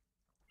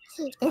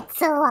 It's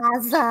so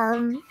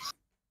awesome.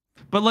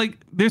 But like,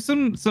 there's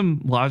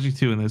some logic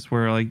to in this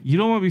where like you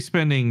don't want to be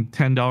spending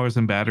 $10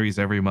 in batteries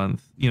every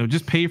month. You know,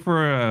 just pay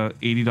for a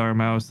 $80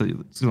 mouse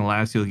that's gonna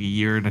last you like a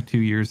year and 2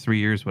 years, 3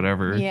 years,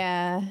 whatever.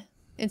 Yeah,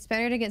 it's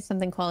better to get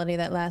something quality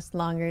that lasts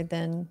longer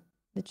than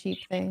the cheap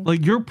thing.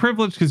 Like you're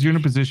privileged because you're in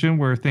a position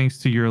where thanks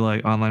to your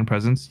like online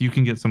presence, you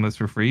can get some of this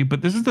for free.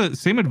 But this is the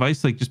same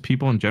advice like just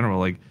people in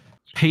general. Like,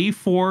 pay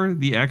for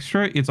the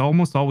extra. It's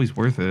almost always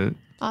worth it.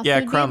 Also,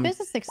 yeah, Crumb.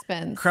 Business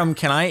expense. Crumb,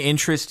 can I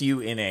interest you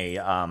in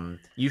a?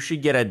 You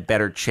should get a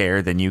better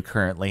chair than you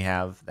currently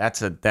have.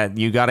 That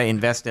you got to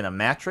invest in a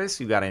mattress.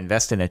 You got to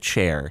invest in a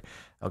chair.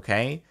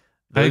 Okay,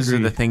 those are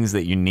the things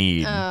that you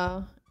need.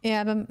 Oh,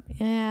 yeah, but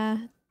yeah,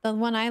 the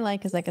one I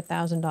like is like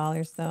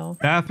 $1,000 though.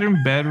 Bathroom,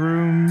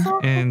 bedroom,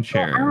 and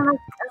chair.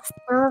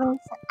 I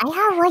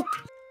have like.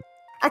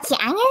 Okay,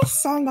 I'm gonna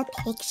send a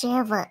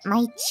picture of what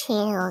my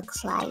chair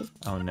looks like.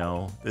 Oh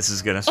no, this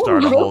is gonna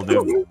start a whole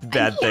new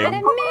bad thing. A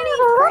mini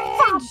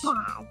fridge.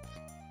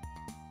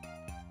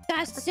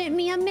 Dad sent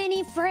me a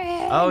mini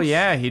fridge. Oh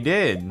yeah, he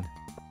did.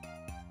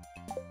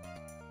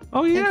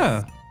 Oh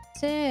yeah.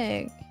 It's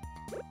sick.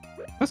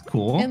 That's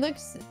cool. It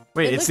looks.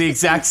 Wait, it's the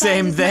exact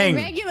same thing.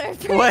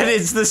 What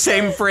is the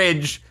same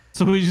fridge?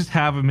 So we just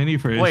have a mini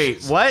fridge.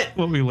 Wait, what?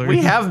 What we learned. We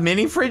have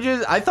mini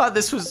fridges? I thought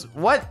this was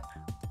what?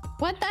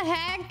 What the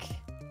heck?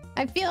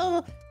 I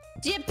feel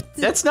gypped.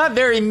 That's not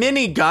very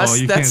mini,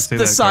 Gus. Oh, that's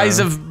the size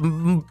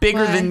of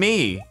bigger than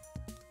me.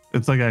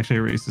 It's like actually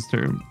a racist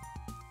term.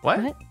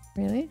 What?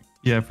 Really?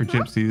 Yeah, for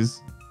gypsies.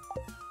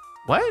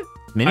 What?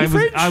 Mini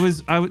fridge? I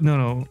was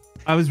no.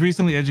 I was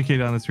recently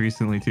educated on this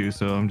recently too,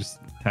 so I'm just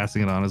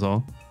passing it on as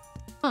all.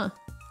 Huh.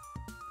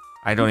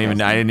 I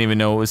didn't even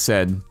know what was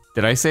said.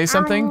 Did I say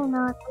something?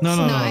 No,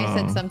 I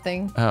said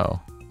something. Oh,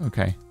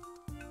 okay.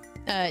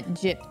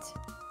 Gypped.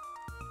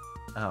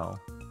 Oh.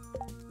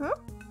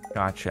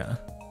 Gotcha.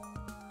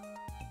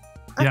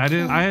 Yeah,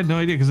 Okay. I had no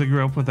idea because I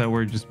grew up with that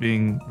word just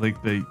being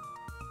like the.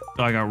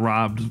 Oh, I got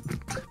robbed.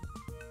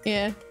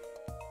 Yeah.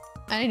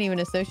 I didn't even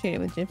associate it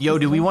with gypsies. Yo,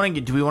 do we want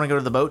to go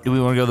to the boat? Do we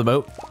want to go to the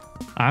boat?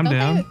 I'm Don't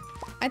down.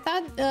 I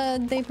thought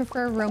they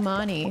prefer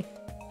Romani.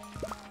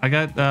 I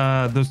got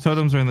those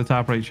totems are in the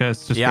top right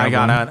chest. Just Yeah, I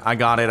grab got one.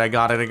 it. I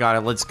got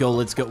it. Let's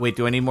go. Wait,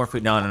 do I need more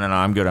food? No.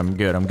 I'm good.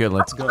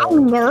 Let's I go.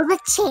 know the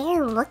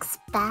chair looks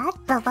bad,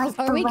 but like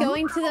Are the we one-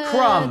 going to the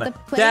Crumb, the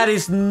place? that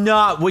is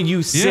not what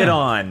you sit Yeah.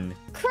 on.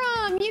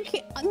 Crumb, you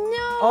can't.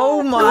 No.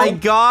 Oh my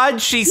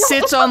God, she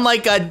sits on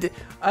like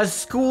a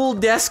school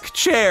desk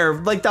chair,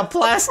 like the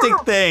plastic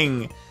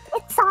thing.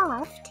 It's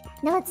soft.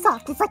 No, it's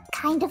soft. It's like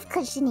kind of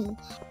cushiony.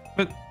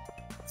 But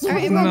You All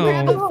right, wouldn't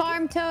everyone grab a No.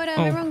 farm totem.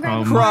 Oh, Everyone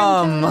grab a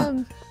Crumb. farm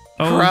totem.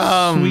 oh,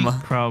 Crumb.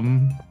 sweet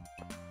crumb.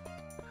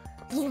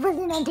 You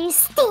wouldn't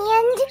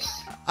understand.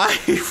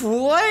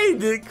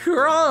 What?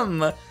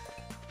 Crumb.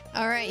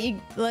 All right,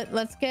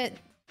 let's get.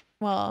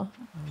 Well,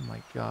 Oh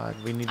my God,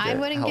 we need to I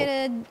wouldn't help.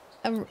 get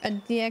a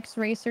DX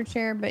racer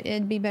chair, but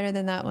it'd be better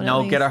than that one.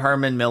 No, at get a least.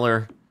 Herman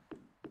Miller.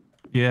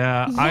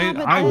 Yeah, Yeah,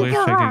 but I they wish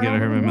I could get a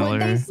Herman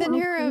Would they Miller.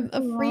 send her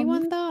a free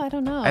one though? I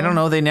don't know. I don't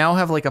know. They now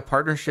have like a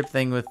partnership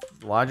thing with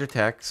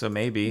Logitech, so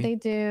maybe. They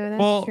do. That's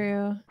Well,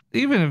 true.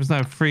 Even if it's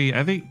not free,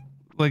 I think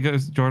like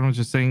as Jordan was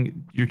just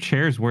saying, your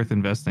chair is worth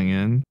investing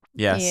in.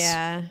 Yes.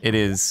 Yeah. It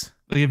is.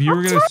 Like if you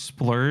were gonna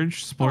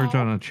splurge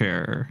on a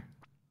chair.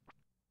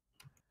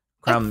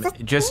 Crumb, It's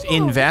a just chair.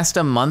 invest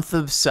a month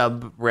of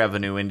sub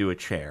revenue into a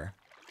chair.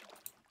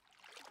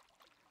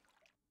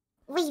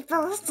 We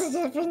both the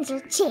difference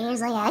with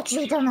chairs. I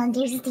actually don't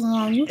understand.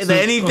 So,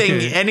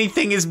 okay.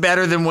 Anything is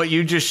better than what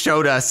you just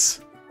showed us.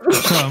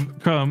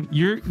 Crumb,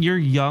 you're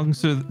young,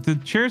 so the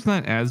chair's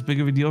not as big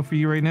of a deal for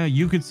you right now.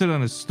 You could sit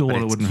on a stool But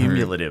and it it's wouldn't hurt.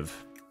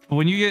 cumulative. But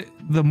when you get,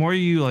 the more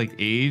you like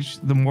age,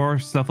 the more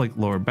stuff like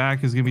lower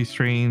back is gonna be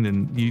strained,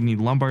 and you need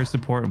lumbar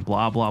support and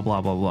blah blah blah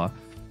blah blah.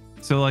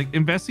 So like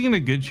investing in a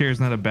good chair is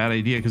not a bad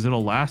idea because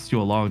it'll last you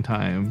a long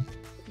time.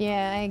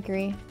 Yeah, I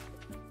agree.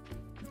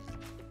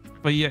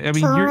 But yeah, I mean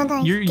So when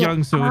I you're get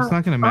young, so it's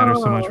not gonna matter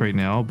so much old- right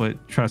now.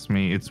 But trust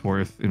me, it's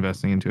worth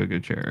investing into a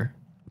good chair.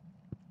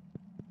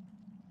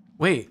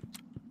 Wait,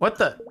 what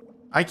the?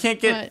 I can't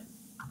get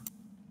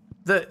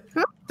But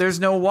there's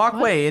no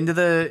walkway into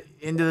the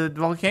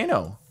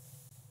volcano.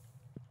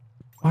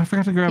 Oh, I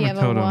forgot to grab you a have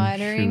totem. a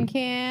watering Shoot.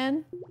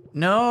 can.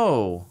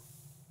 No.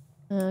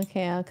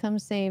 Okay, I'll come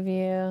save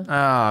you.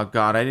 Oh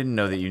God, I didn't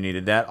know that you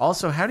needed that.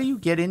 Also, how do you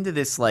get into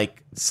this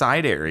like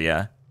side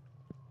area?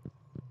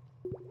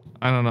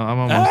 I don't know. I'm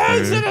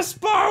almost there. a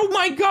spar? Oh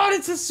my God,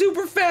 it's a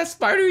super fast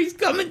spider. He's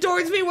coming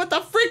towards me. What the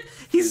frick?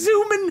 He's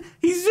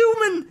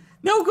zooming.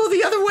 No, go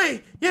the other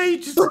way. Yeah, you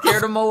just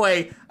scared him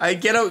away. I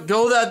get out.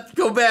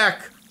 Go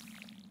back.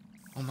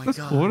 Oh my That's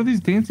God. cool. What are these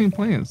dancing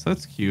plants?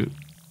 That's cute.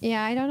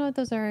 Yeah, I don't know what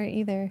those are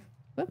either.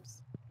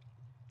 Whoops.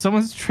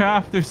 Someone's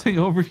trapped. They're saying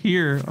over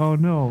here. Oh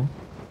no.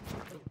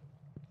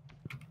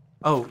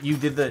 Oh, you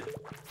did the.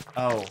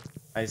 Oh,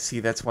 I see.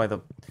 That's why the.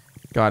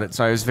 Got it.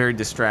 So I was very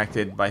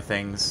distracted by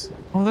things.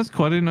 Oh, that's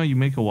cool. I didn't know you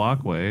make a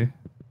walkway.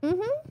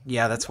 Mm-hmm.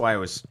 Yeah, that's why I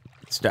was.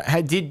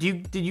 Did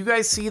you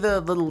guys see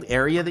the little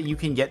area that you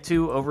can get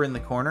to over in the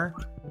corner?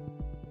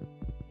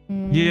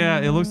 Yeah,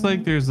 it looks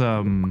like there's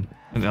an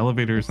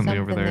elevator or something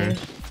over there.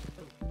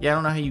 Yeah, I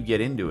don't know how you get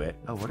into it.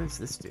 Oh, what does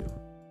this do?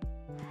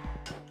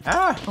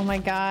 Ah! Oh my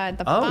God,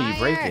 the Oh, fire. you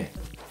break it.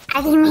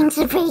 I didn't mean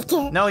to break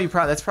it. No,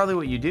 that's probably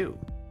what you do.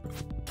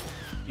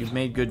 You've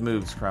made good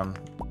moves, Crumb.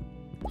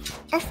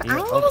 If Yeah, I'm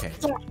gonna okay.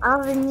 get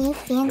all the new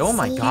fancy. Oh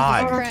my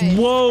God. Right.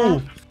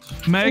 Whoa!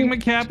 Magma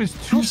cap is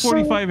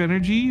 245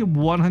 energy,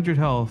 100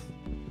 health.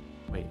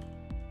 Wait.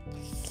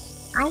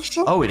 I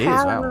should Oh, it is,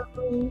 wow.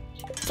 probably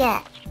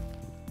get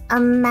a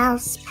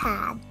mouse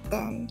pad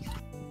then.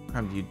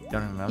 Crumb, you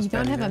don't have a mouse You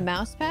pad don't have a either?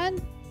 mouse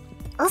pad?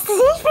 What's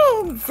the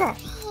difference?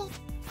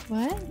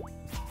 What?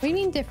 What do you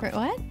mean different?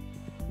 What?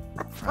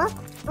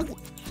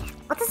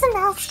 What does a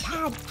mouse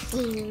pad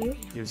do?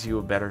 Gives you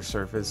a better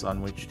surface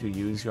on which to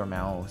use your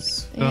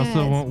mouse. It also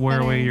it's won't wear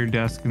away better. your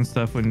desk and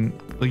stuff when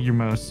like your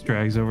mouse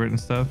drags over it and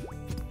stuff.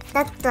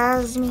 That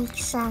does make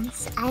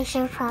sense. I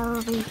should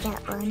probably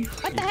get one.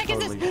 What the You heck is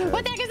totally this? should.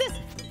 What the heck is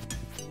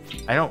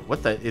this? I don't.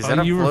 What the? Is Oh, that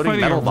a you were floating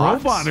fighting metal a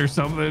box? robot or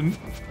something.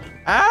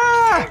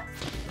 Ah!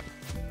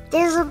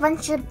 There's a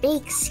bunch of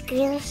big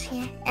screws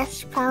here.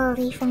 That's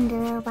probably from the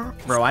robot.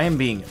 Bro, I am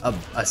being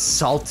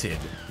assaulted.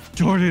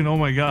 Jordan, oh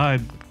my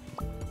god.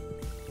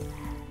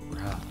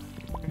 Bro,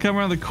 Come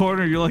around the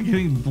corner, you're like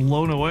getting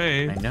blown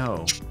away. I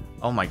know.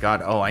 Oh my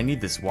God. Oh, I need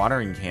this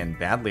watering can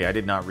badly. I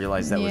did not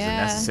realize that was a Yeah.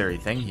 necessary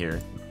thing here.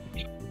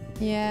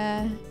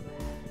 Yeah,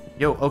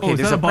 Yo, okay, Oh, is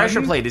there's that a a pressure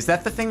button? plate. Is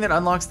that the thing that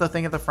unlocks the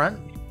thing at the front?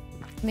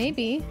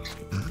 maybe.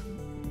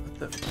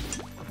 What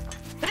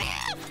the?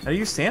 How do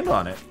you stand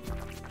on it?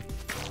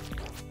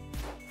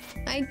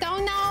 I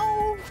don't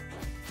know.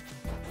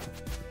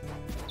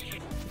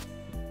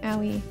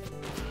 Owie.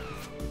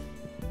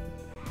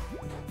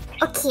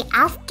 Okay,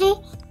 after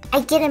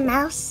I get a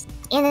mouse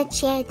and a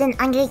chair, then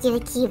I'm gonna get a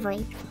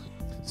keyboard.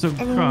 So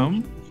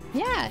Crumb,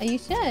 Yeah, you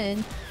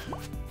should.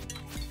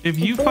 If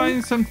you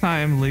find some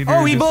time later.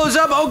 Oh, he blows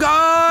up! Oh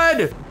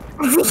God!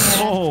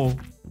 Oh.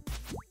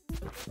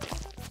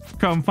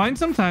 Come, find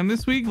some time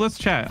this week. Let's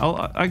chat.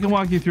 I can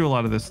walk you through a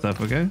lot of this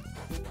stuff. Okay.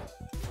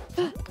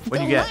 What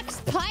do you get?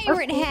 Deluxe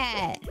pirate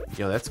hat.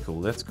 Yo, that's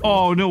cool. That's cool.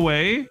 Oh, no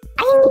way.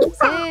 I need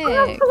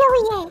some. Sick.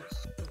 Oh,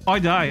 I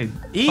died.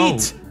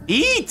 Eat!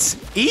 Eat!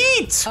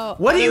 Eat! Oh,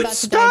 What do I'm you about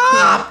to die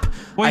stop?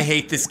 Wait. I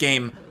hate this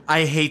game.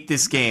 I hate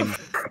this game.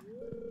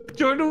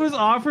 Jordan was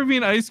offering me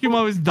an ice cream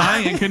while I was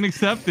dying. I couldn't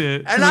accept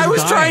it. And I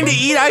was trying to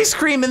eat ice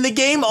cream, and the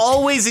game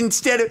always,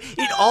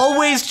 it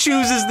always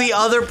chooses the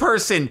other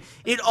person.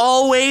 It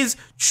always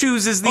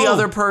chooses the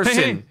other person.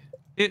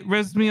 Hey, it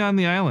rezzed me on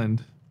the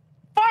island.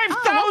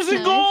 5,000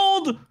 nice.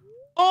 gold!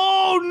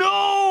 Oh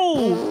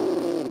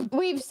no!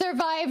 We've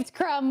survived,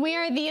 Crumb. We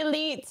are the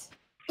elite.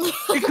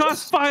 It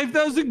costs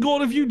 5,000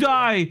 gold if you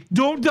die.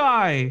 Don't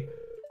die.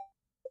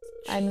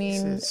 I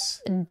mean, Jesus.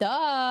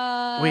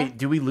 duh. Wait,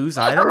 do we lose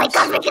Oh items? my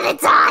god, we're gonna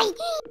die!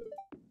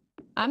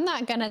 I'm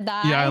not gonna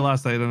die. Yeah, I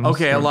lost items.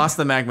 Okay, I lost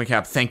the magma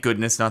cap. Thank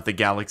goodness, not the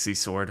galaxy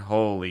sword.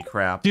 Holy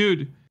crap.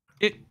 Dude,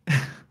 it.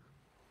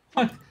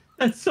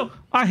 That's so.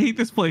 I hate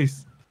this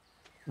place.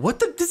 What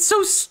the? That's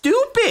so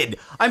stupid.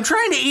 I'm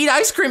trying to eat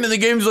ice cream, and the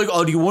game's like,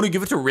 oh, do you want to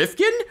give it to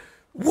Rifkin?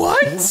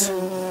 What?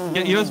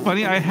 Yeah, you know what's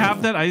funny? I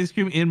have that ice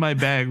cream in my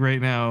bag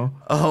right now.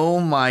 Oh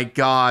my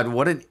god,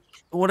 what a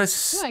Ooh, I got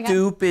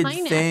stupid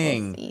pineapple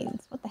thing.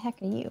 seeds. What the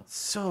heck are you?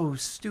 So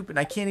stupid.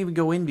 I can't even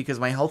go in because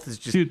my health is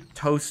just Dude.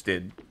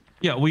 toasted.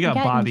 Yeah, we got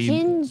got bodied.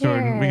 ginger.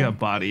 Jordan, we got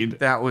bodied.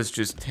 That was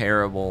just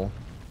terrible.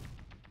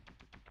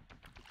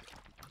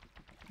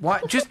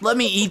 What? Just let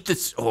me eat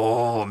this.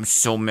 Oh, I'm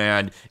so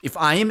mad. If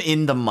I am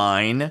in the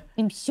mine,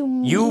 I'm so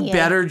you mad.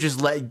 better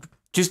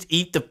just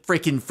eat the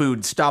freaking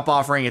food. Stop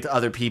offering it to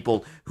other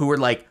people who are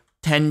like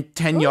 10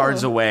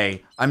 yards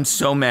away. I'm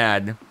so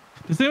mad.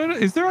 Is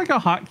there like a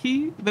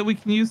hotkey that we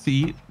can use to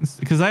eat?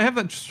 Because I have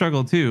that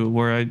struggle too,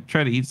 where I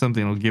try to eat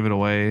something, I'll give it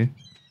away.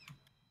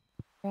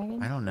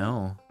 Dragon? I don't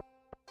know.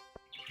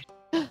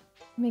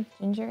 Make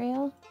ginger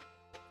ale.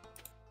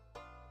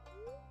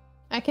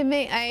 I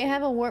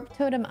have a Warp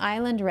Totem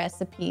Island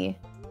recipe.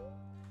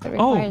 It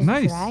Oh, requires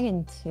nice.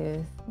 Dragon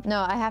tooth.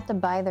 No, I have to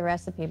buy the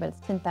recipe, but it's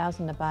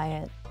 10,000 to buy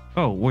it.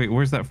 Oh wait,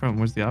 where's that from?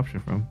 Where's the option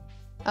from?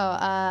 Oh,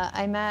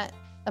 I'm at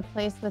a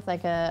place with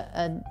like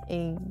a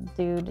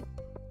dude.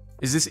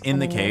 Is this in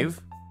the Coming in.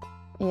 cave?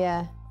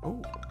 Yeah.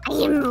 Oh. I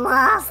am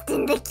lost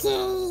in the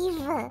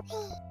cave. I'm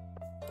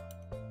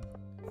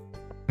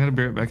gonna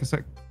be right back a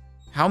sec.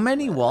 How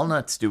many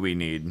walnuts do we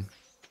need?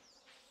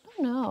 I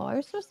don't know. Are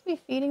we supposed to be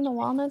feeding the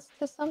walnuts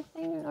to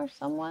something or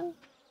someone?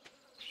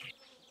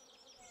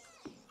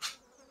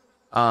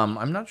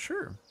 I'm not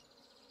sure.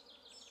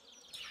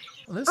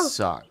 Well, this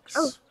sucks.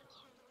 oh.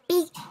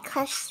 Big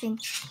question.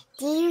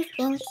 Do you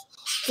think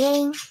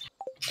getting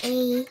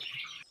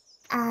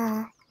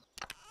a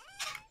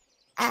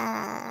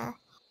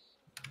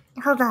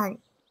hold on.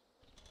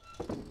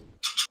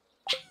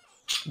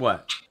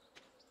 What?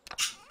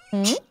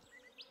 Hmm?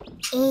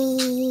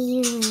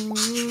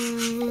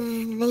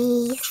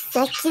 The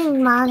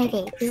second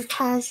monitor,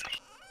 because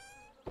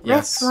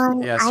Yes. this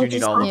one Yes, I you need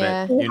just all of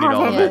Yeah. it. You need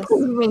all of Yes. it.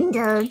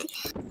 windowed.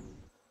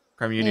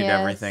 Crumb, you need Yes.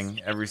 everything.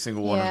 Every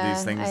single one of Yeah,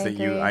 these things I that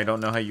you... agree. I don't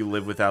know how you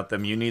live without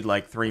them. You need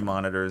like 3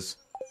 monitors.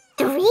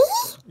 3?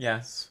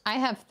 Yes. I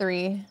have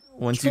 3.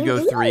 Once you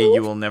go 3,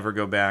 you will never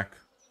go back.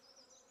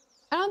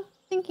 I don't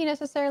think you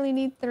necessarily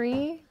need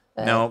 3.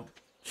 But No,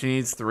 she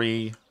needs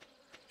 3.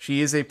 She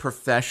is a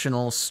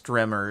professional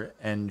strimmer,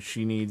 and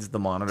she needs the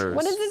monitors.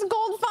 What is this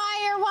gold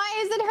fire? Why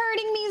is it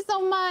hurting me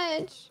so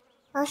much?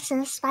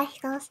 Listen,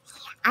 Sparkles,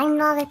 I'm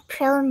not a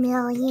pro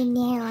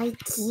millionaire like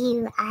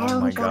you. I Oh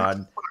don't my got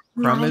god.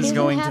 Crumb I is didn't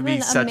going to have be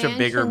a such a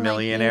bigger mansion like you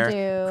millionaire.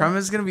 do. Crumb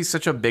is going to be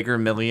such a bigger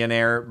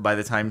millionaire by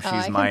the time she's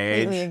I my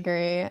completely age.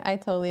 agree. I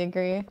totally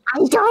agree.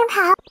 I don't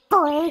have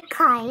 4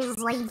 cars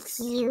like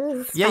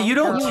you. Yeah, you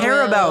don't You care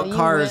will, about you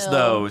cars will.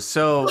 though.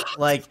 So,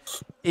 like,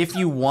 if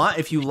you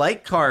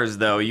like cars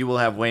though, you will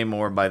have way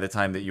more by the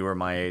time that you are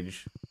my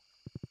age.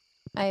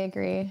 I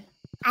agree.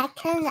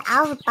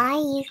 I'll buy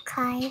you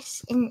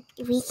cars and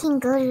we can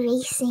go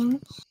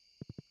racing.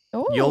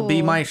 You'll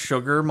be Ooh. my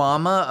sugar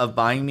mama of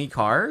buying me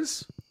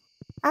cars?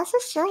 Also,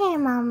 sugar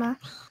mama.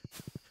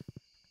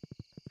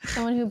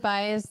 Someone who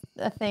buys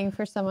a thing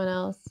for someone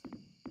else.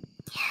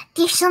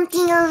 There's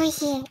something over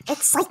here.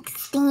 It's like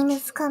steam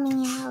is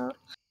coming out.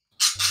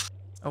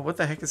 Oh, what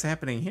the heck is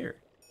happening here?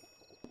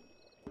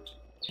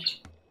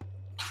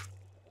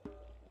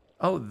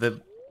 Oh,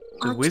 the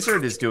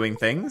wizard is doing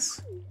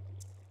things.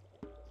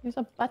 There's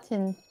a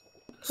button.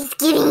 He's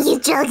giving you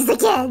drugs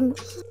again.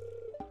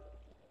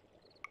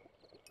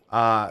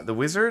 The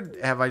wizard,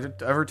 have I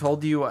ever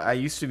told you I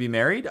used to be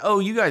married? Oh,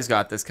 you guys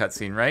got this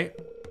cutscene, right?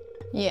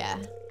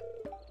 Yeah.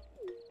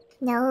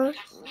 No.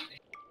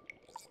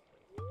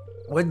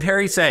 What did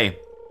Perry say?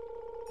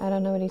 I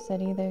don't know what he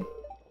said either.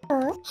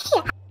 Oh,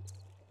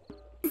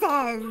 yeah.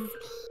 Says.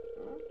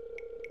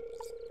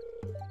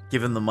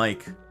 Give him the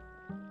mic.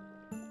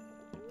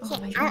 Oh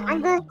my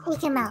I'm god. gonna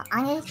take him out.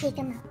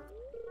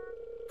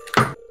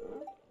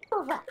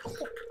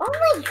 Oh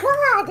my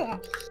god!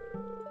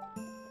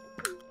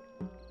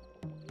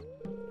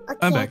 Okay,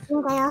 I'm I back.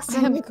 think I also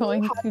I'm need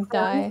going to headphones.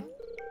 die.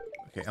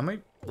 Okay,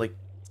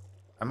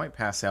 I might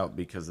pass out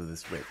because of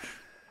this witch.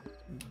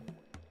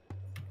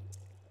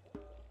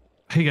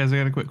 Hey guys, I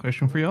got a quick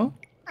question for y'all.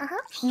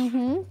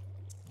 Mm-hmm.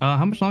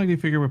 How much longer do you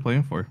figure we're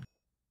playing for?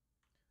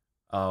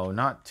 Oh,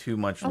 not too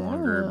much I don't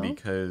longer know.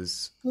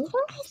 because You think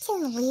I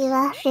can leave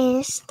after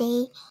this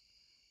day?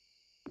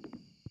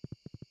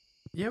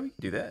 yeah, we can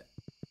do that.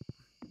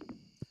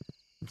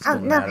 I'm Oh still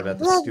no, mad about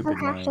the yeah, stupid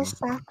you have to mine.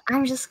 stop.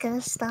 I'm just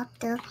gonna stop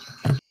though.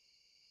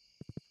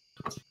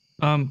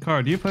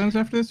 Cara, do you have plans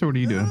after this, or what are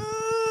you doing?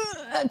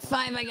 At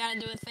 5, I gotta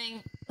do a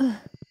thing.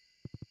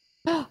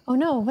 Oh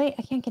no, wait,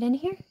 I can't get in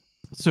here?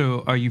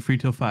 So, are you free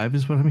till 5?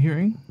 Is what I'm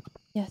hearing.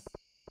 Yes.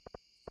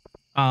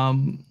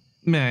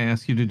 May I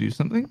ask you to do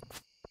something?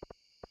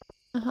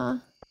 Uh-huh.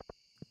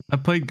 I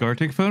played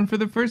Gartic Phone for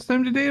the first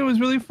time today. It was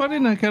really fun,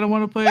 and I kind of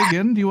want to play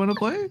again. Do you want to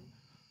play?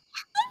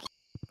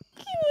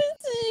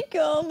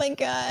 Oh my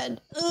god.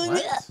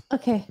 What?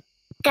 Okay. I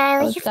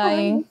Garlic was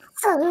dying.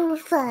 phone,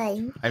 so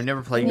fun. I've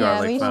never played Yeah,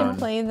 Garlic we Phone. should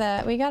play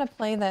that. We gotta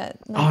play that.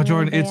 like, Oh,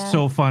 Jordan, another it's day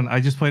so after. fun. I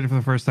just played it for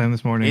the first time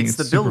this morning. It's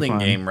the super building fun.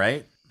 game,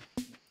 right?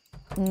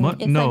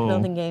 What? It's No. like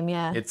building game,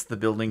 yeah. It's the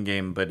building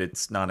game, but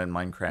it's not in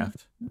Minecraft.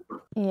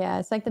 Yeah,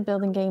 it's like the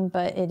building game,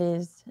 but it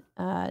is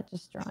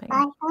just drawing.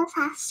 Minecraft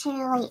has to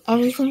relate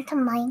everything to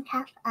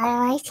Minecraft,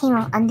 otherwise he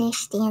won't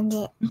understand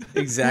it. Yeah,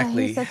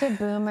 Exactly. he's such a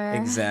boomer.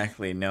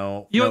 Exactly.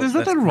 No. Yo, no, there's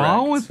that's nothing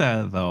wrong correct. with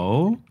that,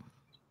 though.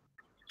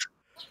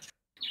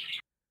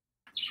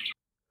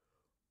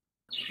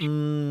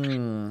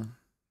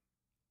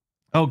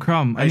 Oh,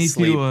 Crumb, I need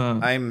sleep. to.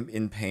 I'm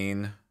in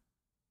pain.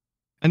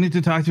 I need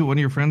to talk to one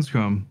of your friends,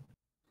 Crumb.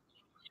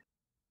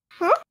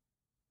 Huh?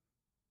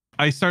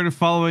 I started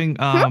following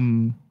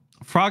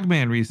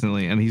Frogman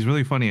recently, and he's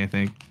really funny. I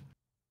think.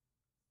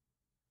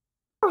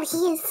 Oh,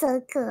 he is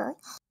so cool.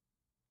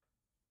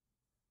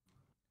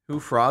 Who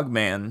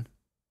Frogman?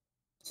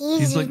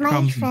 He's like my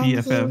Crumb's friend.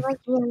 He's BFF. like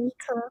really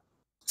cool.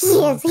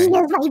 Oh, He okay. is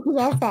my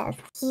BFF.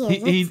 He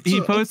is. He It's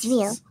cute. posts It's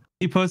real.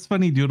 he posts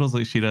funny doodles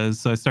like she does,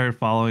 so I started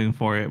following him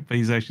for it. But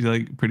he's actually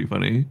like pretty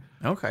funny.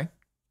 Okay.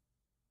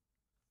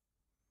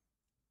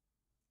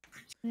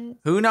 Let's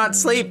Who not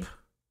see. sleep?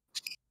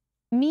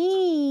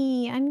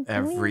 Me. I'm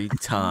Every going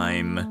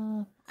time.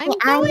 I'm Yeah,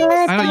 I'm going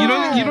gonna to I don't. You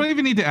stuff. don't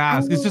even need to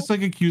ask. It's just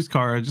like accuse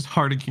card, just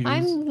hard accuse.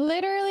 I'm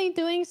literally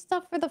doing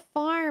stuff for the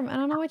farm. I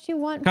don't know what you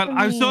want God, from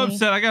I'm me. so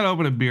upset. I gotta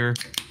open a beer.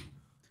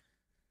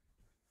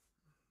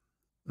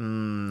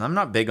 I'm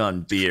not big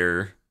on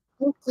beer.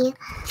 Thank you. Me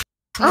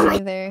Oh my-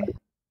 neither.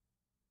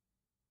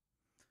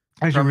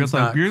 Actually, real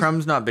talk, beer's.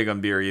 Crumb's not big on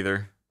beer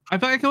either. I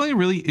feel like I can only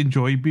really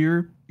enjoy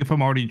beer if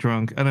I'm already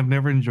drunk, and I've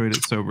never enjoyed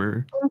it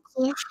sober. Thank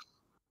you.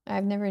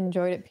 I've never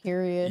enjoyed it,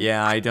 period.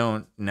 Yeah, I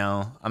don't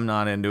know. I'm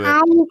not into How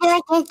it. are you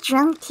gonna get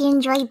drunk to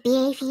enjoy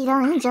beer if you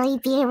don't enjoy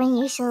beer when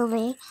you're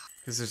sober?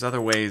 Because there's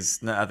other ways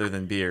other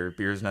than beer.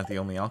 Beer's not the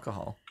only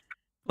alcohol.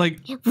 Like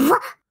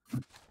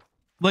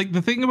What?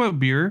 the thing about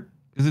beer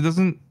is it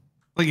doesn't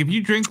like if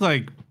you drink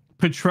like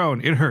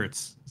Patron, it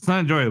hurts. It's not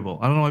enjoyable.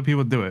 I don't know why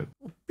people do it.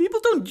 People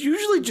don't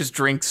usually just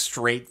drink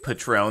straight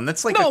Patron.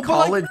 That's like a but,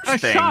 college a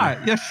thing.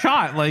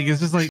 shot. Like it's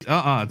just like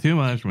too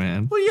much,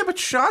 man. Well, yeah, but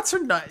shots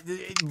are not.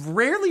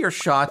 Rarely are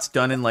shots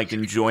done in like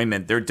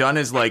enjoyment. They're done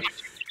as like,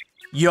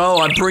 yo,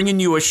 I'm bringing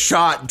you a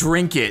shot.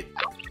 Drink it.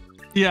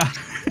 Yeah.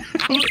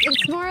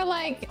 It's more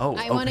like I want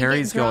to get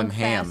Perry's going drunk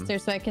ham. faster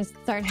so I can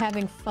start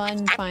having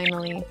fun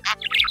finally.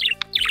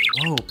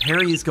 Whoa,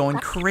 Perry's going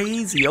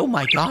crazy. Oh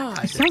my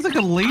god. It sounds like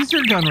a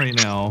laser gun right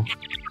now.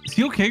 Is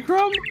he okay,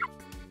 Crumb?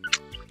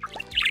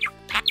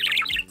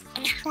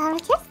 Have a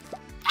kiss?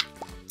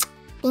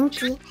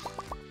 Thank you.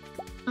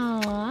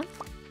 Aww.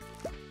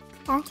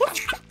 Have a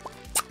kiss?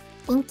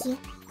 Thank you.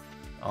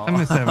 Oh. I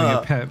miss having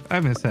a pet. I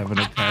miss having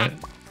a pet.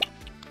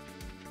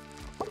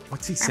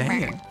 What's he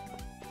saying?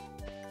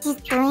 He's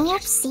throwing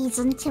up seeds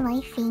into my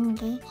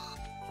finger.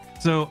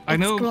 So I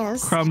It's know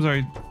gross. Crumb's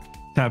already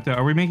tapped out.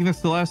 Are we making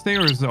this the last day,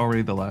 or is it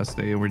already the last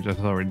day and we're just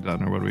already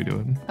done, or what are we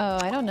doing? Oh,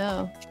 I don't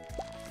know.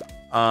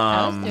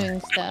 I was doing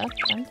stuff.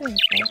 I'm doing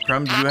stuff.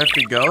 Crumb, do you have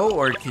to go,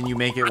 or can you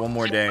make it one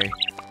more day?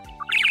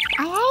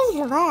 I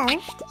already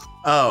left.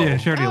 Oh. Yeah,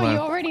 she already Oh, left. you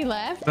already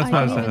left? That's Oh,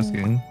 what I you was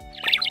didn't- asking.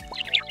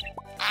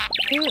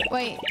 Ooh,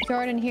 wait,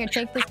 Jordan, here,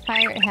 take this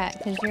pirate hat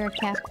because you're a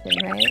captain,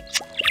 right?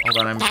 Hold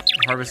on, I'm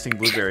harvesting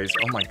blueberries.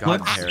 Oh my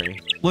god, Let's- Perry.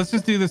 Let's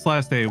just do this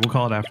last day. We'll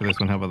call it after this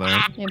one. How about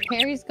that? Yeah,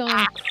 Perry's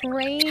going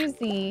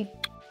crazy.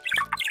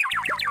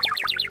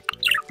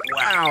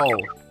 Wow.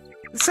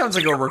 This sounds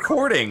like a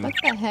recording. What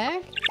the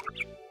heck?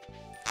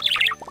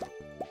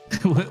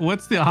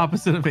 What's the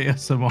opposite of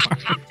ASMR?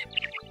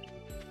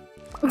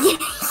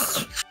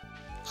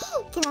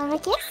 Can I have a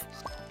kiss?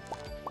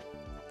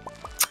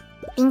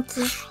 Thank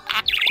you.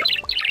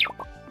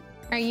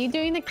 Are you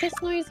doing the kiss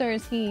noise or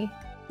is he?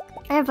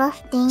 We're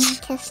both doing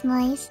kiss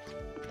noise.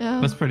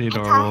 Oh, That's pretty I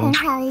taught adorable. him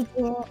how to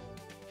do it.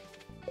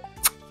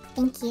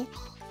 Thank you.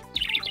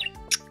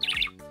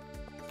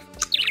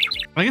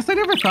 I guess I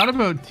never thought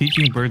about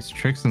teaching birds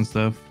tricks and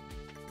stuff.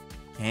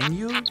 Can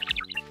you?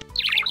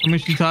 I mean,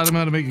 she taught him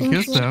how to make a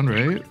kiss sound,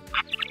 right?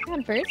 Yeah,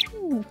 birds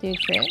can do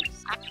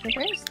tricks. They're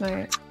very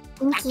smart.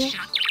 Thank you.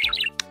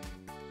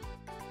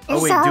 Oh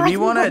It wait, sounds do we like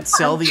want you to got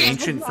sell the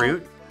pumpkins. ancient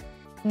fruit?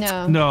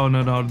 No.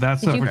 No.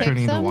 That's Did not you for pick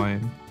turning into some?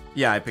 wine.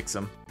 Yeah, I picked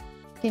some.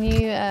 Can you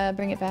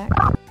bring it back?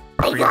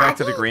 Bring it back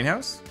to the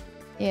greenhouse?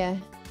 Yeah.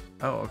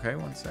 Oh, okay,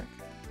 one sec.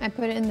 I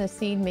put it in the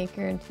seed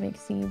maker to make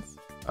seeds.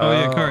 Oh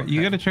yeah, Car, you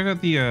okay. gotta check out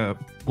the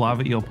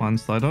lava eel pond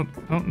still. I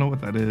don't know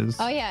what that is.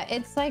 Oh yeah,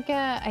 it's like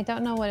I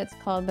don't know what it's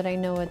called, but I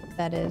know what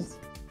that is.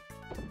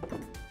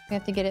 We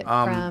have to get it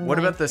from. What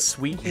like, about the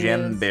sweet trees.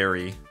 gem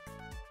berry?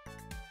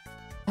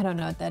 I don't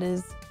know what that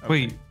is.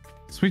 Wait,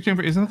 sweet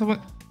jumper, isn't that the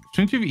one?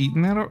 Shouldn't you have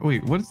eaten that? Or,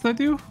 wait, what does that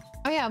do?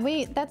 Oh yeah,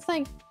 wait, that's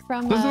like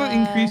from. Doesn't that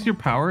increase your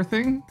power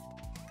thing?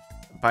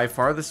 By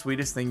far the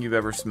sweetest thing you've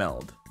ever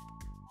smelled.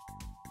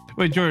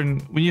 Wait, Jordan,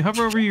 when you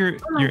hover over your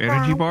my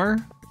energy God. bar,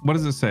 what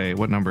does it say?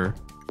 What number?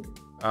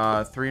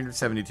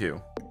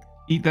 372.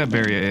 Eat that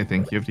berry, I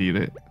think. You have to eat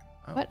it.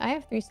 What? I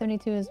have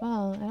 372 as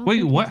well. I don't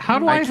Wait, think what? it's How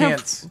do me. I I have-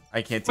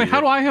 can't Wait, eat how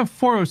it. do I have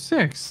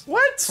 406?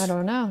 What? I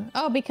don't know.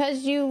 Oh, because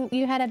you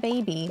had a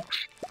baby.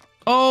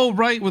 Oh,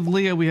 right, with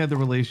Leah we had the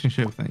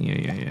relationship thing.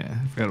 Yeah.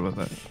 I forgot about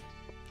that.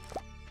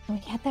 We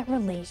had that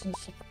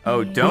relationship.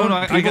 Oh, thing. don't. No,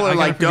 I People got- are I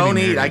like, gotta don't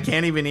forget eat. I it.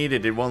 can't even eat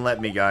it. It won't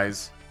let me,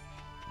 guys.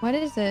 What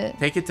is it?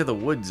 Take it to the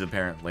woods,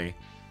 apparently.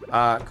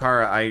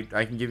 Kara,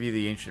 I can give you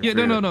the ancient Yeah,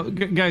 fruit. no.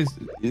 Guys,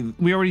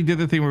 we already did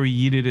the thing where we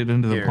yeeted it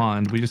into the Here.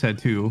 pond. We just had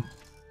 2.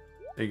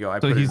 There you go. I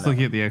So put he's it in looking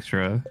that at the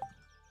extra.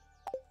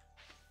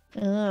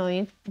 Oh,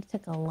 you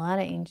took a lot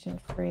of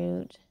ancient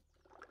fruit.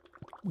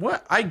 one.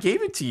 What? I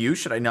gave it to you.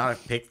 Should I not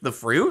have picked the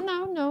fruit?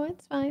 No,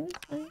 it's fine.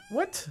 It's fine.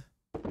 What?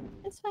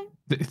 It's fine.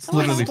 It's Oh,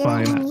 literally It's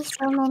fine. giving me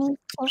so many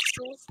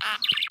kisses.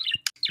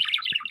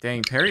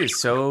 Dang, Perry is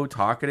so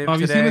talkative Oh,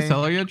 have you today. seen the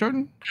cellar yet,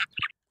 Jordan?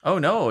 Oh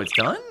no, it's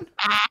done?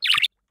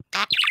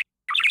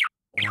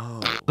 Whoa.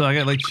 So I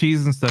got like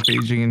cheese and stuff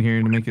aging in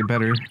here to make it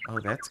better. Oh,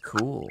 that's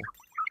cool.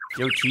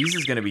 Yo, cheese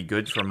is gonna be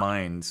good for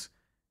mines.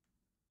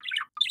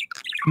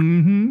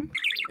 Mm-hmm.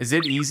 Is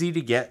it easy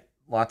to get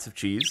lots of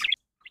cheese?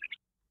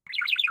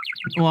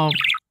 Well,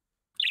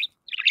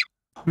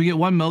 we get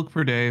 1 milk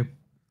per day,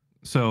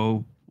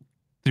 so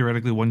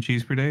theoretically 1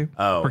 cheese per day.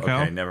 Oh, Per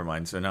cow? okay, never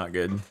mind. So not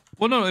good.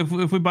 Well, no,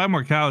 if we buy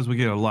more cows, we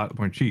get a lot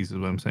more cheese. Is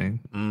what I'm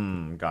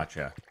saying.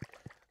 Gotcha.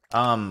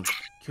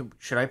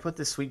 Should I put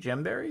this sweet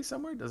gemberry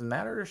somewhere? Doesn't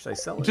matter, or should I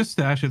sell it? Just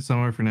stash it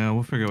somewhere for now.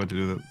 We'll figure out what to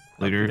do with it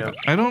later. Okey-doke.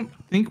 I don't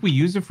think we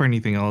use it for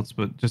anything else,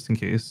 but just in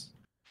case.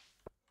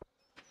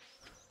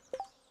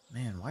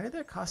 Man, why did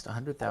that cost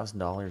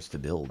 $100,000 to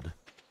build?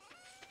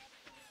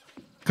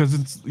 Because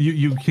it's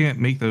you can't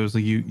make those.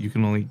 Like you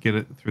can only get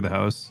it through the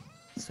house.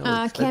 So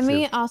Can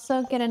we expensive.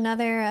 also get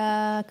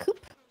another coop?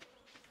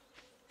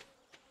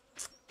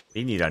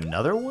 You need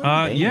another one?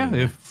 Yeah, Dang.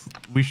 if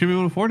we should be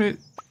able to afford it.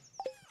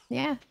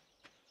 Yeah.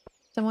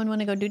 Someone want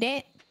to go do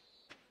that?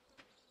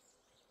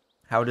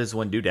 How does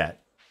one do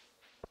that?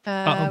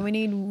 Uh-oh. We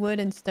need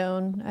wood and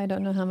stone. I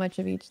don't know how much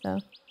of each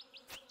though.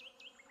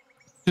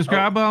 Just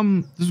grab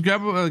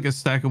like a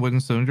stack of wood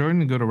and stone,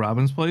 Jordan, and go to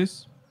Robin's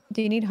place.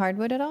 Do you need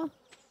hardwood at all?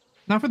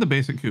 Not for the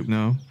basic coop,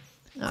 no.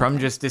 Crumb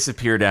just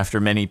disappeared after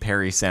many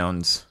Perry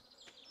sounds.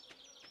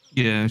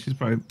 Yeah, she's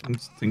probably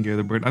taking care of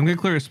the bird. I'm gonna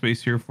clear a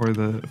space here for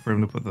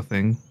him to put the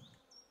thing.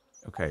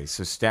 Okay,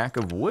 so stack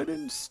of wood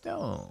and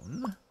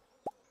stone.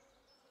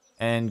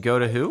 And go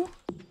to who?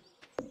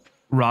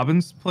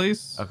 Robin's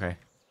place. Okay.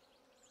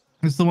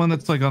 It's the one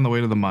that's like on the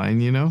way to the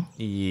mine, you know?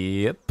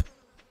 Yep.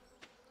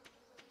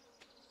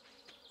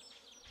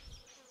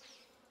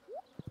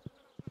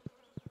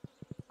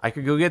 I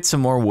could go get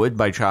some more wood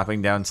by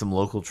chopping down some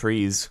local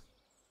trees.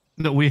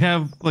 No, we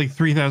have like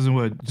 3,000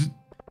 wood.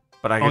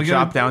 But I Oh, could you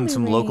gotta- chop down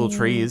some local Wait.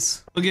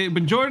 trees. Okay,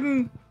 but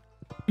Jordan,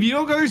 if you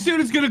don't go there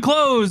soon, it's gonna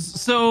close.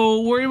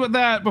 So worry about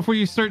that before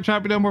you start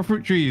chopping down more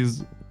fruit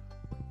trees.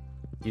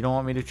 You don't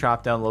want me to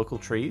chop down local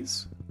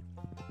trees?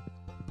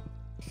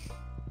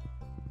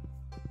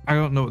 I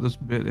don't know what this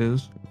bit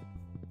is.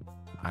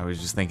 I was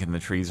just thinking the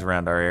trees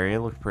around our area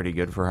look pretty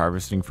good for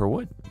harvesting for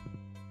wood.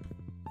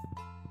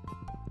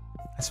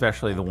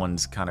 Especially the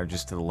ones kind of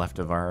just to the left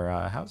of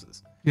our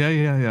houses. Yeah,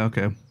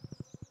 okay.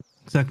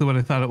 Exactly what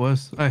I thought it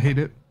was. I hate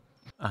it.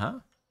 Uh-huh.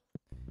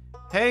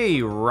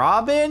 Hey,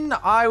 Robin,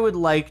 I would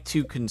like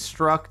to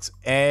construct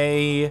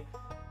a...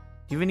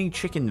 Do you have any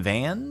chicken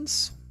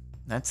vans?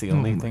 That's the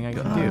only thing I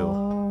can do.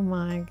 Oh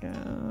my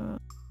god.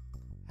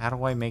 How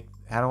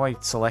do I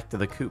select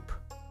the coop?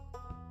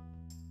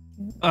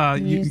 You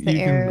Use the can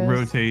arrows.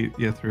 rotate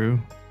through.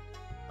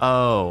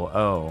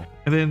 Oh.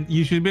 And then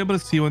you should be able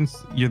to see once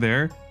you're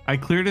there. I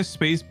cleared a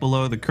space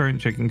below the current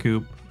chicken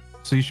coop.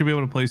 So you should be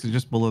able to place it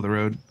just below the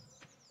road.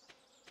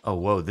 Oh,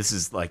 whoa, this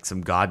is like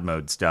some God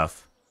mode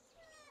stuff.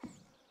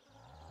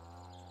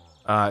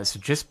 So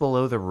just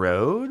below the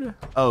road?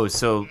 Oh,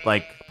 so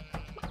like,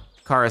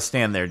 Kara,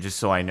 stand there just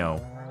so I know.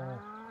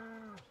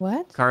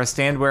 What? Kara,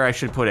 stand where I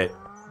should put it.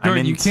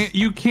 Jordan,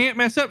 you can't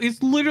mess up.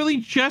 It's literally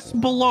just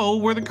below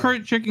where the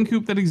current chicken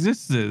coop that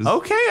exists is.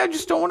 Okay, I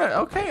just don't want to.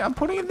 Okay, I'm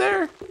putting it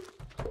there.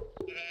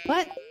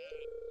 What?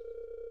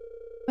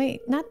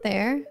 Wait, not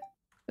there.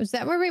 Was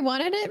that where we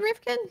wanted it,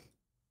 Rifkin?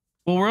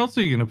 Well, where else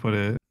are you gonna put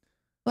it?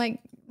 Like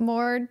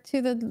more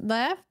to the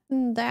left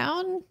and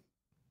down?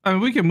 I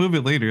mean, we can move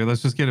it later.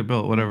 Let's just get it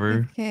built.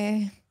 Whatever.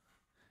 Okay.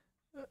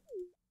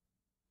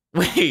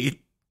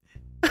 Wait.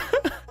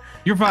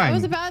 You're fine.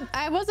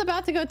 I was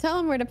about to go tell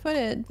him where to put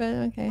it, but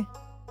okay.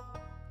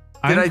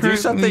 Did I do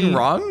something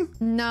wrong?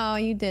 No,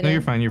 you didn't. No,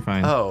 you're fine. You're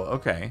fine. Oh,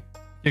 okay.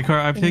 Yeah,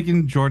 Cara, I've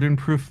taken Jordan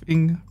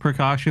proofing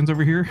precautions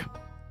over here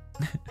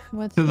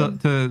What's to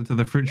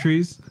the fruit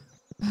trees.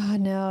 Oh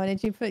no!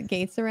 Did you put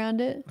gates around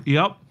it?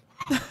 Yep.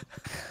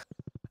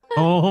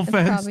 Oh, That's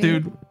fence, probably-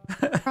 dude.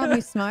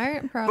 Probably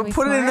smart. Probably. But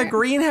put it in the smart.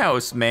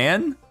 greenhouse,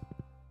 man.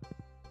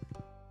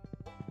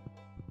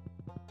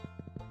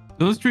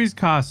 Those trees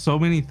cost so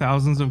many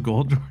thousands of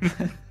gold,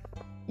 Jordan.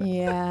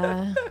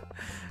 Yeah.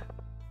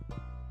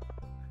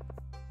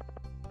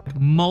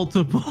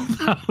 Multiple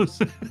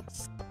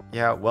thousands.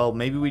 Yeah, well,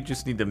 maybe we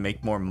just need to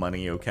make more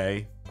money,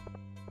 okay?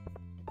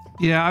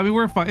 Yeah, I mean,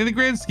 we're fine. In the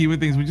grand scheme of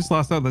things, we just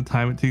lost out on the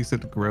time it takes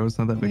it to grow. It's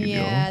not that big a deal.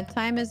 Yeah.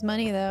 Time is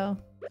money, though.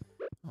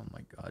 Oh my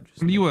god.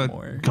 Just Are you make a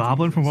more.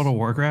 goblin from Jesus. World of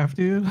Warcraft,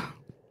 dude?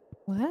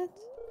 What?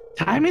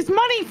 Time is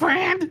money,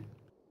 friend.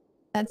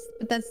 That's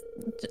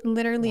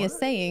literally a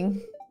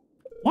saying.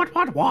 What?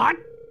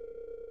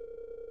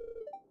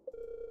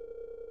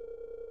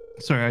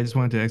 Sorry, I just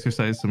wanted to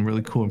exercise some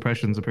really cool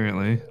impressions,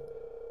 apparently.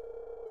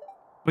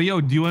 But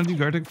yo, do you want to do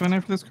Gartic Fun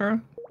after this,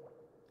 Cara?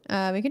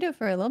 We could do it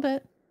for a little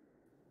bit.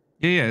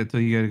 Yeah. So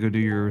you gotta go do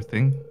your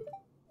thing.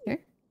 Sure.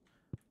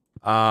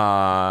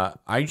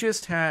 I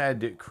just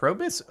had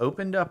Krobus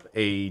opened up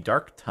a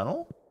dark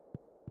tunnel.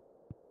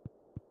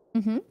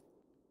 Mm-hmm.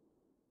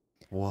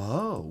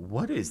 Whoa,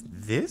 what is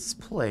this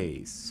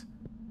place?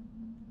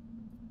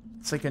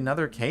 It's like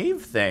another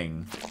cave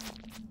thing.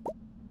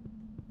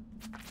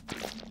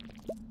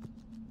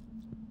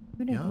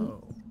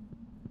 Yo.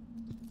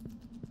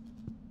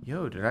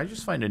 Yo, did I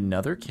just find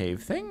another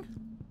cave thing?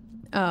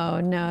 Oh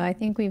no, I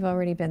think we've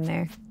already been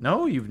there.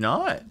 No, you've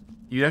not.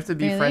 You'd have to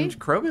be Really? friend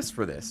Krobus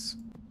for this.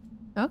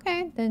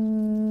 Okay,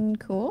 then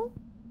cool.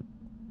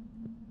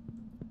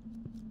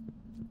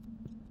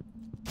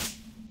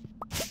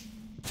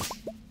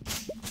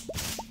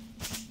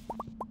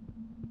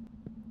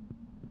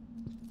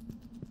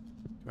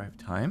 Do I have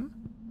time?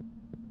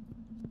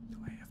 Do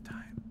I have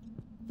time?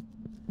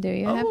 Do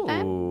you have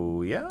time?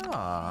 Oh, yeah.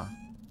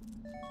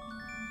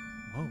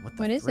 Whoa, what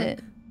the What is frick?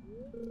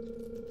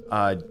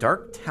 it?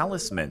 Dark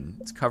Talisman.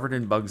 It's covered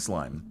in bug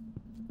slime.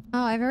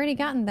 Oh, I've already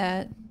gotten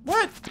that.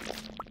 What?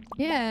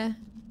 Yeah.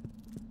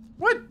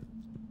 What?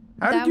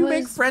 How That did you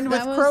make was- friend with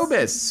that was-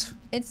 Krobus?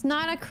 It's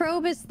not a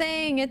Krobus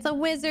thing. It's a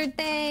wizard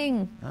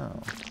thing. Oh.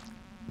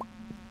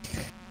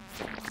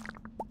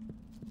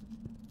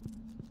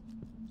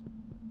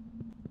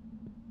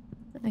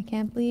 I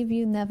can't believe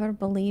you never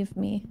believe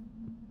me.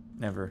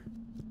 Never.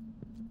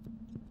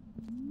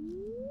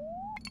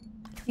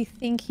 You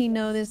think you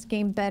know this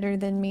game better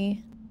than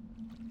me?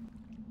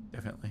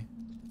 Definitely.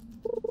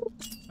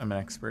 I'm an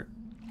expert.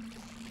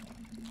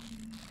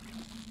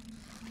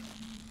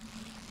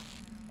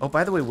 Oh,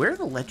 by the way, where are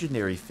the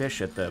legendary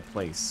fish at the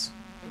place?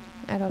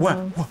 I don't What?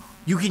 know. What?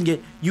 You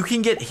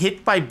can get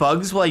hit by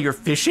bugs while you're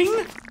fishing?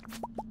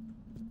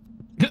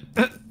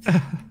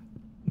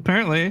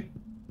 Apparently.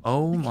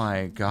 Oh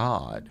my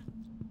god.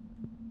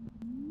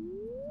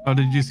 Oh,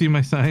 did you see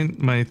my sign,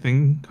 my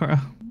thing,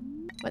 Cara?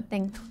 What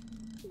thing?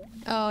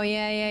 Oh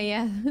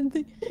yeah.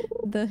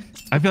 the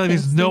I feel like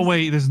there's no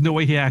fences.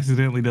 way he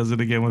accidentally does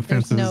it again with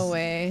There's fences. no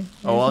way.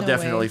 Oh, I'll There's no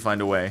definitely way.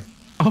 find a way.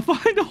 I'll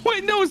find a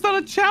way. No, it's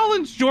not a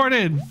challenge,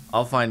 Jordan.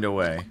 I'll find a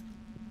way.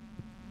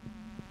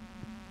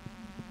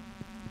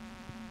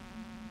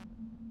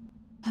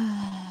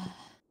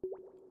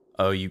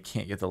 Oh, you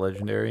can't get the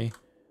legendary?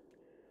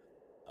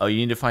 Oh, you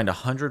need to find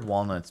 100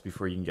 walnuts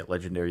before you can get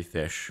legendary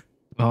fish.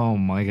 Oh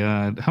my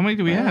god. How many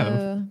do we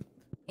have?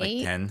 Like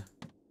 8? 10.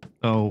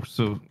 Oh,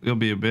 so it'll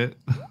be a bit.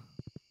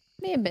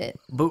 Maybe a bit.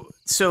 But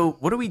so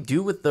what do we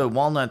do with the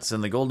walnuts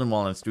and the golden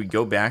walnuts? Do we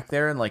go back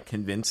there and like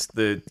convince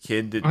the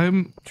kid to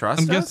I'm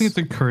trust us? guessing it's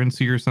a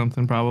currency or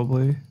something,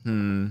 probably.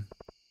 Hmm.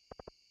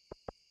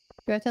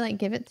 Do I have to like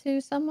give it to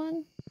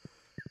someone?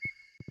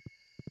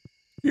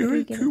 You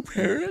have two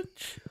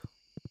parents?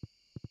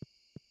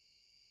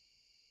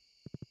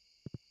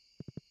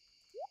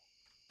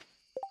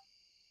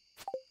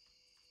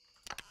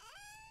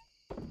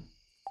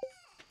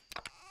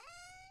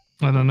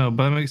 I don't know,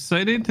 but I'm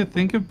excited to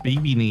think of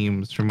baby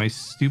names for my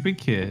stupid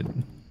kid.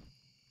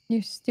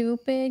 You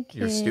stupid kid.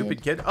 You're a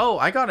stupid kid. Oh,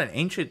 I got an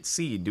ancient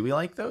seed. Do we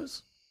like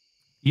those?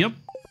 Yep.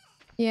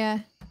 Yeah.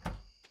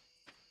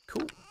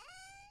 Cool.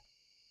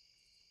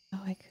 Oh,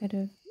 I could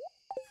have.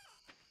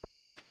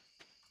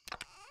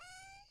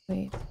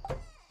 Wait.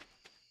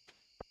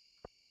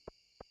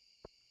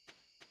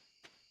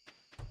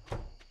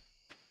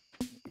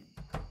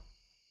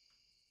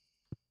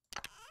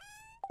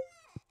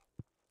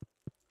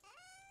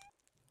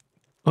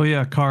 Oh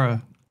yeah,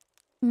 Cara.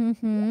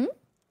 Mm-hmm.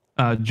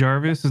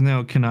 Jarvis is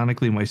now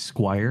canonically my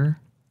squire.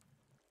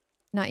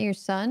 Not your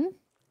son?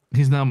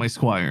 He's now my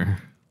squire.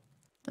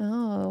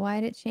 Oh,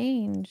 why'd it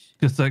change?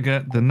 Because I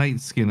got the night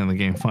skin in the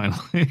game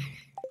finally.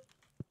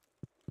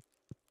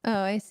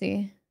 Oh, I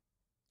see.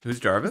 Who's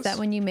Jarvis? Is that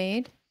one you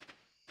made?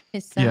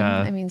 His son? Yeah.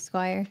 I mean,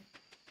 Squire.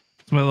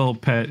 It's my little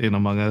pet in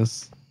Among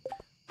Us.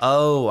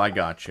 Oh, I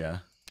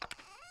gotcha.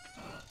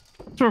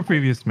 It's from a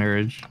previous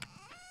marriage.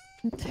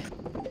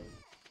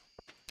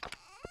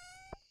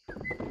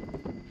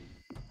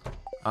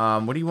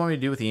 What do you want me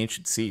to do with the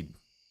ancient seed?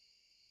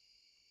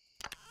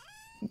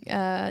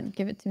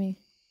 Give it to me.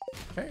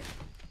 Okay.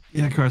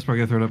 Yeah,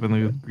 Carspark, I throw it up in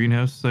the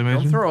greenhouse, I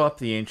imagine. Don't throw up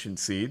the ancient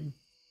seed.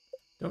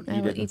 Don't I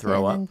eat will it and eat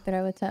throw it up. and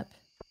throw it up.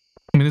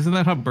 I mean, isn't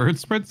that how birds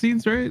spread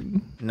seeds, right?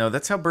 No,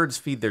 that's how birds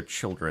feed their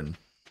children.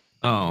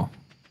 Oh.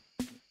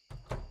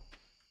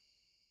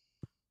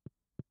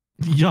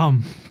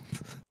 Yum.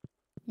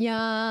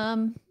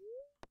 Yum.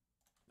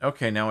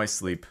 Okay, now I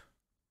sleep.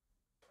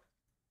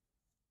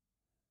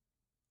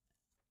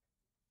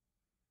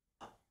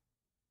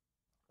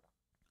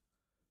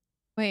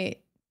 Wait.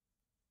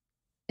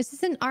 This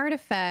is an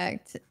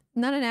artifact,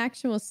 not an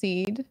actual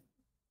seed.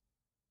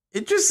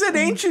 It just said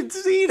ancient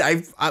seed.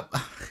 How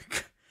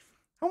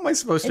am I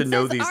supposed to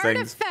know these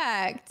things?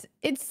 Artifact.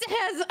 It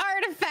says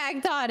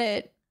artifact on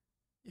it.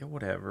 Yeah,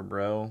 whatever,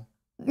 bro.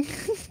 What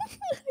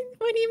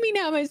do you mean?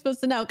 How am I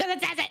supposed to know? Because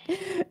it says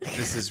it.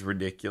 This is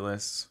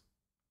ridiculous.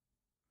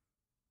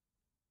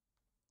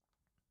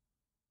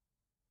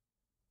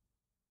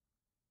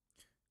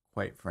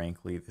 Quite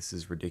frankly, this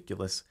is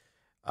ridiculous.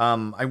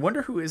 I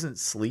wonder who isn't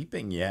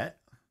sleeping yet.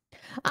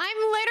 I'm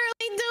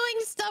literally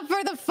doing stuff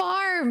for the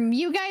farm.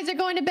 You guys are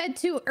going to bed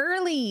too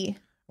early.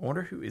 I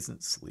wonder who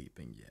isn't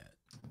sleeping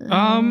yet.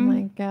 Oh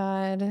my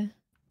god.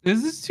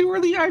 Is this too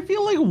early? I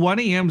feel like 1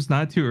 a.m. is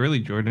not too early,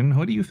 Jordan.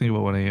 What do you think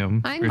about 1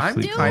 a.m.? I'm I'm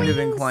doing kind of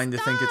inclined to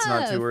think it's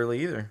not stuff. too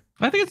early either.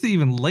 I think it's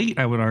even late,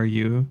 I would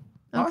argue.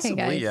 Possibly,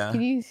 Okay, guys. yeah.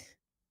 Can you...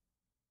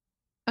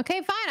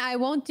 Okay, fine. I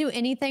won't do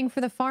anything for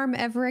the farm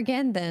ever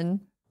again then.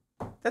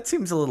 That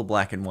seems a little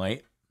black and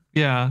white.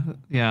 Yeah,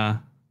 yeah.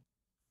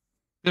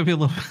 It's gonna be a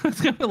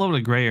little bit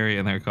of gray area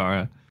in there,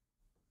 Kara.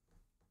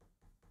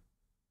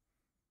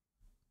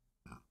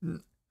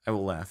 I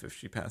will laugh if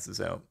she passes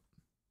out.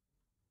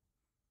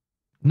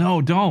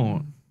 No,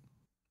 don't.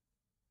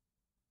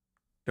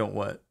 Don't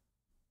what?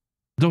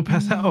 Don't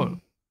pass out.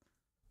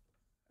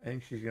 I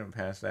think she's gonna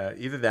pass out.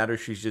 Either that or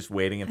she's just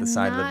waiting at the I'm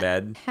side of the not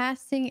bed.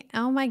 Passing.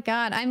 Oh my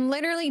god. I'm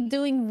literally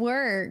doing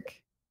work.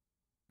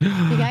 You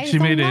guys She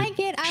don't made like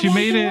it. it. I She won't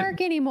made do it.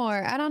 work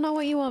anymore. I don't know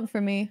what you want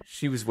from me.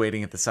 She was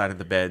waiting at the side of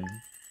the bed.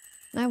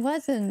 I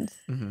wasn't.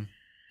 Mm-hmm.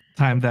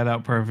 Timed that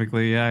out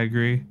perfectly. Yeah, I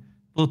agree.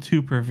 A little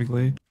too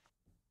perfectly.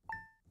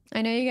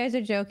 I know you guys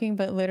are joking,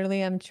 but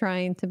literally I'm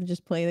trying to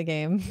just play the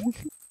game.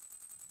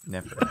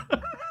 Never.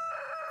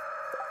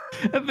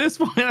 At this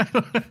point,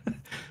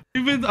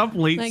 we've been up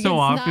late Like, so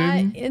it's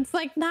often. it's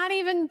like not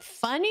even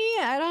funny.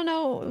 I don't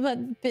know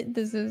what bit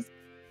this is.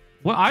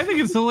 Well, I think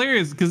it's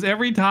hilarious because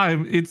every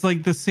time it's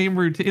like the same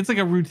routine. It's like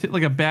a routine,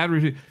 like a bad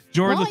routine.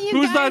 Jordan, Well, you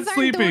who's guys not aren't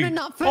sleeping? doing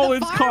enough for Oh, the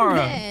it's farm Kara.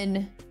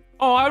 then.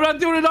 Oh, I'm not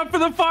doing enough for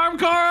the farm,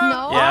 Kara.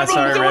 No. Yeah, I'm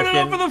sorry, not doing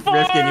enough for the Rifkin. farm.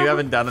 Rifkin, you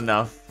haven't done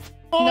enough.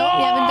 Oh! Nope,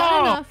 you haven't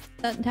done enough.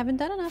 Haven't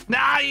done enough.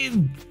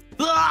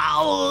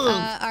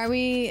 Nah, Are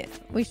we?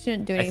 We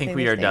shouldn't do I anything. think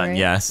we this are day, done, right?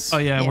 yes. Oh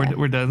yeah, Yeah.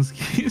 we're done,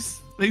 skis.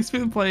 Thanks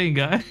for playing,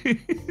 guys.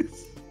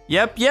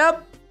 Yep.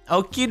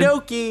 Okie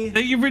dokie.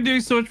 Thank you for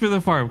doing so much for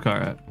the farm,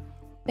 Kara.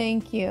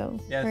 Thank you.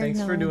 Yeah, thanks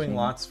for doing acknowledging.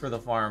 lots for the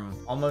farm.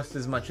 Almost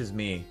as much as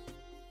me.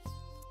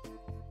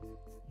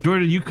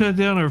 Jordan, you cut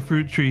down our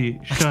fruit tree.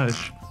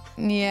 Shush.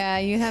 Yeah,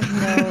 you have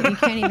no. You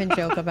can't even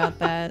joke about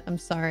that. I'm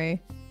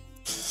sorry.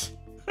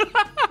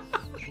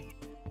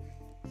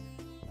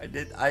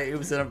 It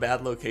was in a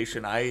bad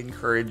location. I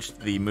encouraged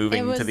the moving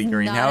It was to the not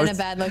greenhouse. in a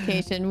bad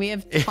location. We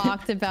have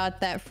talked about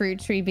that fruit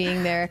tree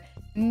being there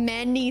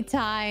many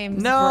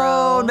times.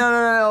 No.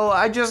 bro.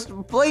 I just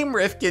blame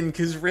Rifkin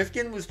because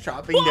Rifkin was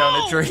chopping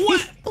down a tree.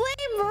 What?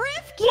 Blame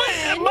Rifkin.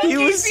 What?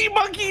 Monkey see,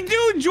 monkey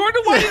do.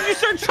 Jordan, why did you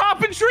start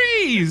chopping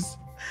trees?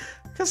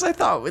 Because I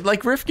thought,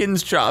 like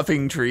Rifkin's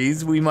chopping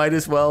trees, we might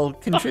as well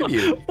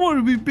contribute. I want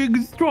to be big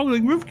and strong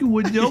like Rifkin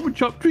would. Now and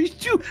chop trees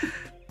too.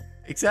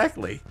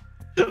 Exactly.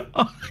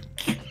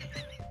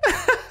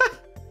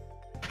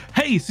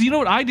 Hey, so you know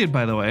what I did,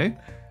 by the way?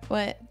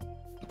 What?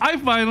 I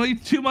finally,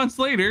 2 months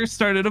later,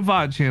 started a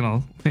VOD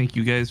channel. Thank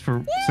you guys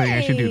for saying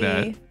I should do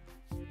that. Yay.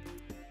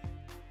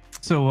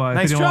 So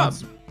Nice if anyone job.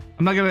 wants,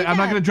 I'm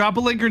not gonna drop a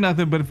link or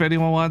nothing. But if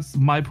anyone wants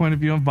my point of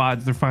view on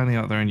VODs, they're finally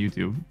out there on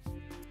YouTube.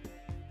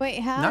 Wait,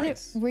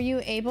 Nice. were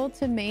you able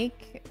to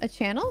make a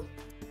channel?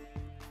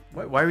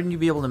 Why wouldn't you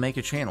be able to make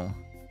a channel?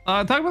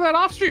 Talk about that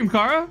off stream,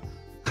 Kara.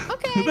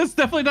 Okay. That's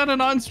definitely not an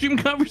on-stream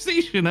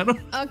conversation. I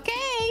don't.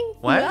 Okay.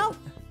 What?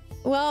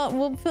 Well,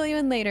 we'll fill you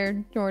in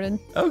later, Jordan.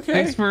 Okay.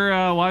 Thanks for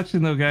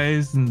watching, though,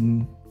 guys,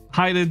 and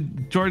hi to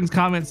Jordan's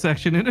comment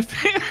section in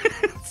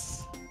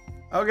advance.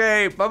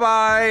 Okay.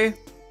 Bye-bye.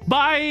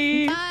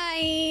 Bye.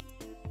 Bye.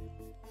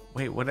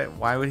 Wait,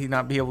 why would he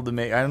not be able to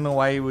make... I don't know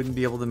why he wouldn't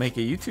be able to make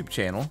a YouTube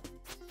channel.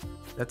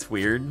 That's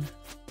weird.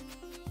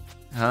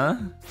 Huh?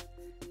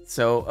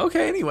 So,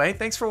 okay, anyway,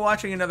 thanks for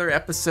watching another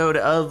episode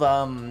of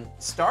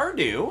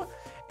Stardew.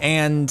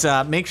 And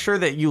make sure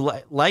that you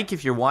like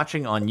if you're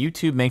watching on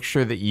YouTube. Make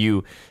sure that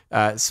you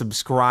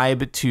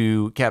subscribe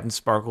to Captain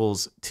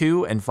Sparkles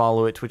 2 and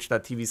follow it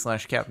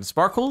twitch.tv/Captain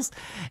Sparkles.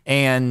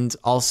 And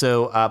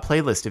also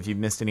playlist if you've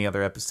missed any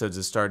other episodes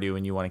of Stardew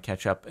and you want to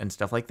catch up and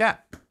stuff like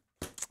that.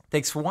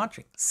 Thanks for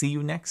watching. See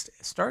you next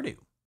Stardew.